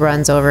 Margot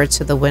runs over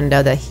to the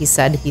window that he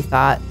said he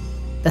thought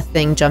the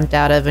thing jumped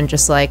out of, and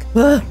just like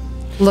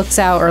looks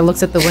out, or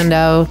looks at the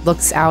window,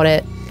 looks out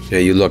it. Yeah,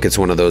 you look, it's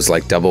one of those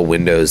like double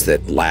windows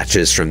that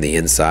latches from the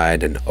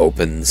inside and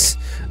opens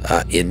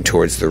in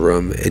towards the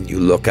room, and you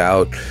look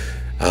out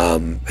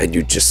and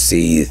you just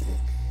see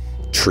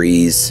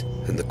trees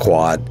and the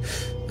quad,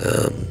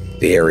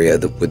 the area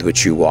with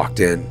which you walked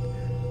in,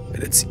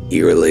 and it's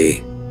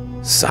eerily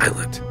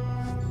silent.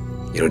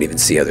 You don't even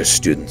see other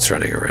students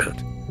running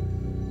around.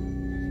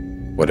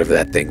 Whatever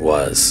that thing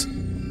was,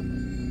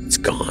 it's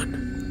gone.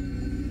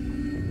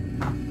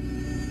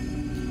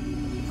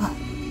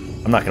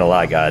 I'm not gonna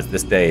lie, guys.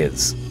 This day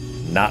is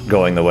not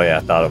going the way I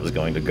thought it was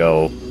going to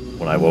go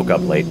when I woke up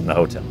late in the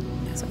hotel.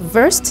 It's the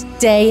worst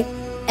day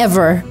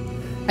ever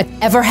I've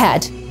ever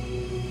had.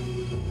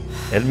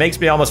 It makes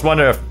me almost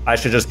wonder if I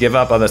should just give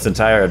up on this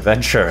entire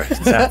adventure.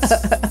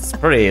 It's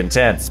pretty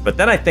intense. But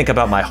then I think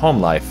about my home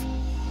life,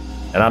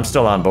 and I'm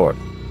still on board.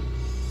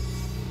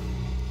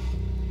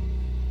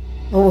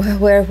 Oh,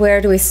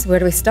 where do we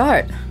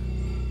start?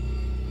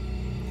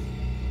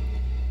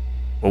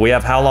 Well, we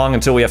have how long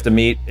until we have to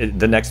meet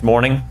the next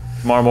morning?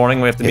 Tomorrow morning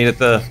we have to meet at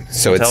the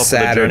So hotel it's for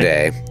the journey?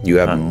 Saturday. You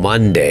have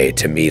Monday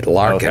to meet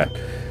Larkin.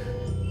 Okay.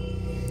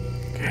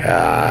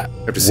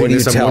 After seeing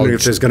this, I'm wondering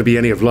if there's going to be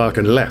any of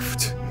Larkin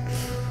left.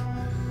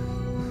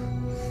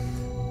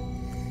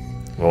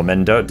 Well,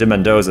 de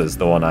Mendoza is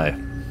the one I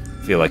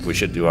feel like we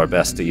should do our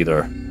best to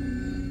either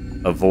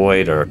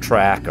avoid or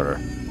track or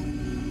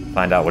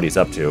find out what he's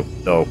up to.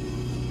 Though,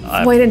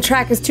 Avoid and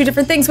track is two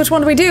different things. Which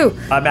one do we do?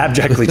 I'm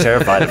abjectly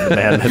terrified of the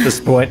man at this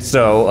point.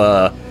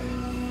 So,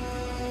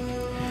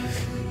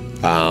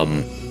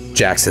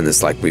 Jackson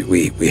is like,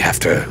 we have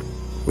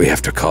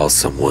to call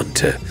someone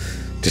to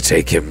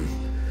take him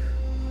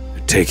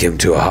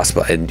to a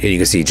hospital, and you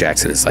can see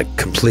Jackson is like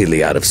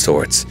completely out of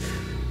sorts.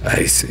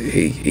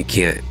 He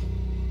can't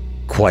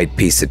quite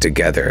piece it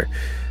together.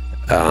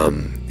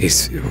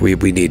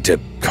 We need to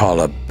call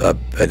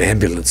an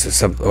ambulance or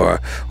some, or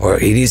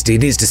he needs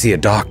to see a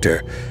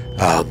doctor.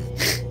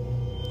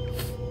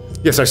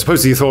 Yes, I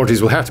suppose the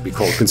authorities will have to be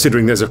called,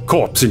 considering there's a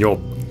corpse in your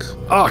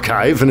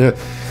archive, and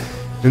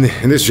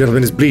this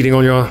gentleman is bleeding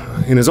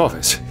in his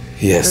office.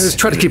 Yes. Let's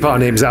try to keep our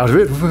names out of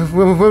it,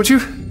 won't you?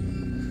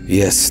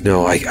 Yes.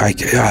 No.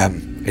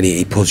 And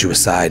he pulls you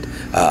aside.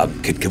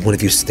 Can one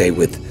of you stay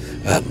with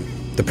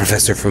the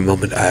professor for a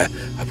moment? I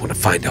want to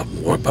find out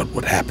more about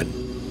what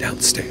happened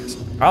downstairs.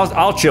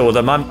 I'll chill with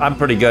him. I'm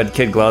pretty good,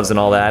 kid gloves and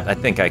all that. I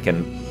think I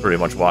can pretty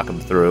much walk him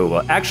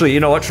through. Actually, you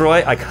know what,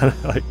 Troy?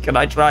 Can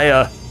I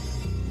try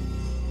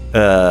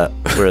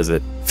where is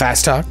it?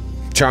 Fast talk,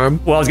 charm.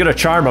 Well, I was gonna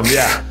charm him.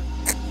 Yeah.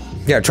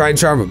 Yeah, try and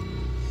charm him.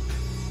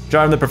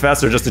 Charm the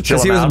professor just to chill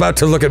him Because he was out. about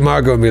to look at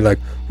Margot and be like,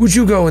 "Would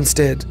you go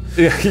instead?"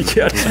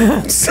 Yeah.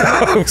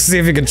 So see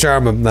if you can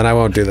charm him. Then I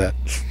won't do that.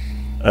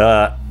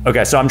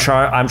 Okay, so I'm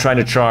trying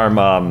to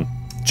charm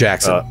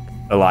Jackson.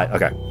 Elias.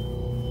 Okay.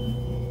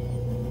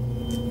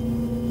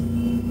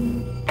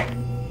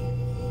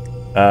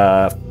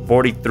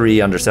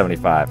 43 under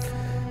 75.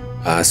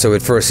 So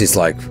at first he's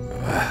like,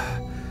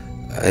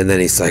 and then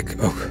he's like,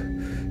 "Oh,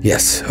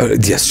 yes,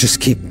 yes. Just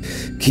keep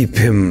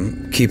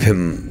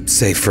him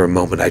safe for a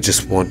moment. I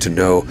just want to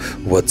know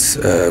what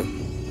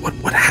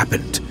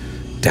happened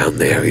down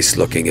there." He's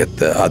looking at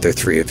the other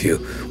three of you.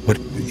 What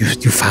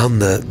you found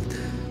the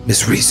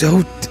Miss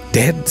Rizzo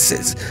dead?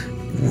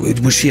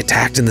 Was she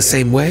attacked in the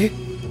same way?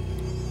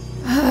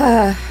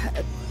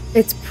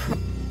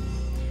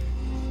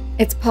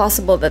 It's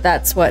possible that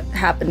that's what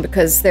happened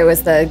because there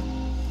was the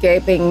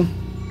gaping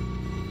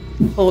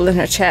hole in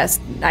her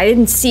chest. I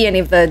didn't see any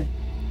of the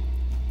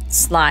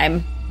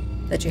slime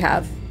that you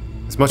have.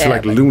 As much there,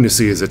 like but-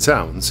 lunacy as it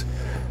sounds,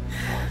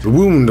 the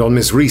wound on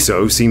Miss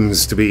Rizzo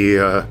seems to be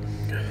at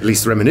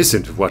least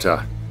reminiscent of what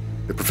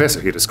the professor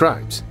here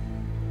describes.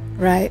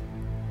 Right.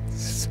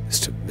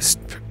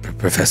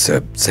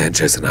 Professor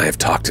Sanchez and I have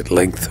talked at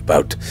length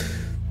about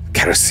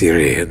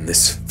Karasiri and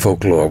this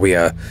folklore. We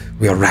are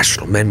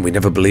rational men. We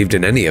never believed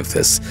in any of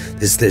this.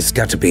 There's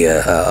got to be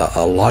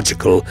a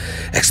logical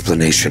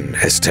explanation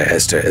as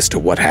to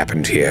what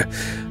happened here.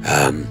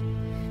 That's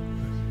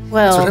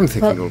what I'm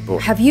thinking, old boy.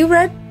 Have you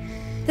read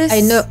this?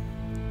 I know.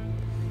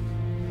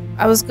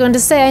 I was going to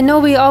say, I know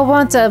we all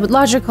want a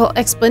logical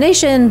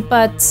explanation,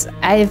 but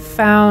I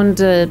found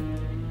a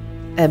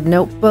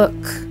notebook,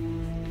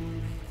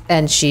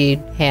 and she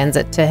hands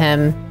it to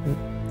him.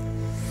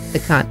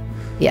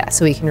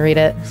 So he can read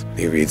it.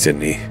 He reads it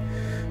and he...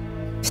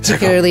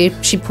 Particularly,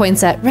 she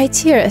points at right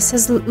here. It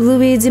says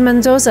Luis de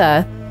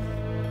Mendoza.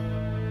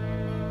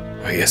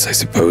 Well, yes, I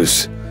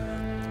suppose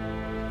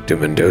de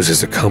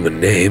Mendoza's a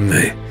common name.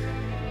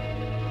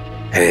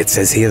 And it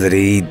says here that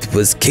he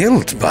was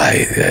killed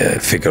by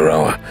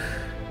Figueroa.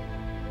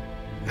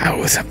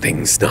 Oh,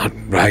 something's not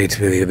right.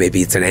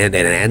 Maybe it's an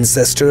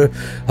ancestor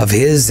of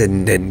his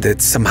and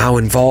that's somehow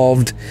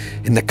involved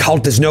in the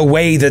cult. There's no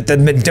way that the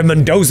de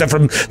Mendoza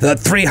from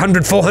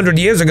 300, 400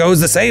 years ago is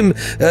the same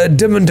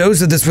de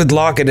Mendoza that's with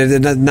Larkin.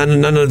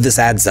 None of this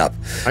adds up.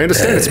 I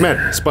understand it's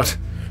madness, but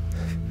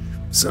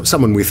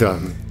someone with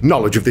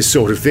knowledge of this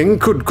sort of thing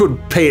could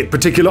pay it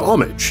particular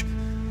homage.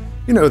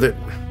 You know that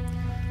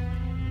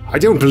I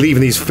don't believe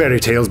in these fairy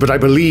tales, but I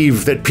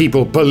believe that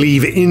people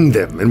believe in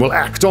them and will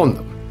act on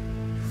them.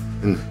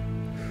 And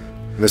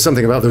there's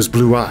something about those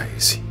blue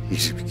eyes he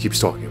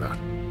keeps talking about.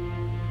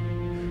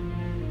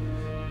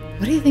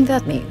 What do you think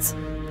that means?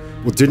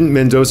 Well, didn't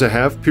Mendoza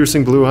have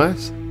piercing blue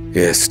eyes?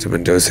 Yes, de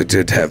Mendoza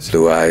did have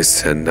blue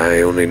eyes, and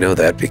I only know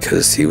that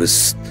because he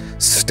was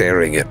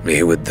staring at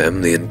me with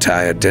them the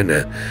entire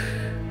dinner.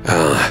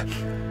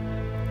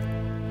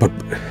 But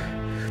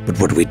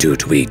what do we do?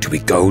 Do we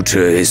go to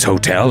his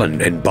hotel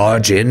and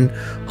barge in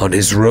on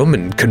his room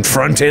and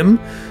confront him?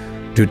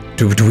 Do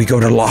we go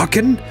to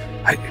Larkin?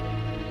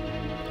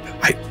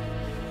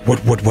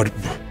 What?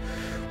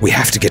 We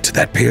have to get to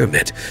that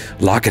pyramid.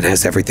 Larkin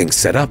has everything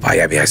set up.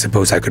 I mean, I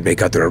suppose I could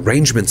make other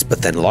arrangements,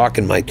 but then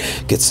Larkin might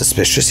get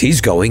suspicious.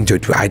 He's going to.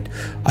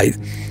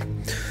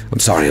 I'm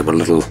sorry. I'm a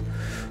little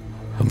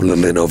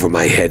in over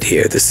my head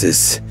here. This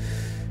is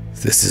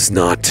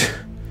not.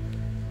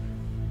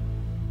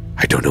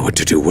 I don't know what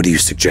to do. What do you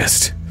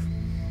suggest?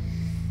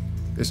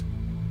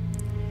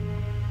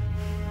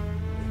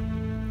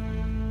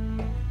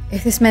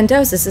 If this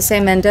Mendoza is the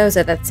same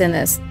Mendoza that's in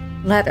this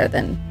letter,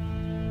 then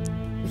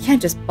we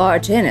can't just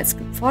barge in. It's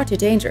far too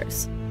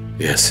dangerous.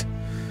 Yes.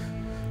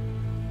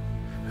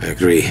 I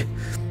agree.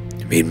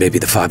 I mean, maybe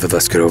the five of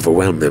us could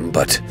overwhelm them,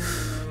 but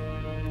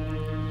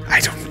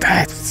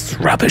that's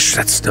rubbish.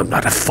 I'm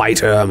not a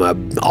fighter. I'm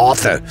an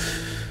author.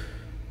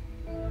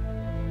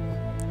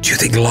 Do you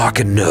think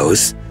Larkin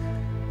knows?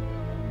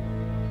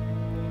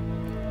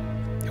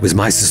 It was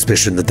my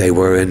suspicion that they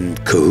were in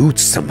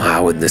cahoots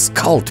somehow in this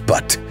cult,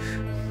 but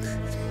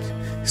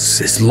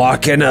is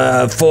Larkin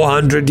a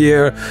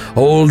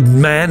 400-year-old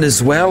man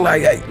as well?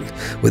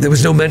 Well, there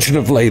was no mention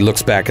of. He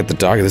looks back at the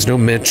dog. There's no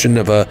mention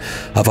of a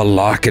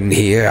Larkin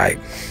here.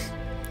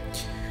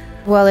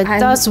 Well, it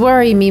does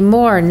worry me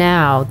more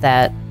now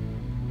that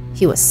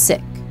he was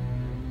sick.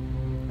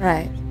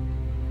 Right.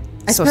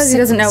 I suppose he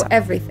doesn't know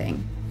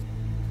everything,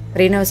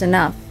 but he knows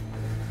enough.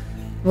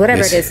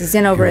 Whatever it is, he's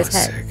in over his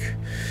head. Sick.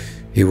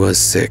 He was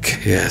sick,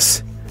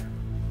 yes.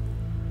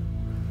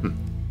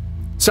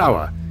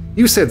 Sour,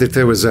 you said that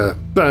there was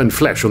burned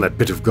flesh on that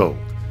bit of gold,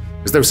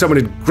 as though someone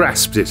had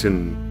grasped it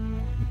and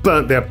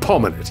burnt their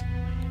palm on it.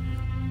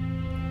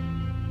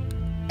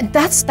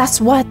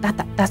 That's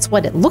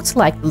what it looked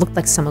like. It looked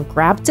like someone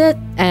grabbed it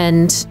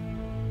and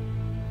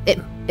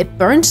it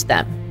burnt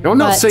them. Now, I'm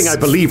not saying I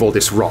believe all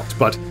this rot,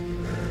 but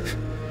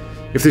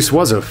if this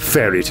was a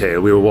fairy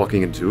tale we were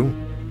walking into,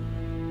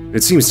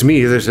 it seems to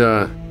me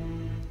that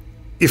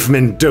if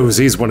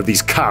Mendoza is one of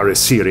these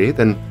Karasiri,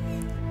 then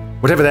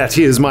whatever that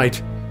is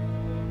might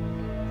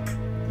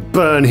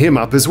burn him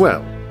up as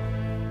well.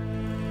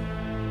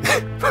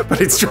 But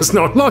it's just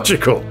not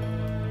logical.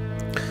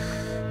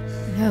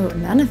 No,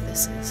 none of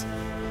this is.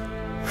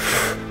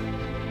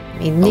 I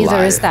mean,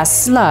 neither is that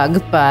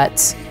slug,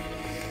 but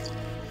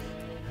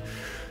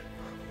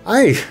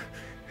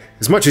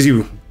as much as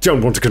you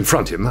don't want to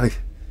confront him,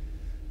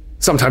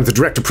 sometimes the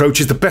direct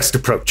approach is the best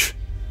approach.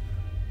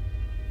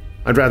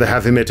 I'd rather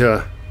have him at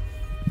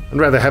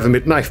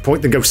knife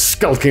point than go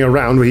skulking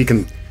around where he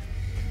can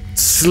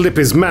slip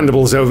his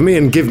mandibles over me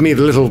and give me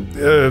the little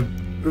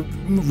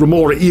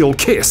remora eel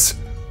kiss.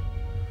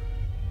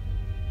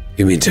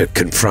 You mean to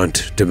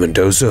confront de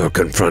Mendoza or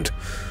confront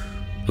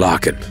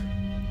Larkin?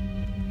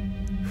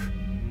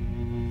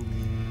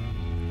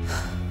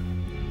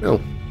 Well,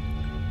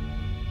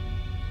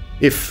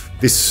 if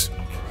this...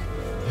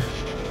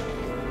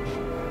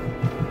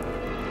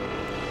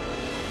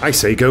 I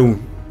say go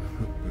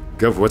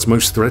for what's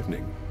most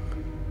threatening.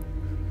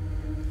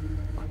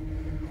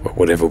 Well,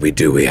 whatever we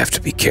do, we have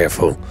to be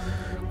careful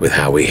with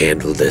how we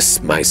handle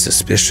this. My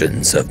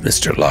suspicions of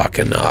Mr.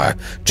 Larkin are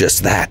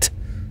just that.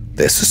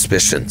 They're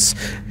suspicions.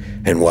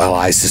 And while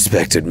I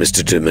suspected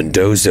Mr. de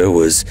Mendoza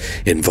was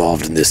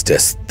involved in this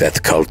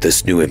death cult,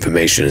 this new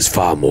information is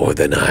far more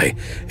than I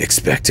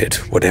expected.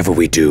 Whatever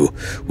we do,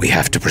 we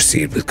have to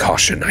proceed with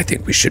caution. I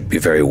think we should be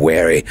very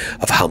wary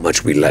of how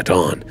much we let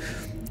on.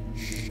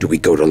 Do we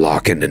go to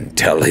Larkin and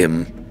tell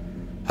him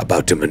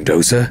about de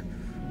Mendoza?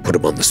 Put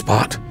him on the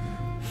spot?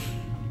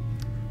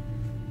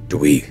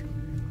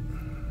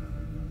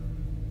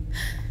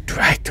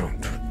 I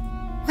don't...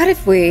 What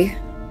if we,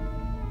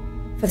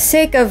 for the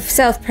sake of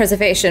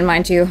self-preservation,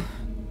 mind you,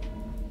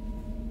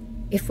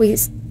 if we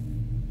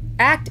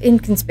act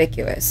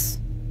inconspicuous,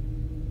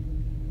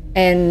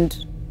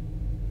 and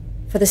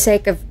for the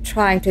sake of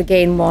trying to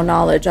gain more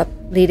knowledge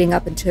leading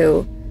up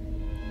into,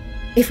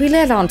 if we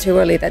let on too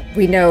early that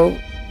we know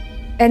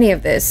any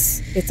of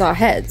this, it's our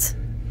heads.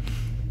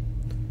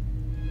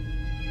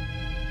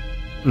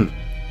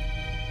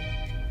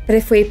 But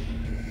if we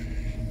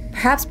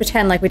perhaps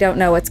pretend like we don't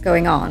know what's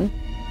going on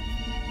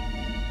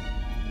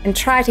and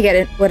try to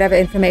get whatever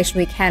information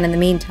we can in the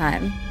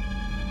meantime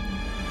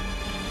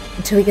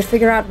until we can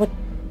figure out what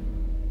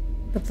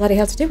the bloody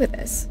hell to do with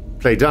this.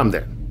 Play dumb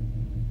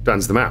then.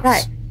 Duns the mouse.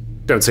 Right.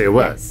 Don't say a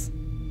word. Yes.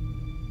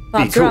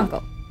 Bob's your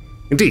uncle.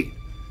 Indeed.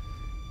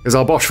 As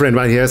our Bosch friend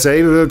right here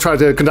say, we'll try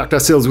to conduct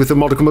ourselves with a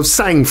modicum of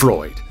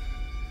sang-Freud.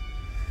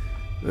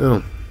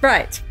 Well.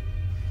 Right.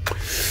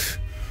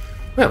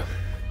 Well.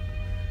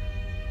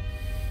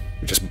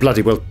 We just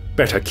bloody well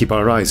better keep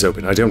our eyes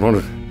open. I don't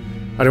want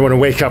to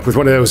wake up with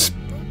one of those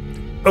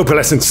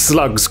opalescent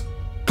slugs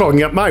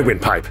clogging up my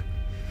windpipe.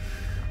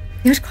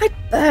 It was quite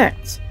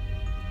burnt.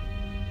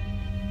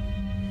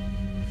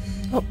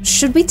 Oh,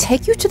 should we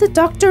take you to the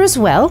doctor as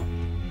well?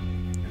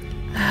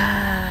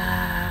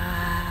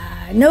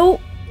 No.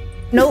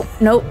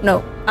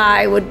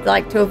 I would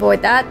like to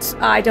avoid that.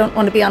 I don't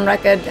want to be on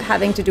record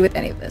having to do with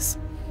any of this.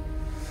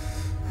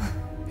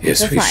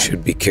 Yes, We're we fine.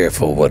 should be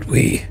careful what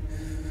we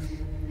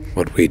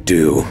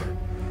do.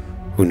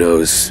 Who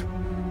knows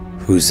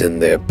who's in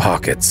their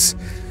pockets?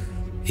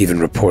 Even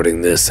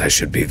reporting this, I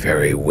should be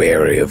very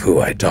wary of who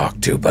I talk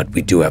to, but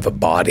we do have a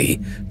body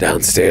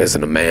downstairs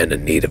and a man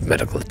in need of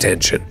medical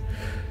attention.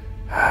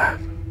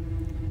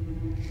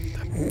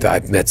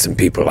 I've met some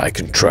people I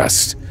can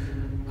trust.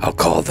 I'll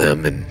call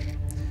them and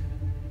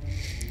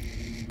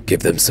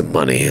give them some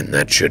money, and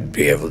that should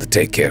be able to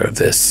take care of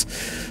this.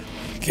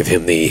 Give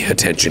him the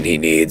attention he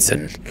needs,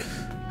 and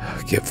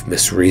give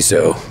Miss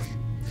Rizzo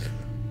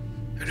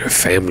and her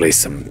family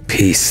some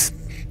peace.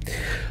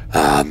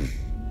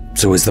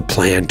 So is the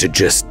plan to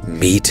just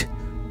meet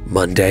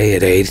Monday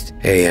at 8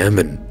 a.m.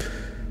 and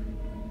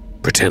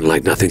pretend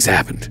like nothing's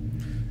happened?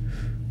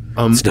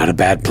 It's not a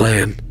bad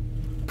plan.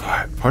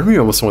 Part of me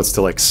almost wants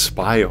to like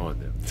spy on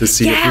them to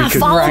see if we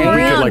could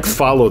follow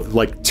follow,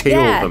 like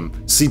tail Yeah. them,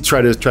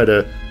 try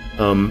to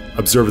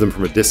observe them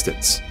from a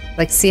distance.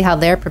 Like, see how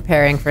they're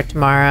preparing for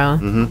tomorrow.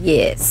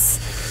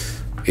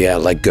 Yes. Yeah,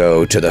 like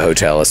go to the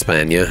Hotel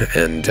España,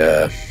 and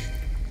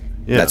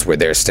that's where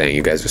they're staying.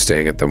 You guys are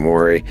staying at the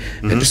Mori,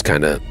 and just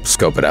kind of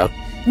scope it out.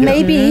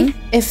 Maybe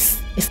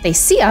if they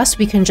see us,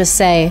 we can just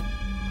say,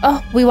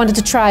 "Oh, we wanted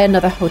to try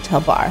another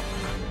hotel bar."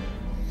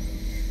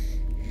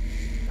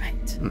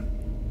 Right.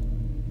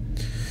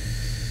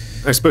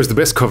 I suppose the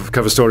best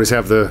cover stories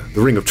have the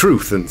ring of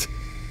truth, and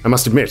I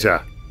must admit,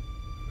 I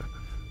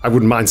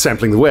wouldn't mind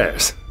sampling the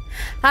wares,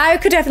 I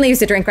could definitely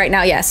use a drink right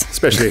now, yes.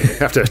 especially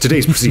after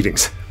today's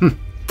proceedings.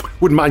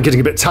 Wouldn't mind getting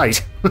a bit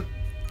tight.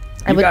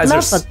 I would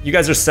love You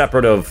guys are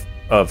separate of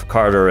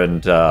Carter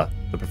and the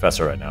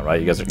professor right now, right?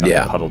 You guys are kind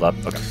of huddled up.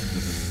 Okay.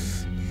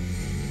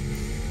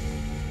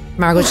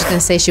 Margot's just gonna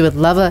say she would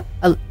love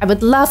I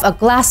would love a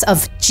glass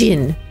of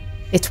gin.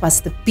 It was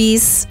the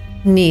bee's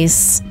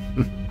knees.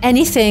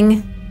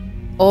 Anything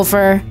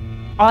over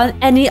on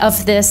any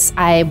of this,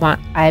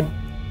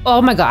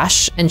 oh my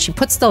gosh. And she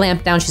puts the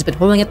lamp down. She's been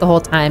holding it the whole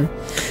time.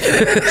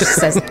 She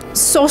says,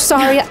 "So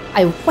sorry,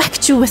 I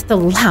whacked you with the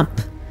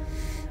lamp."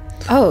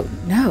 Oh,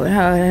 no,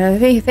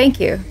 thank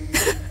you.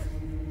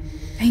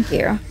 Thank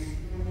you.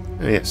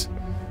 Yes.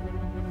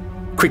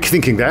 Quick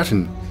thinking that,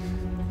 and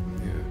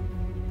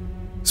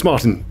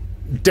smart and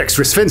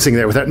dexterous fencing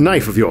there with that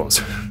knife of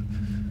yours.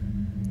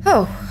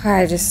 Oh,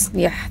 just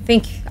lucky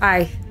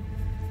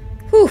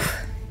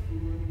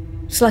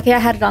I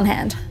had it on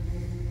hand.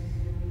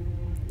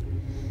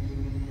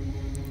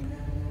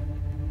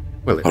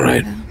 Well, All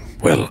right.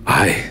 Well,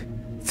 I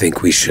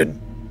think we should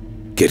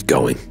get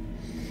going.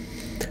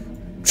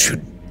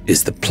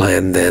 Is the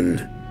plan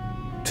then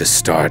to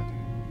start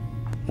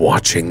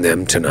watching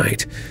them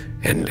tonight?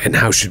 And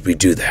how should we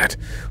do that?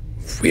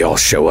 If we all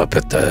show up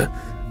at the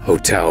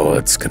hotel,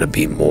 it's going to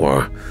be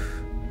more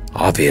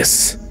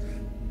obvious.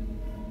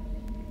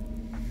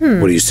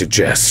 What do you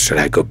suggest? Should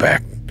I go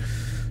back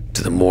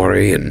to the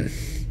Mori and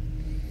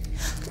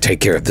take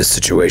care of this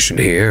situation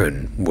here,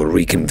 and we'll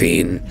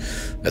reconvene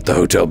at the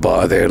hotel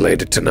bar there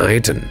later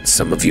tonight, and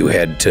some of you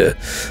head to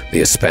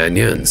the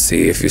España and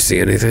see if you see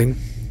anything?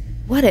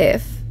 What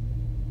if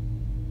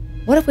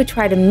we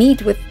try to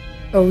meet with,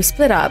 or we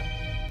split up,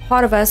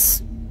 part of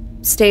us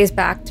stays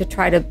back to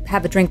try to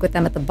have a drink with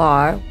them at the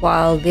bar,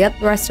 while the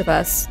rest of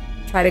us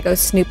try to go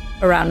snoop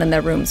around in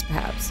their rooms,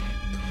 perhaps.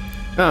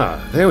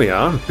 Ah, there we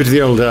are. Bit of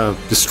the old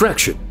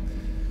distraction.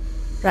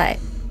 Right.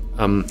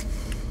 Who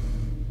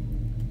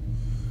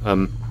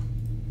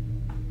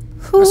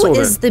saw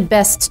is that. the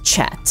best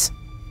chat?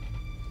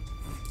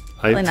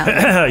 Probably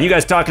not. You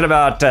guys talking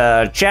about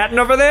chatting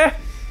over there?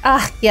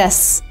 Ah,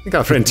 yes. I think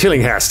our friend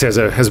Tillinghast has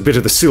a bit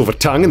of the silver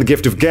tongue and the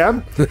gift of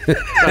gab.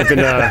 I've been,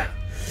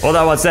 Hold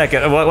on 1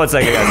 second. One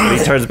second, guys.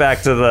 He turns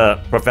back to the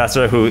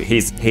professor, who he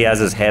has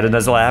his head in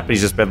his lap.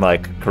 He's just been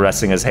like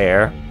caressing his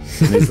hair,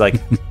 and he's like,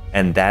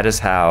 and that is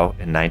how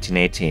in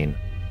 1918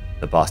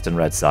 the Boston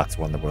Red Sox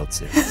won the World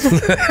Series.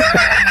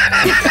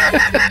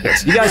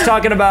 Yes. You guys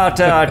talking about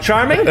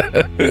charming?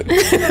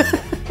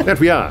 that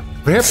we are.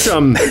 Perhaps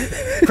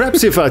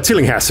if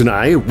Tillinghast and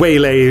I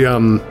waylay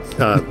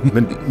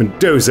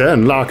Mendoza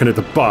and Larkin at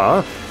the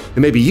bar,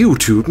 then maybe you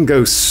two can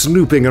go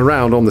snooping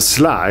around on the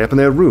sly up in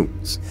their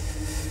rooms.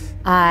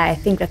 I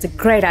think that's a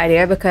great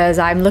idea because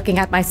I'm looking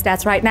at my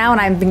stats right now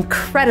and I'm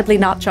incredibly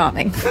not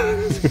charming.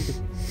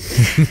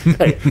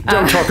 Hey,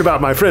 don't talk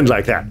about my friend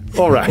like that.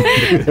 All right.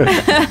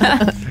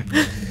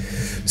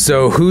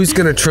 So who's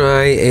going to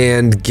try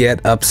and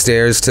get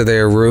upstairs to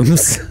their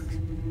rooms?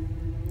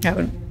 That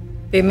would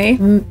be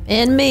me.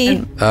 And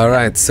me. All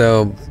right,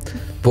 so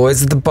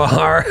boys at the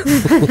bar,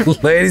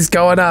 ladies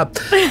going up.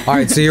 All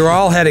right, so you're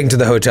all heading to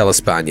the Hotel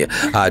España.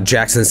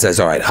 Jackson says,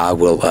 "All right, I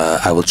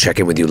will check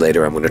in with you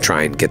later. I'm going to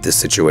try and get this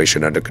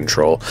situation under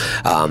control."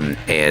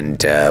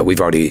 And we've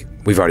already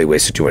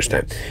wasted too much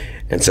time,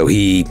 and so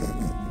he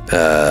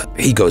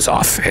goes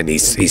off and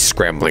he's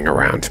scrambling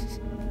around.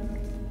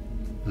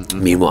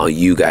 Meanwhile,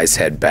 you guys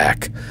head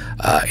back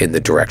in the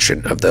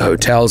direction of the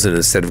hotels, and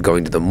instead of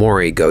going to the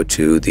Mori, go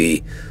to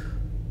the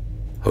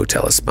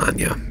Hotel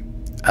España.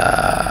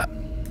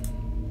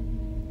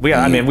 We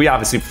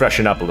obviously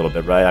freshen up a little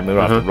bit, right? I mean, we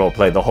don't have to role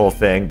play the whole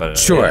thing, but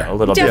Sure. a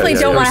little Definitely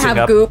bit. don't want to have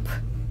up. goop.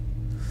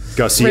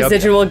 Gussy up.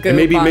 Residual goop. And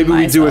maybe on we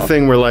do a myself.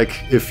 thing where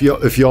like if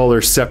y'all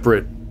are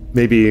separate,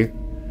 maybe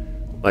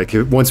like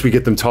once we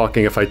get them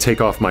talking, if I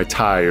take off my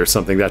tie or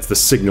something, that's the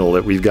signal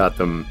that we've got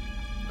them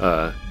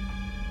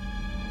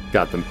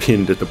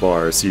pinned at the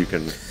bar, so you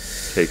can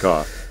take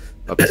off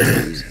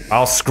upstairs.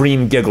 I'll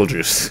scream giggle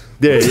juice.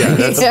 Yeah,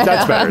 that's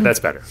better. That's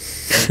better.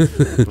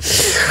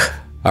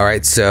 All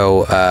right,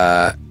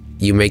 so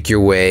you make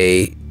your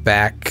way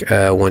back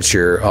once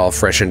you're all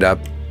freshened up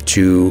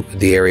to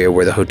the area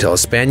where the Hotel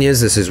España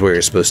is. This is where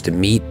you're supposed to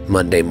meet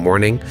Monday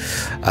morning.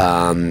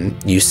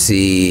 You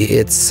see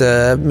it's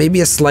maybe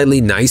a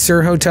slightly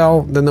nicer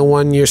hotel than the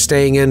one you're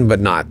staying in, but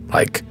not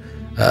like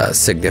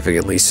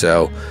significantly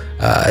so.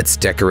 It's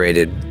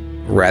decorated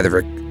rather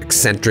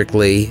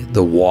eccentrically.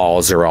 The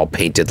walls are all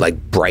painted like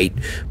bright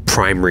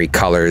primary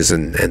colors,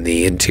 and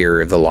the interior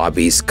of the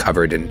lobby's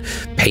covered in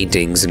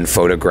paintings and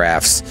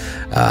photographs.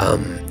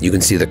 You can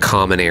see the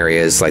common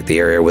areas, like the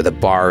area where the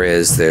bar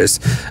is. There's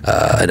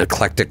an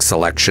eclectic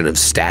selection of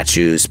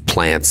statues,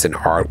 plants, and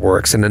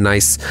artworks, and a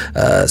nice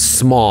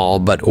small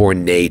but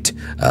ornate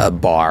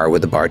bar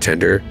with a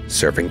bartender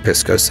serving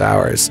pisco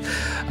sours.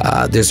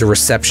 There's a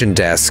reception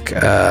desk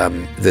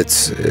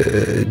that's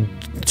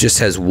just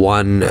has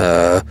one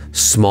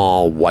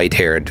small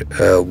white-haired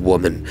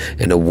woman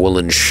in a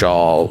woolen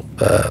shawl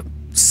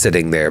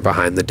sitting there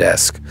behind the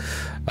desk.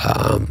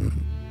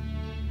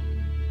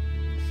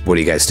 What do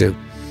you guys do?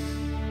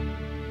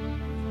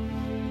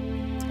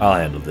 I'll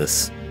handle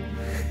this.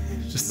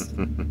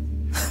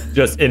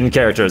 Just in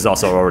character is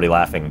also already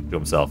laughing to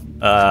himself.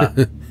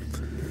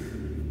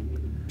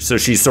 So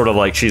she's sort of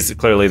like, she's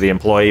clearly the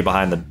employee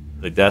behind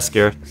the desk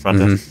here, front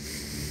desk.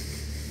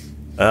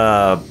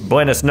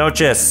 Buenas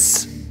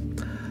noches,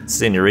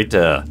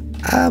 señorita.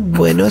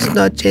 Buenos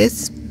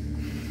noches.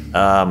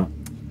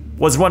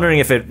 Was wondering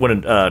if it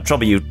wouldn't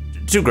trouble you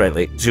too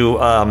greatly to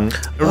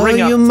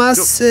ring up. You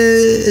must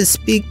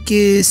speak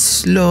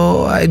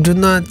slow. I do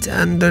not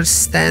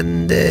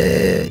understand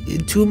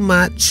too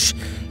much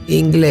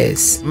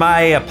English.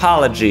 My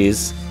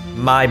apologies.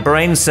 My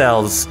brain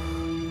cells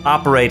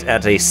operate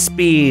at a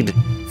speed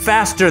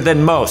faster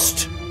than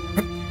most.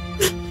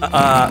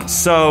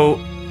 So,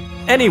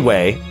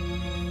 anyway,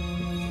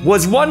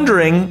 was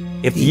wondering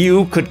if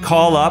you could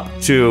call up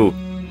to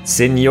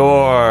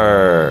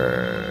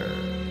Senor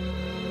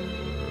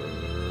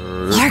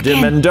de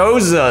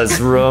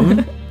Mendoza's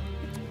room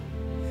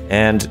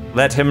and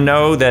let him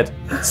know that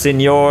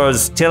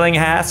Senors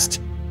Tillinghast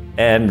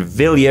and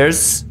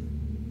Villiers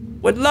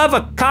would love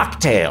a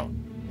cocktail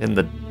in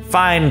the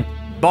fine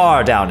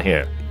bar down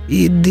here.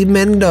 De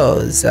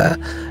Mendoza.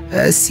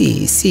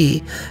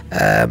 Sì.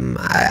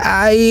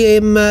 I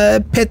am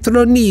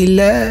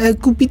Petronil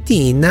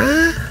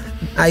Cupitina.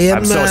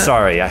 I'm so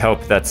sorry. I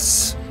hope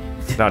that's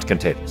not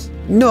contagious.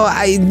 No,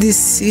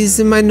 this is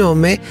my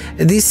nome.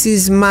 This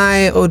is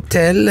my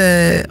hotel,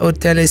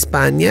 Hotel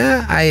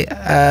España.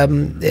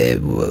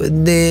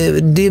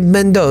 De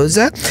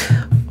Mendoza.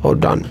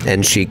 Hold on.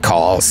 And she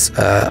calls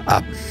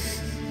up.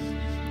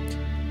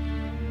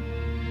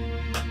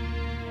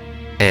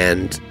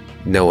 And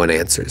no one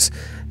answers.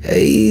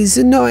 Is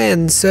no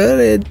answer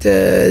at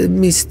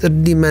Mr.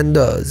 De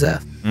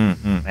Mendoza.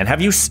 Mm-hmm. And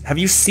have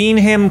you seen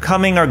him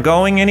coming or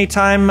going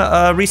anytime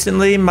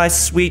recently, my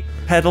sweet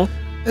pedal?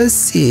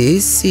 See,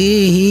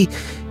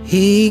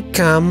 he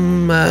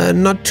come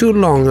not too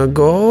long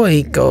ago.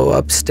 He go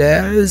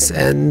upstairs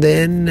and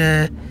then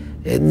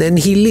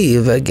he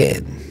leave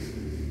again.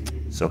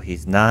 So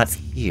he's not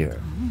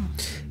here.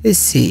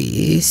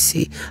 See.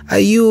 Are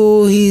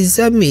you his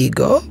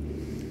amigo?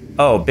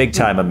 Oh, big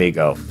time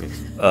amigo.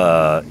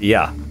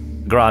 Yeah,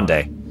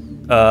 grande.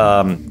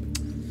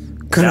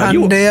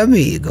 Grande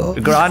amigo.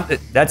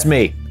 That's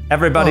me.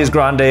 Everybody's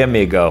grande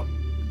amigo.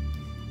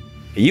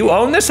 You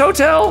own this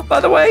hotel, by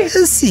the way?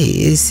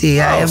 See,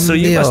 I am. So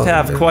you must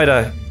have quite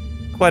a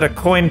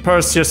coin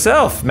purse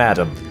yourself,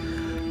 madam.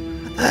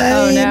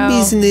 My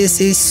business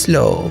is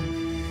slow.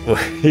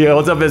 He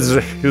holds up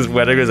his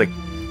wedding. He's like,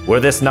 "Were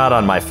this not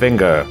on my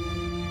finger,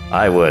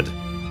 I would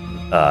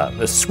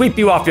sweep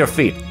you off your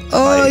feet."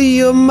 Oh,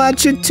 you're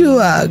much too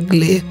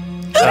ugly.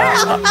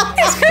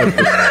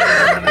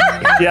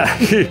 Yeah,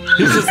 he's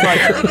just like,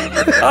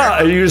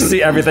 and you just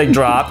see everything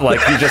drop.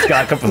 Like he just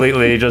got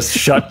completely just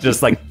shut.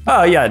 Just like,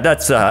 oh yeah,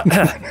 that's.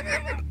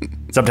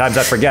 Sometimes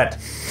I forget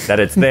that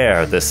it's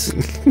there. This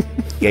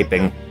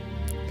gaping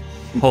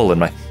hole in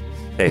my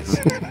face.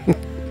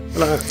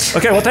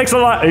 Okay, well, thanks a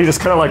lot. And he just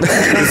kind of like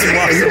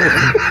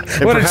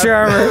What a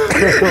charmer.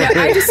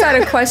 Yeah, I just had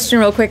a question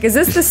real quick. Is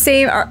this the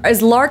same?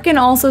 Is Larkin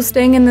also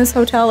staying in this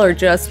hotel or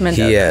just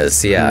Mendoza? He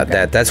is, yeah.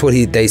 Okay. That's what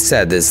they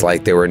said. Is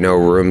like there were no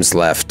rooms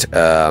left.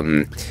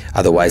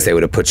 Otherwise, they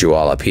would have put you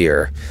all up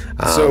here.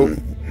 So,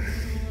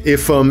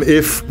 if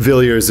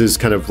Villiers is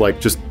kind of like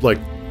just like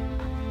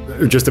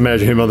just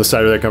imagine him on the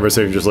side of that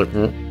conversation, just like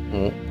going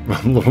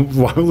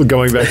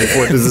back and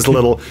forth as this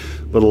little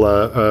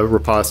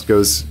riposte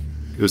goes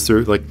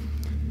through. Like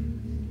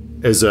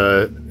as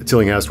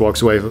Tillinghast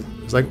walks away,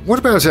 it's like, what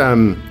about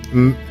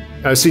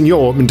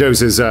Senor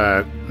Mendoza's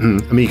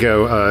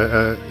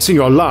amigo,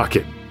 Senor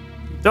Larkin?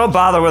 Don't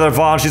bother with her,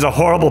 Vaughn. She's a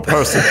horrible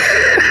person.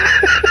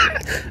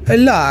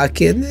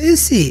 Larkin,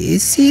 is he,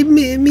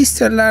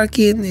 Mr.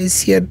 Larkin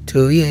is here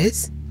too,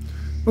 yes?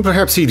 Well,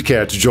 perhaps he'd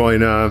care to join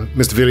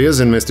Mr. Villiers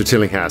and Mr.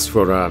 Tillinghast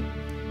for a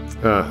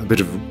bit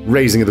of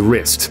raising of the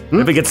wrist.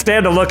 If he could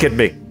stand to look at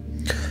me.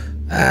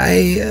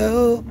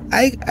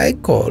 I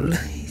call.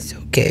 It's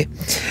okay.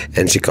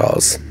 And she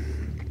calls.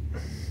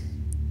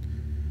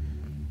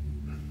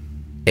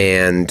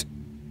 And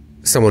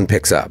someone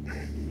picks up.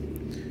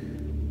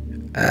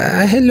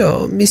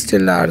 Hello, Mr.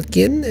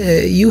 Larkin.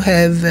 You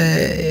have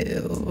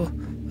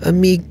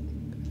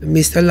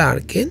Mr.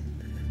 Larkin?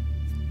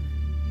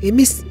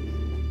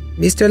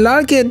 Mr.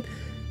 Larkin,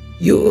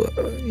 you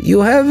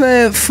have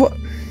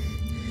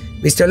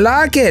Mr.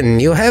 Larkin,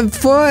 you have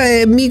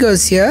 4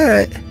 amigos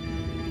here.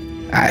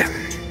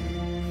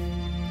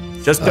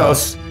 Just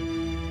us.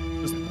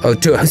 Oh,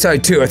 2. I'm sorry,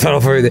 2. I thought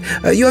of everything.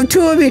 You have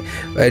 2 of me.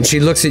 And she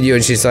looks at you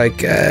and she's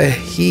like,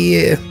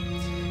 he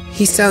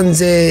sounds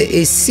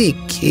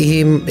sick.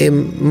 He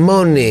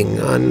moaning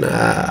on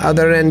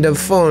other end of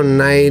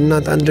phone. I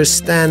not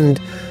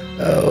understand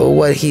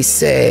what he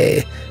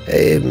say.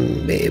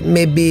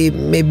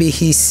 Maybe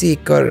he's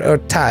sick or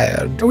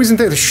tired. Oh, isn't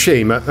that a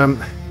shame?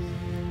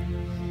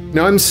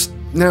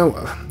 Now,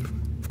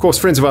 of course,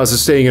 friends of ours are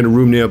staying in a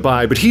room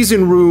nearby, but he's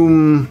in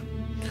room...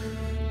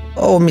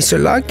 Oh, Mr.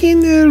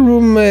 Larkin,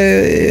 room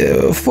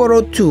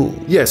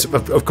 402. Yes,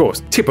 of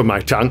course. Tip of my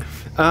tongue.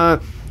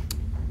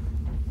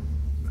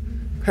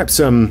 Perhaps,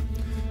 someone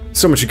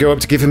should go up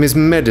to give him his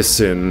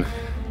medicine.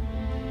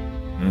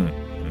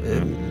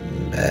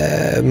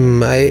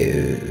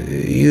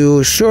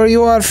 You sure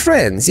you are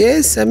friends,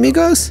 yes,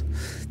 amigos?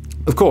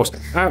 Of course.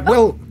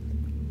 Well,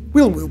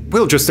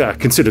 we'll just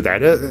consider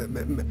that.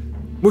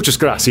 Muchas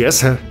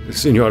gracias,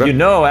 senora. You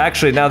know,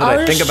 actually, now that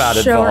I think about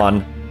it,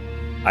 Vaughn,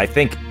 I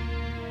think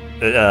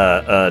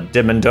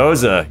de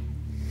Mendoza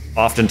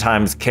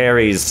oftentimes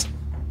carries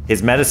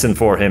his medicine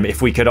for him.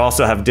 If we could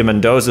also have de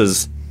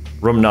Mendoza's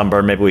room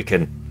number, maybe we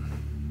can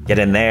get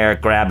in there,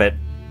 grab it,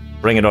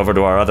 bring it over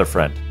to our other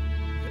friend.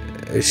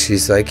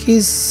 She's like,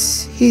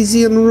 he's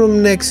in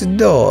room next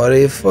door,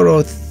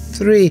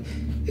 403.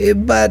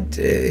 But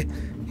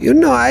you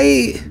know,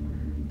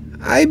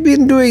 I've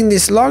been doing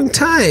this long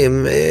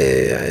time.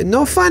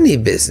 No funny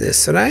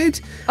business, right?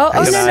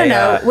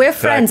 No. We're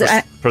friends.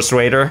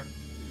 Persuade her.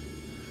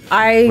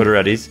 Put her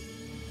at ease.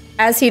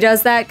 As he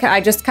does that, I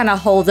just kind of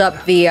hold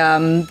up the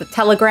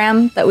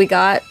telegram that we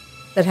got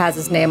that has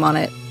his name on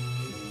it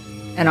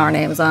and our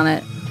names on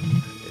it.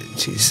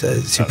 She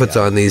says, she puts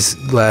on these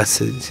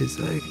glasses and she's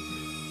like,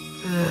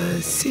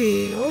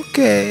 see,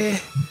 okay,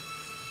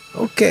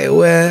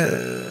 well,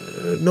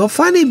 no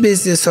funny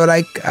business, or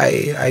I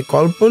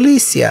call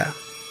police, yeah.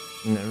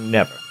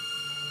 Never.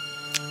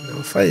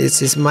 No funny,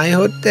 this is my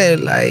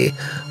hotel. I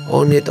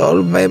own it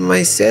all by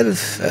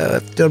myself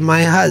after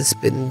my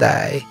husband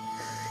died.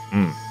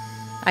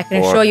 I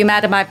can assure you,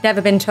 madam, I've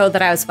never been told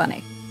that I was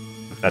funny.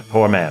 That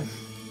poor man.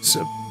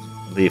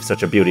 Leave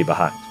such a beauty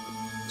behind.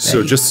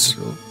 So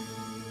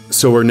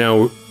so we're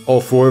now,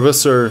 all 4 of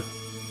us are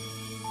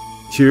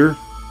here?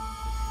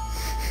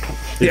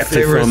 Yeah,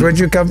 where'd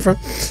you come from?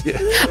 Yeah.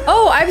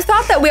 Oh, I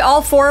thought that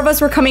all 4 of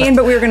us were coming in,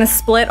 but we were going to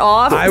split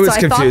off. I was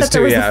confused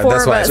too. Yeah,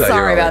 that's why.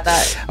 Sorry about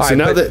that. So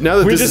now that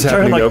this is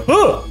happening,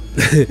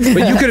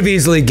 but you could have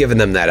easily given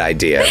them that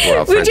idea.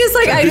 I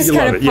just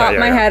kind of popped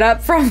my head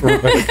up from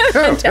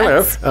the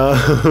desk.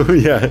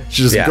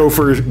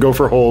 Go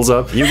for holes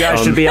up. You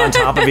guys should be on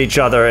top of each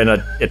other in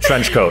a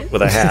trench coat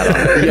with a hat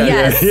on.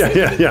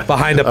 Yeah.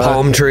 Behind a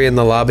palm tree in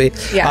the lobby.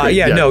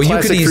 No, you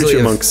could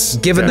easily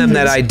have given them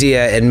that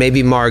idea, and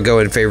maybe Margot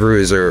and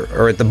Feyrouz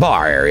are at the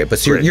bar area,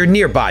 but you're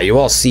nearby. You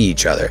all see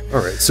each other.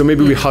 All right, so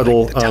maybe we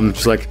huddle.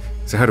 Just like,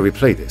 so how do we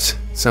play this?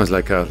 Sounds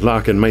like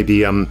Larkin may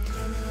be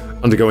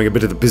undergoing a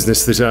bit of the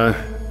business that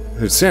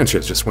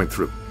Sanchez just went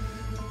through.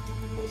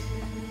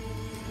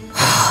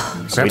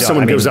 Perhaps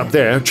someone goes up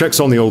there, checks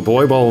on the old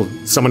boy, while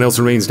someone else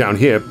remains down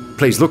here,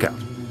 plays lookout.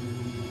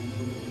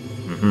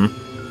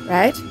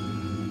 Right?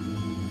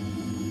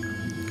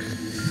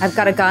 I've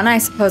got a gun. I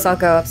suppose I'll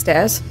go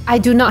upstairs. I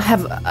do not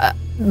have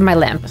my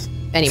lamp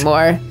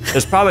anymore.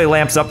 There's probably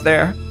lamps up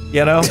there,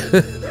 you know?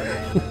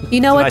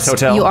 You know what? Nice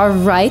hotel. You are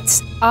right.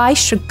 I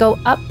should go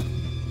up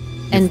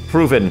and... You've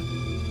proven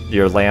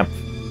your lamp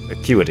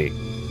acuity.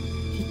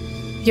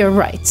 You're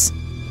right.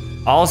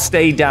 I'll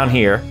stay down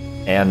here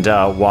and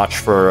watch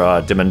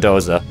for de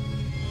Mendoza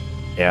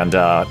and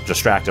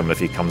distract him if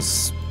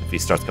he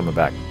starts coming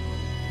back.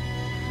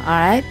 All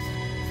right.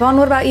 Vaughn,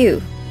 what about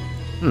you?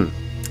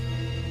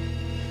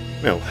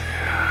 Well,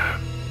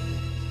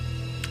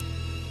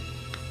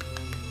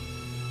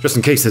 just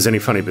in case there's any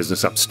funny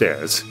business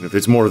upstairs, if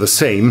it's more of the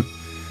same,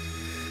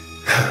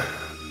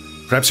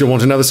 perhaps you'll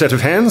want another set of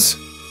hands?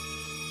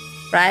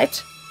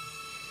 right?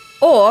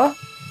 Or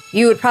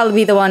you would probably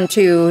be the one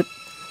to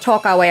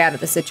talk our way out of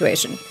the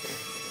situation.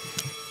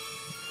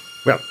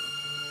 Well,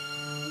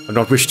 I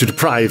don't wish to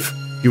deprive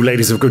you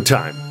ladies of good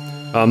time.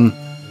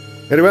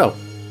 Very well.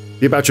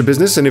 Be about your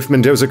business, and if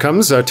Mendoza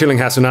comes,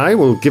 Tillinghast and I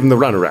will give him the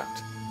runaround.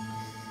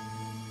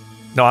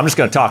 No, I'm just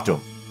going to talk to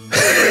him.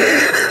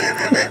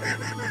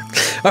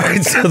 All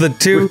right, so the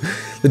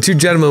two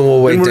gentlemen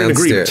will wait Then we're in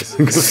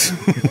downstairs.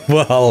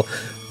 Well,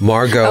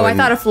 Margot. Oh, I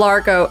thought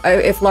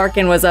if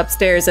Larkin was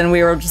upstairs and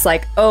we were just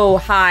like, oh,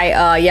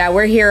 hi, yeah,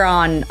 we're here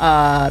on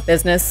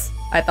business.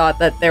 I thought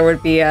that there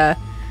would be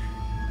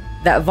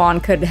that Vaughn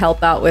could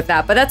help out with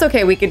that, but that's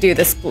okay. We could do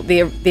this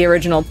the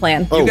original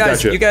plan. Oh,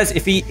 gotcha. You guys,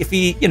 if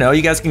he, you know,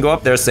 you guys can go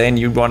up there saying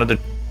you wanted to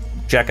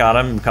check on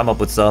him and come up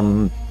with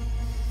some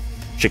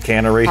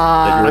chicanery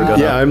that you were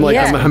gonna. Yeah,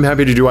 I'm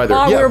happy to do either.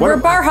 Yeah, we're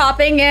bar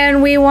hopping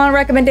and we want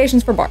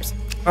recommendations for bars.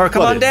 Or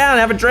come on down,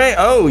 have a drink.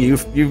 Oh, you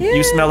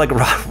smell like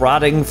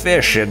rotting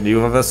fish and you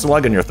have a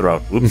slug in your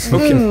throat. Oops.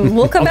 Okay.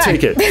 We'll come back. I'll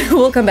take it.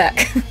 We'll come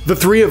back. The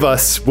three of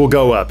us will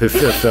go up if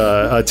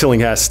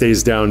Tillinghast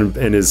stays down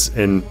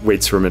and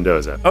waits for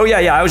Mendoza. Oh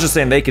yeah. I was just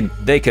saying they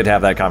could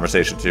have that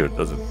conversation too. It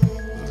doesn't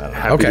matter.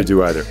 Happy to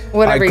do either. Whatever.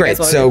 All right, you great.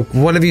 guys So want to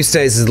do. one of you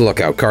stays as the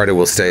lookout. Carter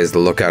will stay as the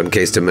lookout in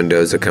case de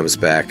Mendoza comes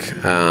back.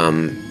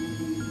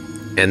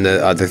 And the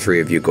other three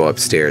of you go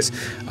upstairs.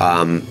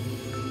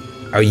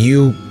 Are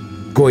you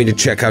going to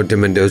check out de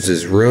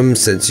Mendoza's room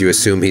since you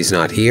assume he's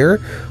not here?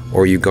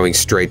 Or are you going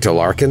straight to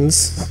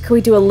Larkin's? Can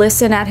we do a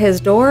listen at his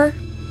door?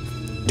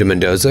 De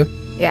Mendoza?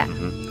 Yeah.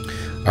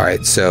 All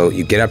right, so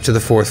you get up to the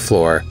 4th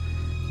floor.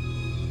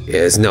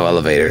 There's no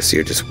elevator, so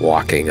you're just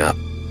walking up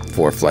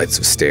 4 flights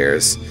of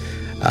stairs.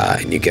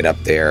 And you get up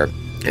there,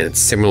 and it's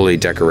similarly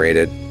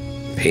decorated.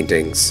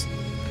 Paintings.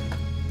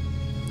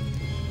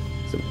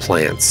 Some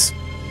plants.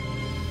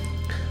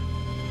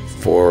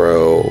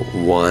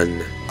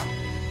 401,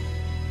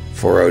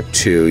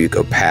 402, you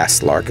go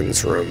past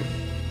Larkin's room,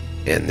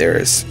 and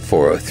there's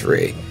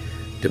 403,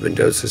 de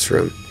Mendoza's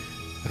room.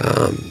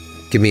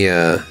 Give me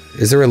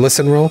is there a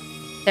listen roll?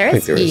 There I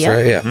think is. there is,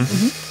 right? Yeah.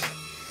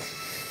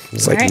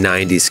 It's like All right.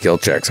 90 skill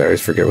checks. I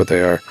always forget what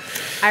they are.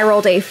 I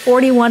rolled a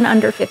 41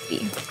 under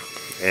 50.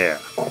 Yeah.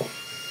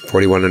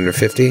 41 under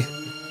 50?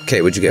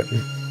 Okay, what'd you get?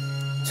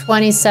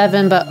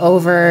 27, but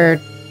over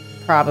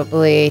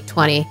probably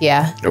 20.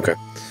 Yeah. Okay.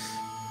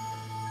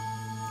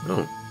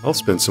 Oh, I'll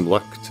spend some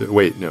luck to...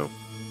 Wait, no.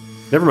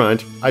 Never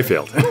mind. I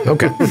failed.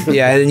 Okay.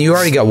 Yeah, and you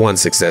already got one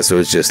success, so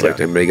it's just like,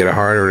 did anybody get a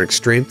hard or an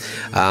extreme?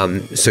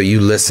 So you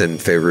listen,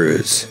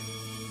 Feyruz.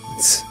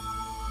 It's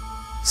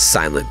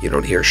silent. You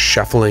don't hear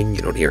shuffling.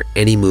 You don't hear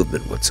any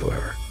movement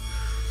whatsoever.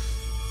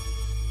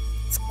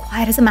 It's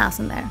quiet as a mouse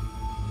in there.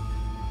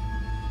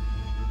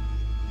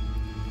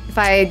 If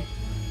I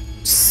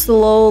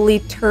slowly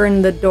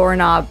turn the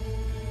doorknob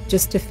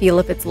just to feel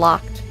if it's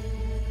locked.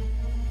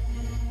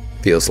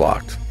 Feels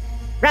locked.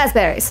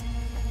 Raspberries.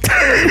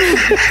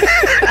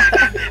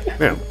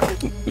 Yeah.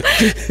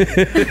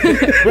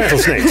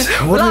 Rattlesnakes.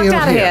 What are Locked they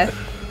out of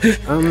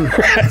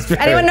here.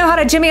 Anyone know how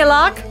to jimmy a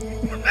lock?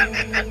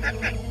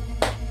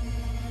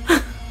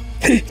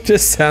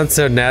 Just sounds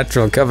so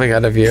natural coming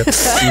out of you.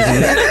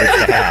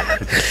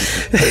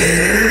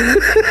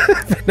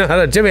 Know how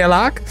to jimmy a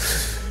lock?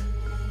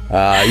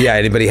 Yeah,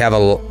 anybody have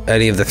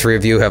any of the three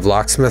of you have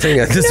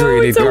locksmithing? This is where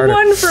you need it's a Carter.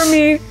 1 for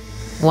me.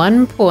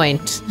 1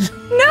 point.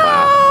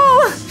 No!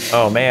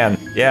 Oh man,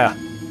 yeah.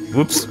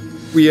 Whoops.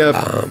 We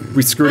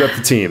screwed up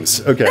the teams.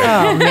 Okay.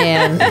 Oh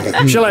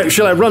man.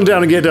 Shall I run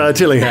down and get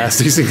Tillinghast?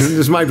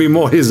 This might be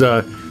more his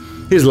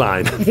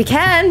line. If you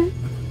can.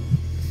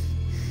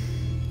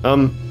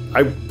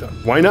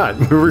 Why not?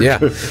 Yeah,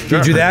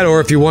 you do that, or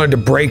if you wanted to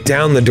break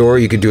down the door,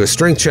 you could do a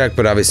strength check,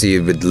 but obviously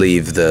you would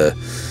leave the,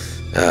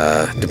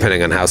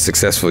 depending on how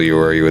successful you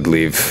were, you would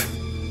leave.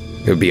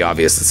 It would be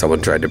obvious that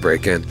someone tried to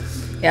break in.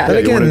 Yeah. But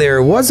again,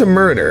 there was a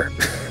murder.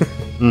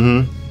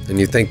 Mm-hmm. And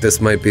you think this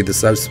might be the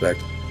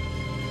suspect.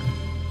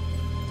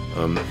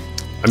 I mean,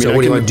 So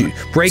what do you want to do?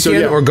 Break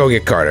in or go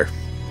get Carter?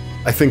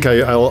 I think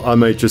I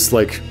might just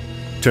like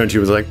turn to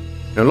you and like,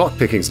 now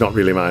lockpicking's not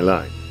really my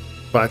line,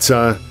 but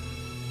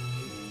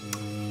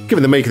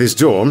given the make of this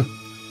door,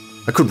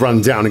 I could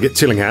run down and get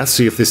Tillinghast,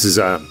 see if this is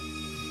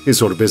his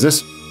sort of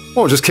business,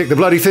 or just kick the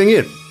bloody thing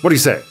in. What do you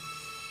say?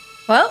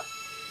 Well,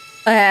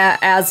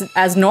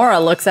 as Noura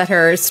looks at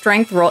her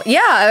strength roll,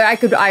 yeah,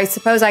 I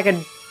suppose I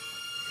could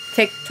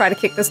try to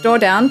kick this door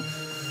down.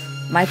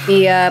 Might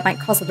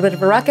cause a bit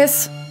of a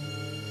ruckus.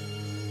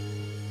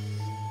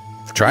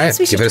 Try it.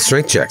 Give it a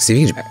strength check.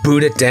 See if you can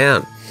boot it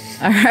down.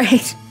 All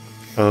right.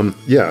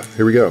 Yeah,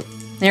 here we go.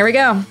 There we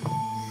go.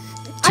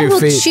 2 I will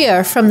feet.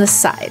 cheer from the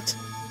side.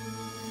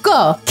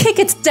 Go, kick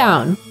it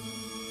down.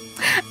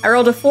 I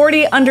rolled a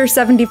 40 under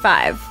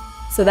 75.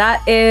 So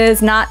that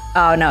is not,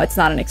 oh no, it's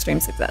not an extreme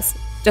success.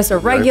 Just a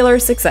regular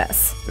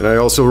success. And I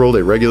also rolled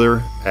a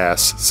regular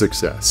ass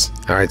success.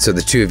 All right, so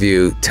the two of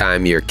you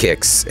time your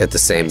kicks at the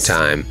same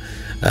time,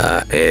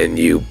 and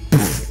you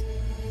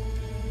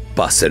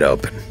busts it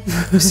open.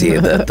 You see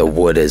the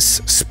wood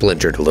is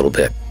splintered a little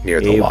bit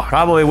near the You lock.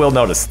 probably will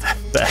notice that.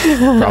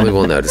 Probably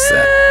will notice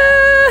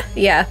that.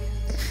 Yeah.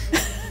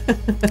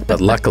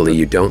 But luckily,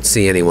 you don't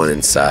see anyone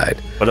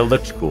inside. But it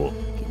looks cool.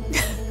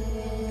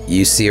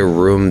 You see a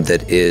room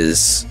that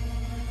is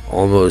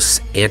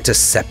almost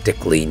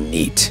antiseptically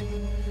neat.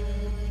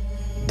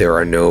 There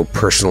are no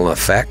personal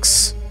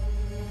effects,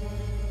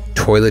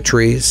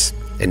 toiletries,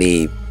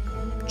 any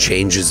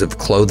changes of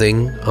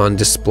clothing on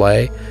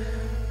display.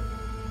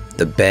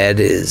 The bed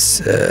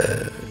is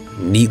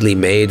neatly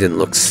made and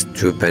looks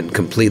to have been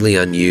completely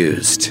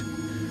unused.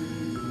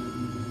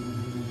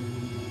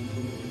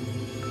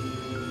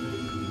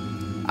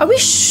 Are we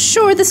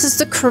sure this is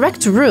the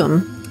correct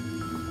room?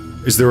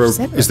 Is there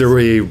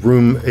a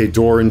room, a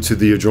door into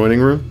the adjoining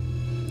room?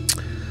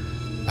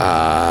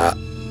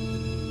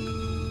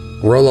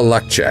 Roll a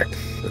luck check.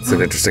 That's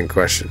an interesting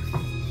question.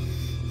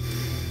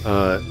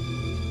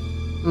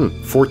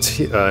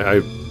 14.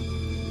 I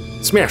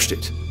smashed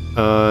it.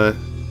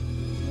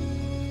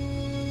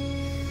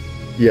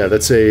 Yeah,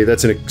 that's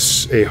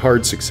a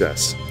hard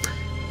success.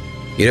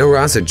 You know,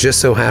 Ross, it just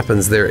so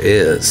happens there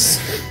is.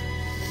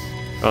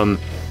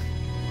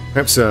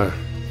 Perhaps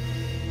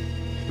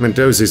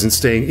Mendoza isn't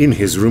staying in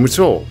his room at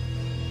all.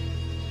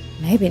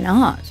 Maybe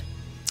not.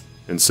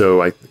 And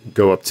so I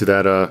go up to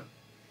that,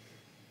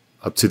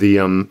 up to the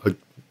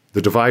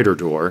divider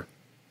door,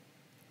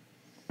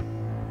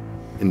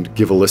 and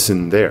give a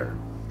listen there.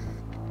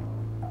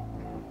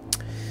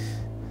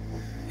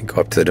 You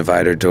go up to the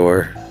divider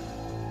door.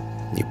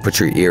 You put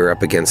your ear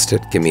up against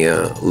it. Give me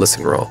a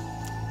listen roll.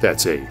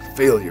 That's a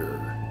failure.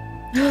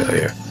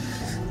 Failure.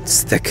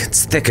 It's thick.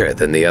 It's thicker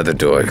than the other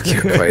door. You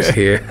can't quite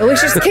hear. Oh, we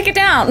should just kick it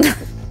down.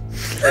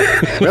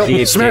 Well,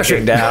 Keep smash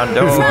kicking it. down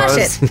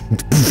doors. Smash it.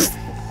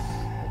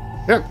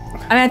 Yep.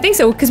 I mean, I think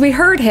so, because we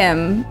heard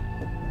him.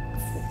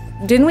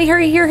 Didn't we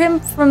hear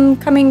him from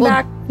coming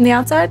back from the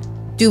outside?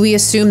 Do we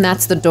assume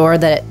that's the door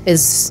that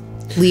is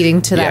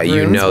leading to that Yeah,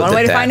 room? you know One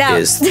way to find that out.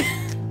 is.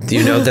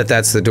 You know that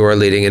that's the door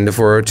leading into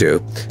 402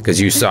 because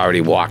you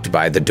already walked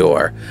by the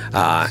door,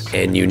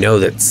 and you know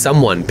that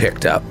someone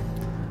picked up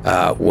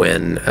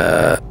when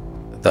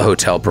the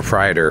hotel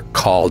proprietor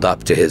called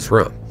up to his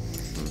room.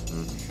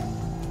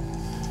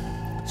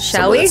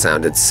 Shall Someone we? that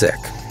sounded sick.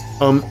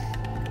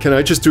 Can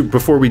I just do,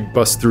 before we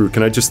bust through,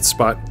 can I just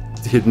spot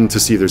hidden to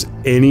see if there's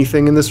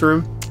anything in this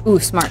room? Ooh,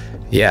 smart.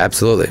 Yeah,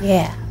 absolutely.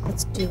 Yeah,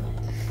 let's do it.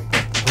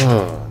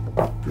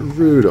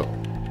 Brutal.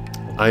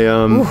 I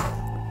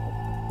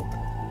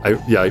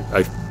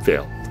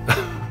fail.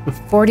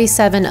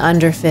 47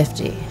 under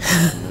 50.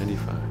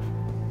 95.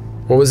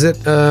 What was it?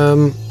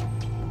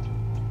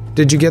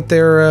 Did you get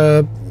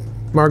there,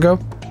 Margot?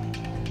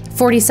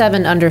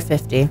 47 under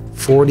 50.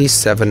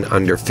 47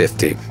 under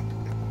 50.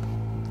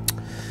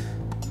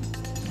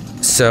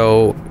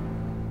 So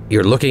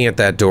you're looking at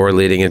that door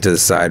leading into the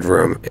side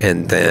room,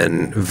 and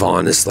then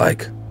Vaughn is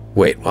like,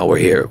 wait, while we're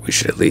here, we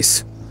should at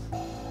least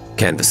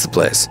canvass the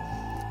place.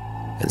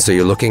 And so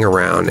you're looking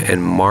around,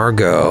 and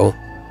Margot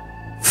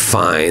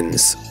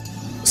finds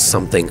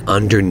something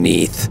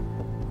underneath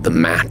the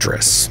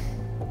mattress.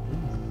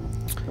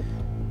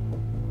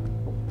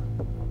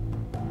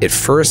 At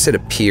first, it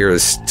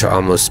appears to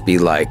almost be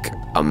like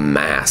a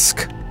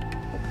mask.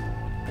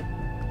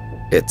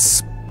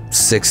 It's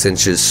 6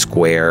 inches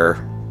square,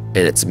 and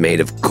it's made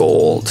of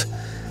gold.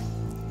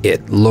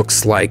 It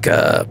looks like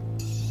a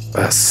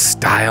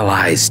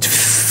stylized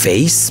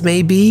face,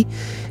 maybe?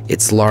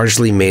 It's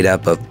largely made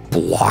up of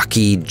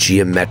blocky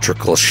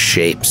geometrical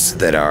shapes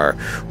that are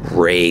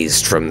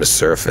raised from the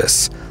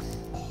surface.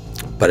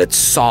 But it's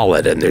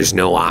solid, and there's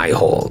no eye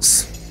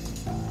holes.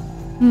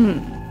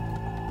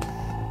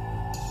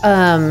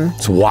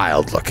 It's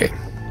wild looking.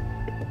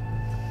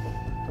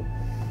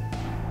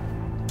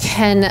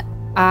 Can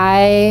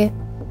I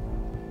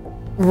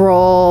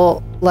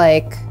roll,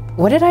 like,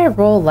 what did I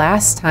roll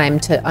last time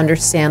to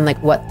understand,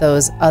 like, what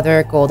those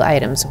other gold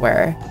items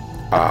were?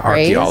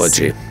 Praise?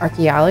 Archaeology.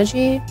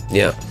 Archaeology?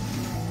 Yeah.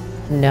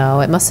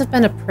 No, it must have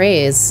been a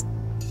praise.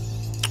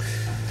 I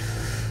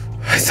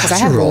Because thought I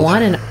you have rolled.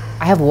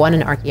 one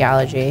in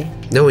archaeology.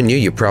 Knowing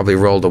you probably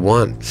rolled a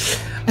 1.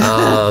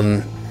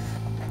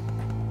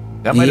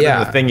 That might have Yeah.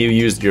 been the thing you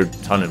used your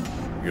ton of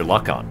your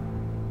luck on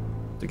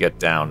to get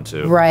down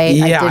to. Right.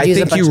 Yeah, I use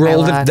a think bunch you of my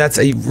rolled it. luck. That's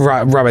a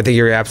Rob. I think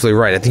you're absolutely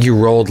right. I think you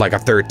rolled like a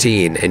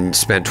 13 and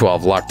spent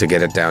 12 luck to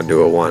get it down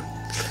to a 1.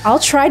 I'll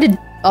try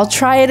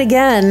it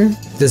again.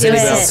 Does Give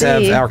anyone it a else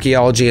have C.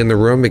 archaeology in the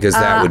room? Because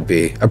that would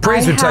be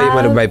appraise would tell you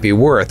what it have- might be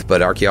worth,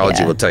 but archaeology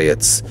Yeah. will tell you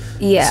its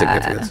Yeah.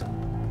 significance.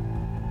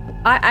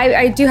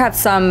 I do have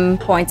some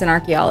points in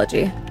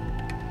archaeology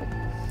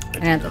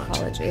and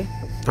anthropology.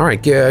 All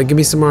right, give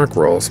me some arc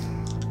rolls.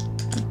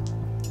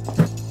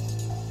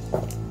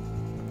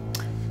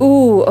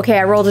 Ooh, okay,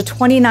 I rolled a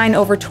 29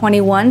 over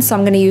 21, so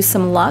I'm going to use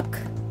some luck.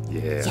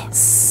 Yeah.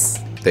 Yes.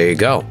 There you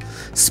go.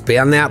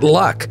 Spend that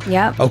luck.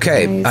 Yep.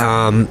 Okay.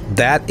 Nice.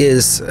 That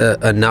is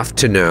enough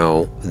to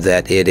know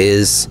that it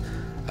is.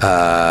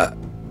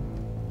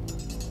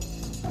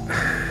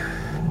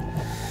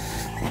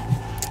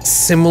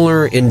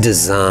 similar in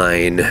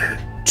design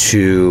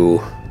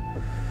to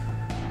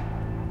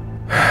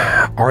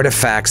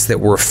artifacts that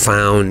were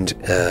found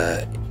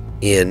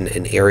in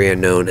an area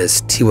known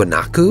as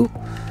Tiwanaku,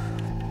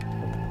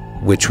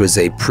 which was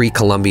a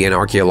pre-Columbian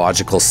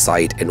archaeological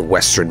site in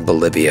western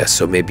Bolivia.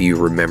 So maybe you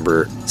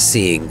remember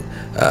seeing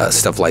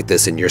stuff like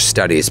this in your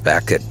studies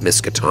back at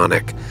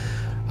Miskatonic.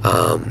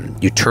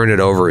 You turn it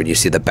over and you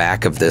see the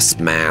back of this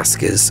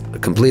mask is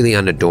completely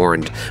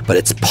unadorned, but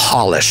it's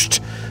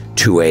polished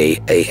to a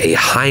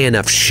high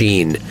enough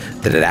sheen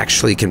that it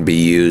actually can be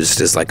used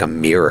as like a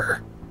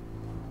mirror.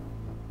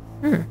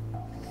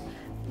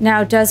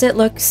 Now, does it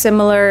look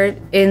similar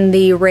in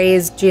the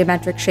raised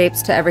geometric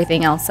shapes to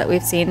everything else that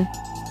we've seen?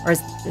 Or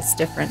is this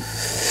different?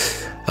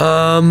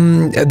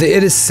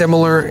 It is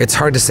similar. It's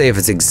hard to say if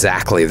it's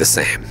exactly the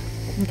same.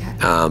 Okay.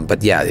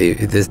 But yeah,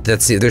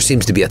 there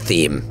seems to be a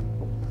theme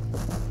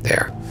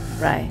there.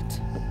 Right.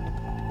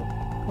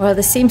 Well,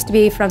 this seems to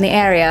be from the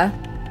area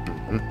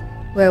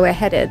where we're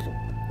headed.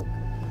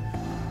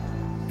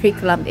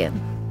 Pre-Columbian.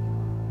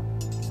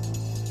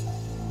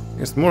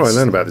 Yes, the more I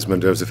learn about this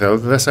Mendoza fellow,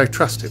 the less I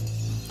trust him.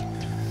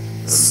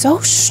 So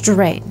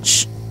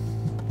strange.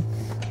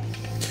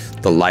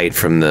 The light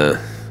from the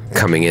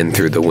coming in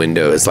through the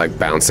window is like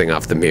bouncing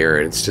off the mirror,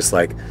 and it's just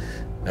like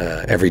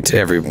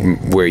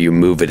everywhere you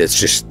move it, it's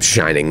just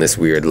shining this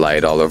weird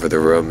light all over the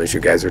room as you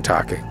guys are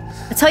talking.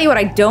 I'll tell you what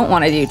I don't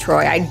want to do,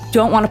 Troy. I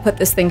don't want to put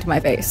this thing to my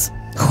face.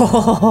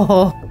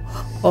 Oh.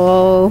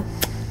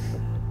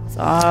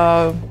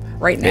 So,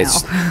 right now.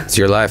 It's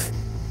your life.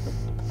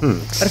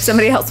 But if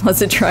somebody else wants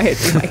to try it,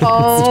 be my guest.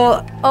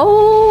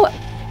 Oh,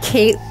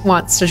 Kate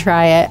wants to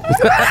try it.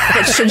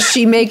 But should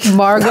she make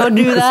Margot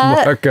do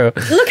that? Marco,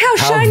 Look how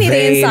shiny the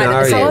vain inside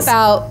are of you? this How is.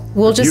 about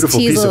we'll just Beautiful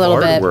tease piece a little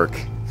of bit.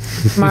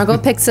 artwork. Margot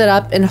picks it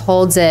up and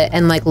holds it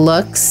and like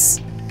looks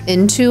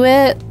into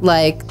it,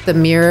 like the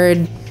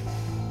mirrored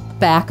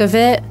back of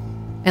it,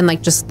 and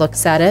like just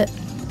looks at it.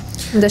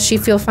 Does she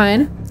feel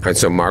fine? All right,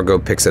 so Margot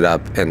picks it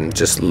up and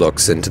just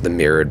looks into the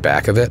mirrored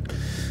back of it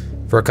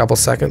for a couple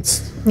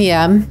seconds.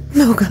 Yeah.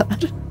 Oh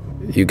God.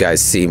 You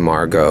guys see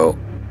Margot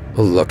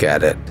look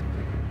at it,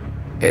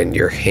 and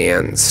your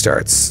hand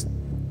starts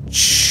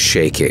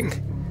shaking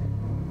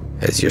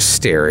as you're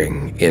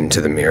staring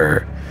into the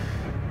mirror.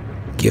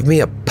 Give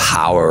me a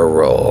power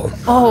roll.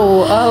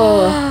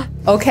 Oh.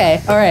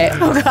 Okay. All right.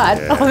 Oh God.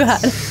 Oh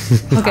God.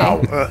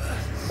 Okay.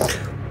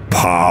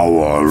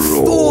 Power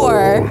roll.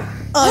 4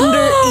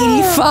 under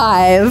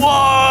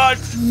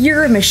 85.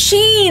 You're a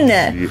machine.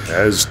 He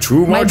has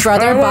too My much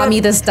brother power. bought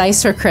me this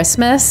dice for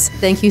Christmas.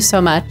 Thank you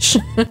so much.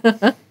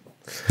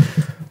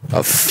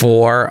 A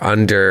 4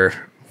 under,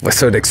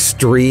 so an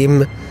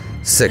extreme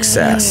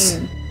success.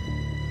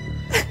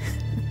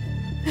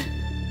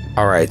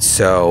 All right,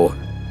 so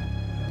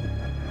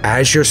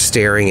as you're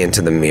staring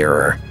into the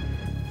mirror,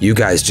 you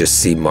guys just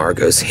see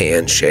Margot's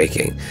hand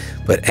shaking.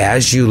 But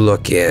as you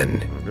look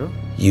in,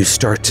 you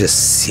start to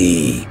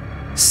see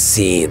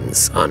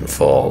scenes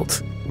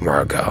unfold,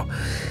 Margot.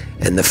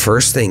 And the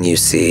first thing you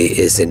see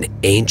is an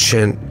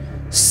ancient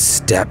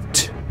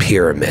stepped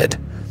pyramid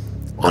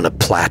on a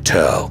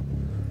plateau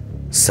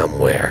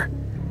somewhere.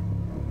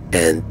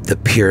 And the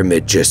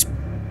pyramid just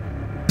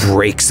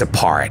breaks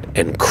apart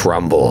and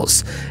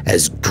crumbles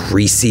as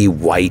greasy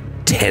white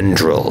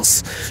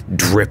tendrils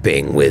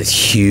dripping with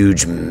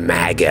huge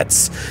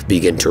maggots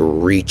begin to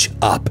reach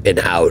up and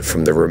out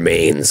from the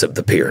remains of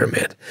the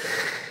pyramid.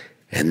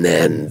 And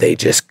then they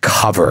just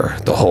cover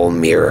the whole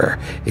mirror.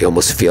 You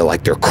almost feel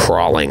like they're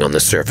crawling on the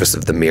surface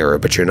of the mirror,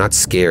 but you're not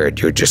scared.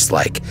 You're just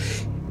like,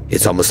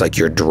 it's almost like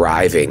you're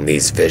driving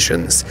these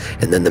visions,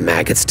 and then the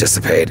maggots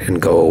dissipate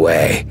and go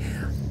away.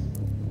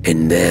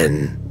 And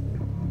then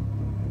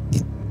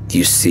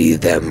you see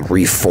them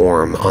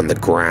reform on the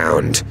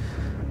ground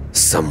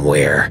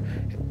somewhere,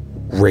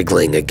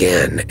 wriggling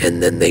again,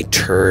 and then they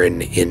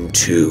turn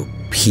into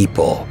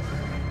people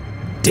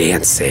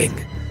dancing.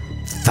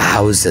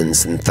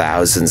 Thousands and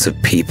thousands of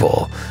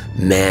people,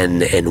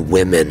 men and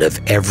women of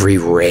every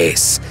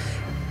race.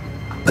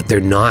 But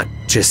they're not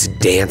just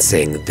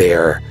dancing,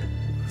 they're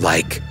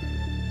like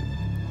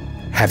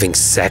having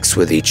sex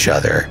with each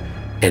other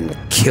and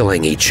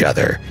killing each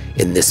other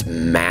in this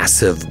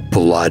massive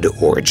blood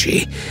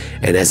orgy.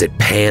 And as it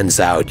pans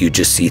out, you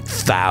just see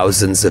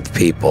thousands of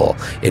people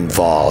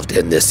involved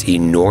in this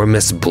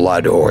enormous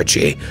blood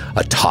orgy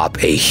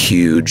atop a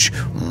huge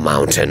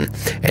mountain.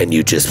 And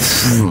you just,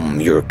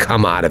 you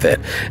come out of it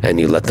and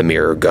you let the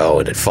mirror go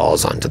and it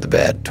falls onto the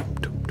bed.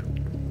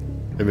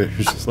 And it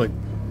was just like,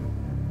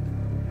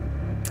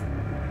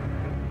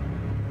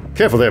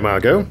 careful there,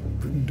 Margot.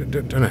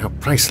 Don't know how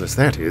priceless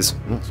that is.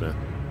 Also.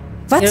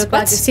 You look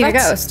like you've seen a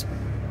ghost.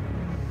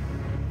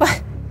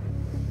 What?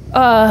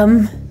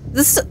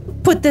 Let's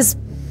put this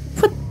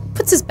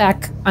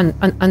back on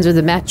under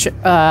the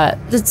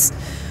mattress.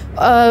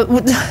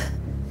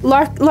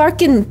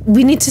 Larkin,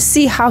 we need to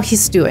see how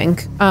he's doing.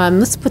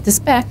 Let's put this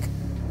back.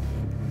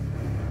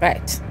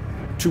 Right.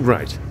 Too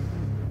right.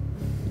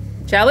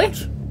 Shall we?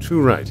 Too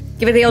right.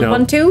 Give it the old No.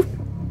 1-2?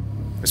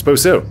 I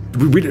suppose so.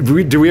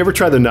 Do we ever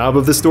try the knob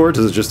of this door?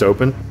 Does it just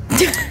open?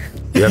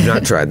 You have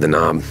not tried the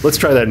knob. Let's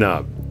try that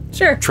knob.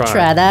 Sure.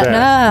 Try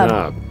that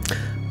knob.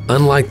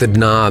 Unlike the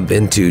knob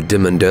into De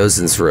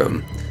Mendoza's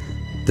room,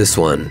 this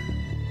one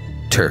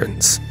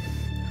turns.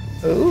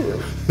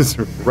 Ooh. It's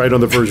right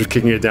on the verge of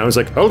kicking it down. It's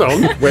like, hold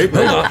on, wait.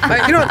 You know what?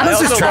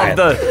 Let's just try it.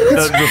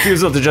 The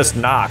refusal to just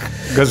knock,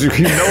 because you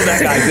know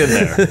that guy's in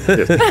there.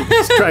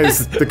 Let's try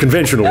this the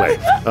conventional way.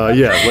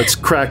 Let's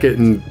crack it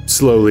and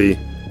slowly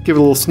give it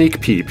a little sneak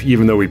peep,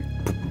 even though we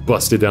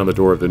busted down the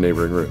door of the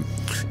neighboring room.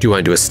 Do you want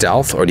to do a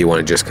stealth, or do you want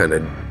to just kind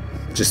of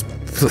just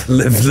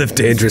live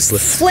dangerously?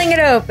 Fling it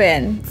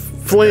open.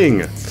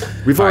 Fling.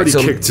 We've already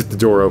so kicked the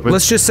door open.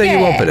 Let's just say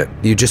you open it.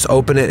 You just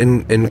open it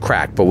and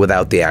crack, but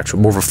without the actual,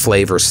 more of a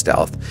flavor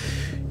stealth.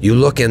 You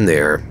look in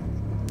there,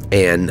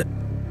 and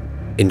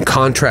in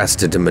contrast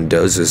to De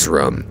Mendoza's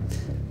room,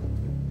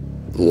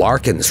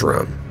 Larkin's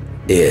room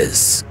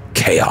is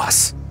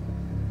chaos.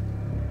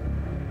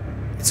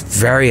 It's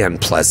very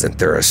unpleasant.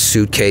 There are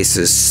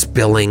suitcases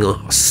spilling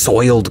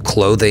soiled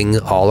clothing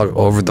all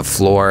over the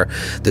floor.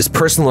 There's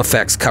personal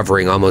effects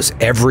covering almost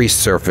every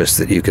surface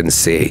that you can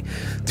see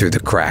through the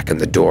crack in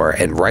the door.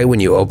 And right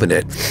when you open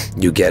it,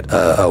 you get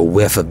a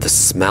whiff of the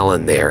smell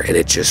in there, and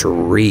it just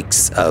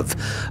reeks of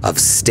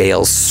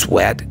stale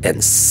sweat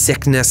and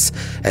sickness,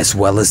 as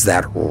well as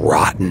that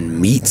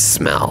rotten meat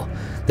smell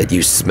that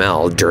you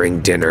smell during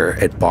dinner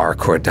at Bar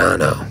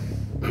Cordano.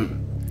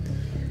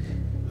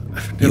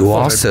 You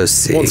also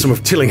see. Want some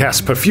of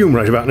Tillinghass perfume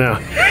right about now.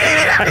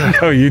 I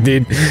know you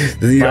need.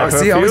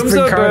 Perfumes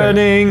are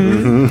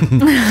burning.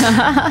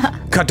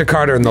 Cut to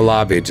Carter in the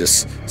lobby,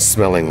 just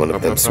smelling one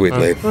of them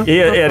sweetly.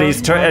 Yeah, and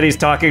he's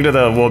talking to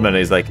the woman.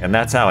 He's like, and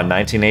that's how in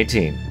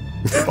 1918,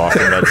 the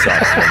Boston Red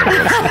Sox.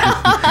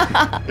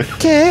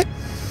 Okay.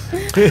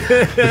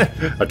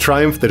 A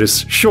triumph that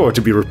is sure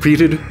to be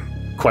repeated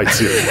quite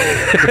soon.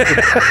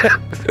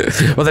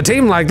 With a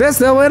team like this,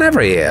 they'll win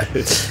every year.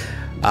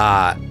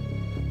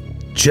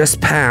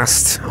 Just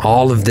past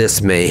all of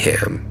this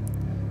mayhem,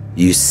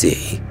 you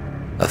see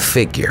a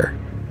figure,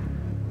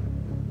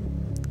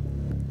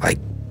 like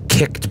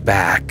kicked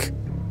back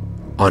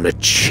on a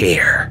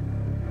chair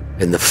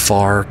in the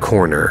far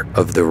corner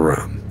of the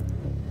room.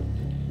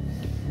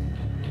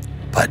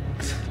 But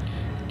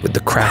with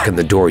the crack in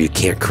the door, you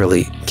can't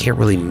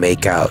really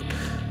make out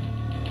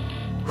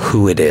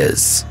who it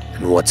is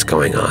and what's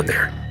going on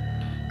there.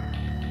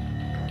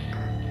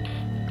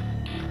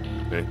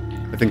 Okay.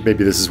 I think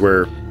maybe this is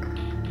where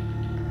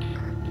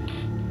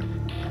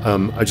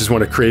I just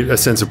want to create a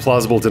sense of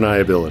plausible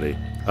deniability.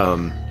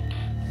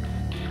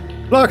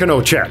 Larkin,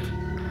 old chap.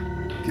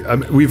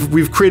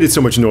 We've created so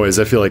much noise,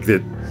 I feel like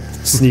that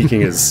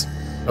sneaking is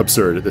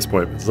absurd at this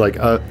point. It's like,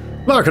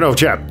 Larkin, old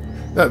chap.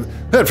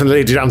 Heard from the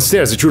lady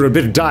downstairs that you were in a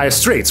bit of dire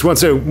straits.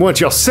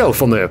 Weren't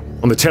yourself on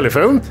the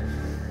telephone.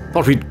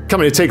 Thought we'd come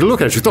in and take a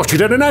look at you. Thought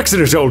you'd had an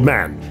accident, old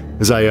man.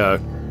 As I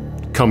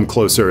come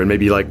closer and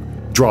maybe like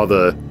draw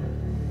the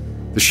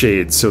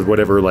shades so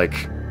whatever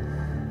like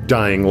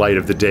dying light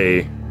of the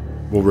day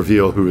will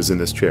reveal who is in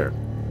this chair.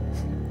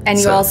 And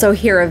you also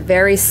hear a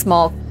very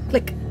small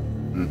click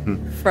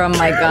from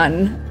my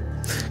gun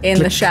in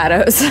the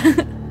shadows.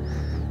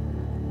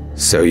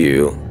 So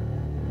you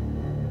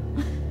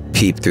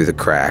peep through the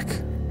crack,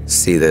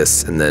 see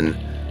this, and then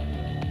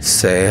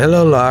say,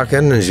 hello,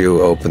 Larkin, as you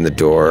open the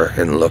door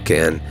and look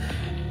in,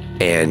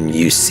 and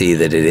you see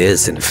that it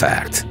is, in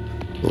fact,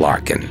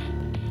 Larkin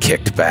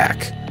kicked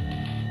back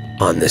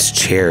on this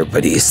chair,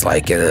 but he's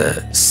like in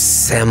a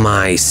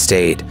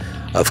semi-state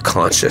of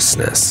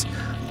consciousness.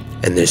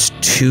 And there's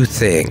two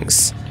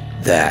things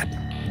that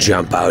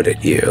jump out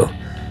at you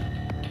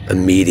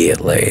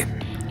immediately.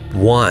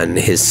 One,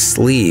 his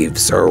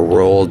sleeves are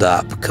rolled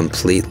up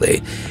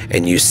completely,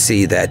 and you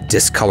see that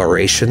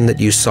discoloration that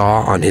you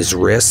saw on his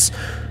wrists.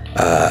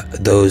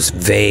 Those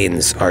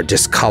veins are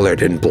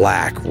discolored in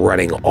black,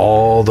 running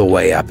all the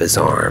way up his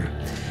arm.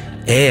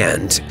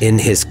 And in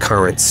his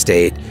current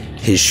state,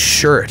 his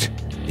shirt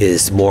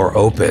is more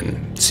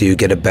open, so you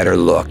get a better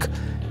look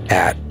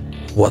at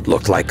what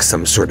looked like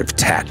some sort of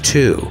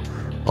tattoo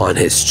on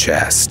his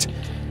chest.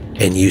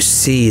 And you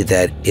see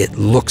that it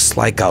looks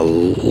like a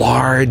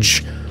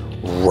large,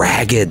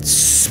 ragged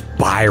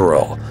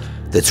spiral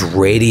that's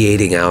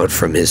radiating out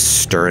from his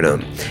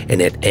sternum,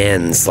 and it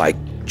ends like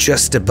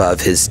just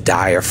above his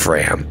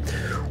diaphragm,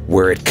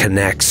 where it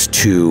connects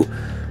to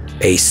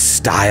a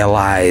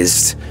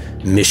stylized,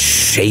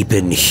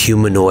 misshapen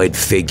humanoid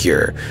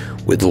figure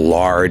with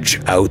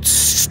large,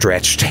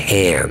 outstretched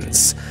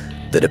hands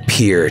that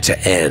appear to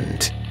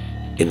end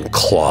in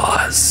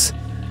claws.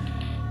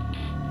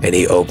 And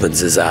he opens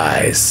his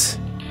eyes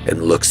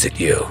and looks at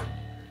you.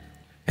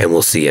 And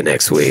we'll see you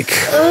next week.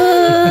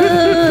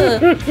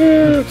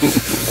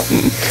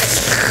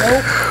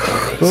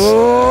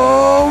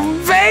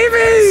 Oh,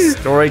 baby!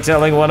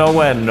 Storytelling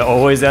 101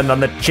 always end on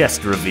the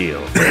chest reveal.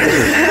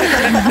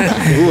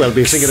 Ooh, I'll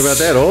be thinking about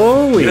that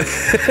all week.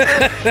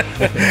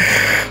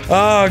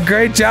 Oh,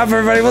 great job,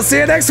 everybody. We'll see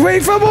you next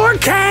week for more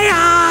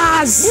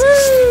chaos!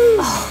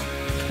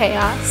 Oh,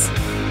 chaos.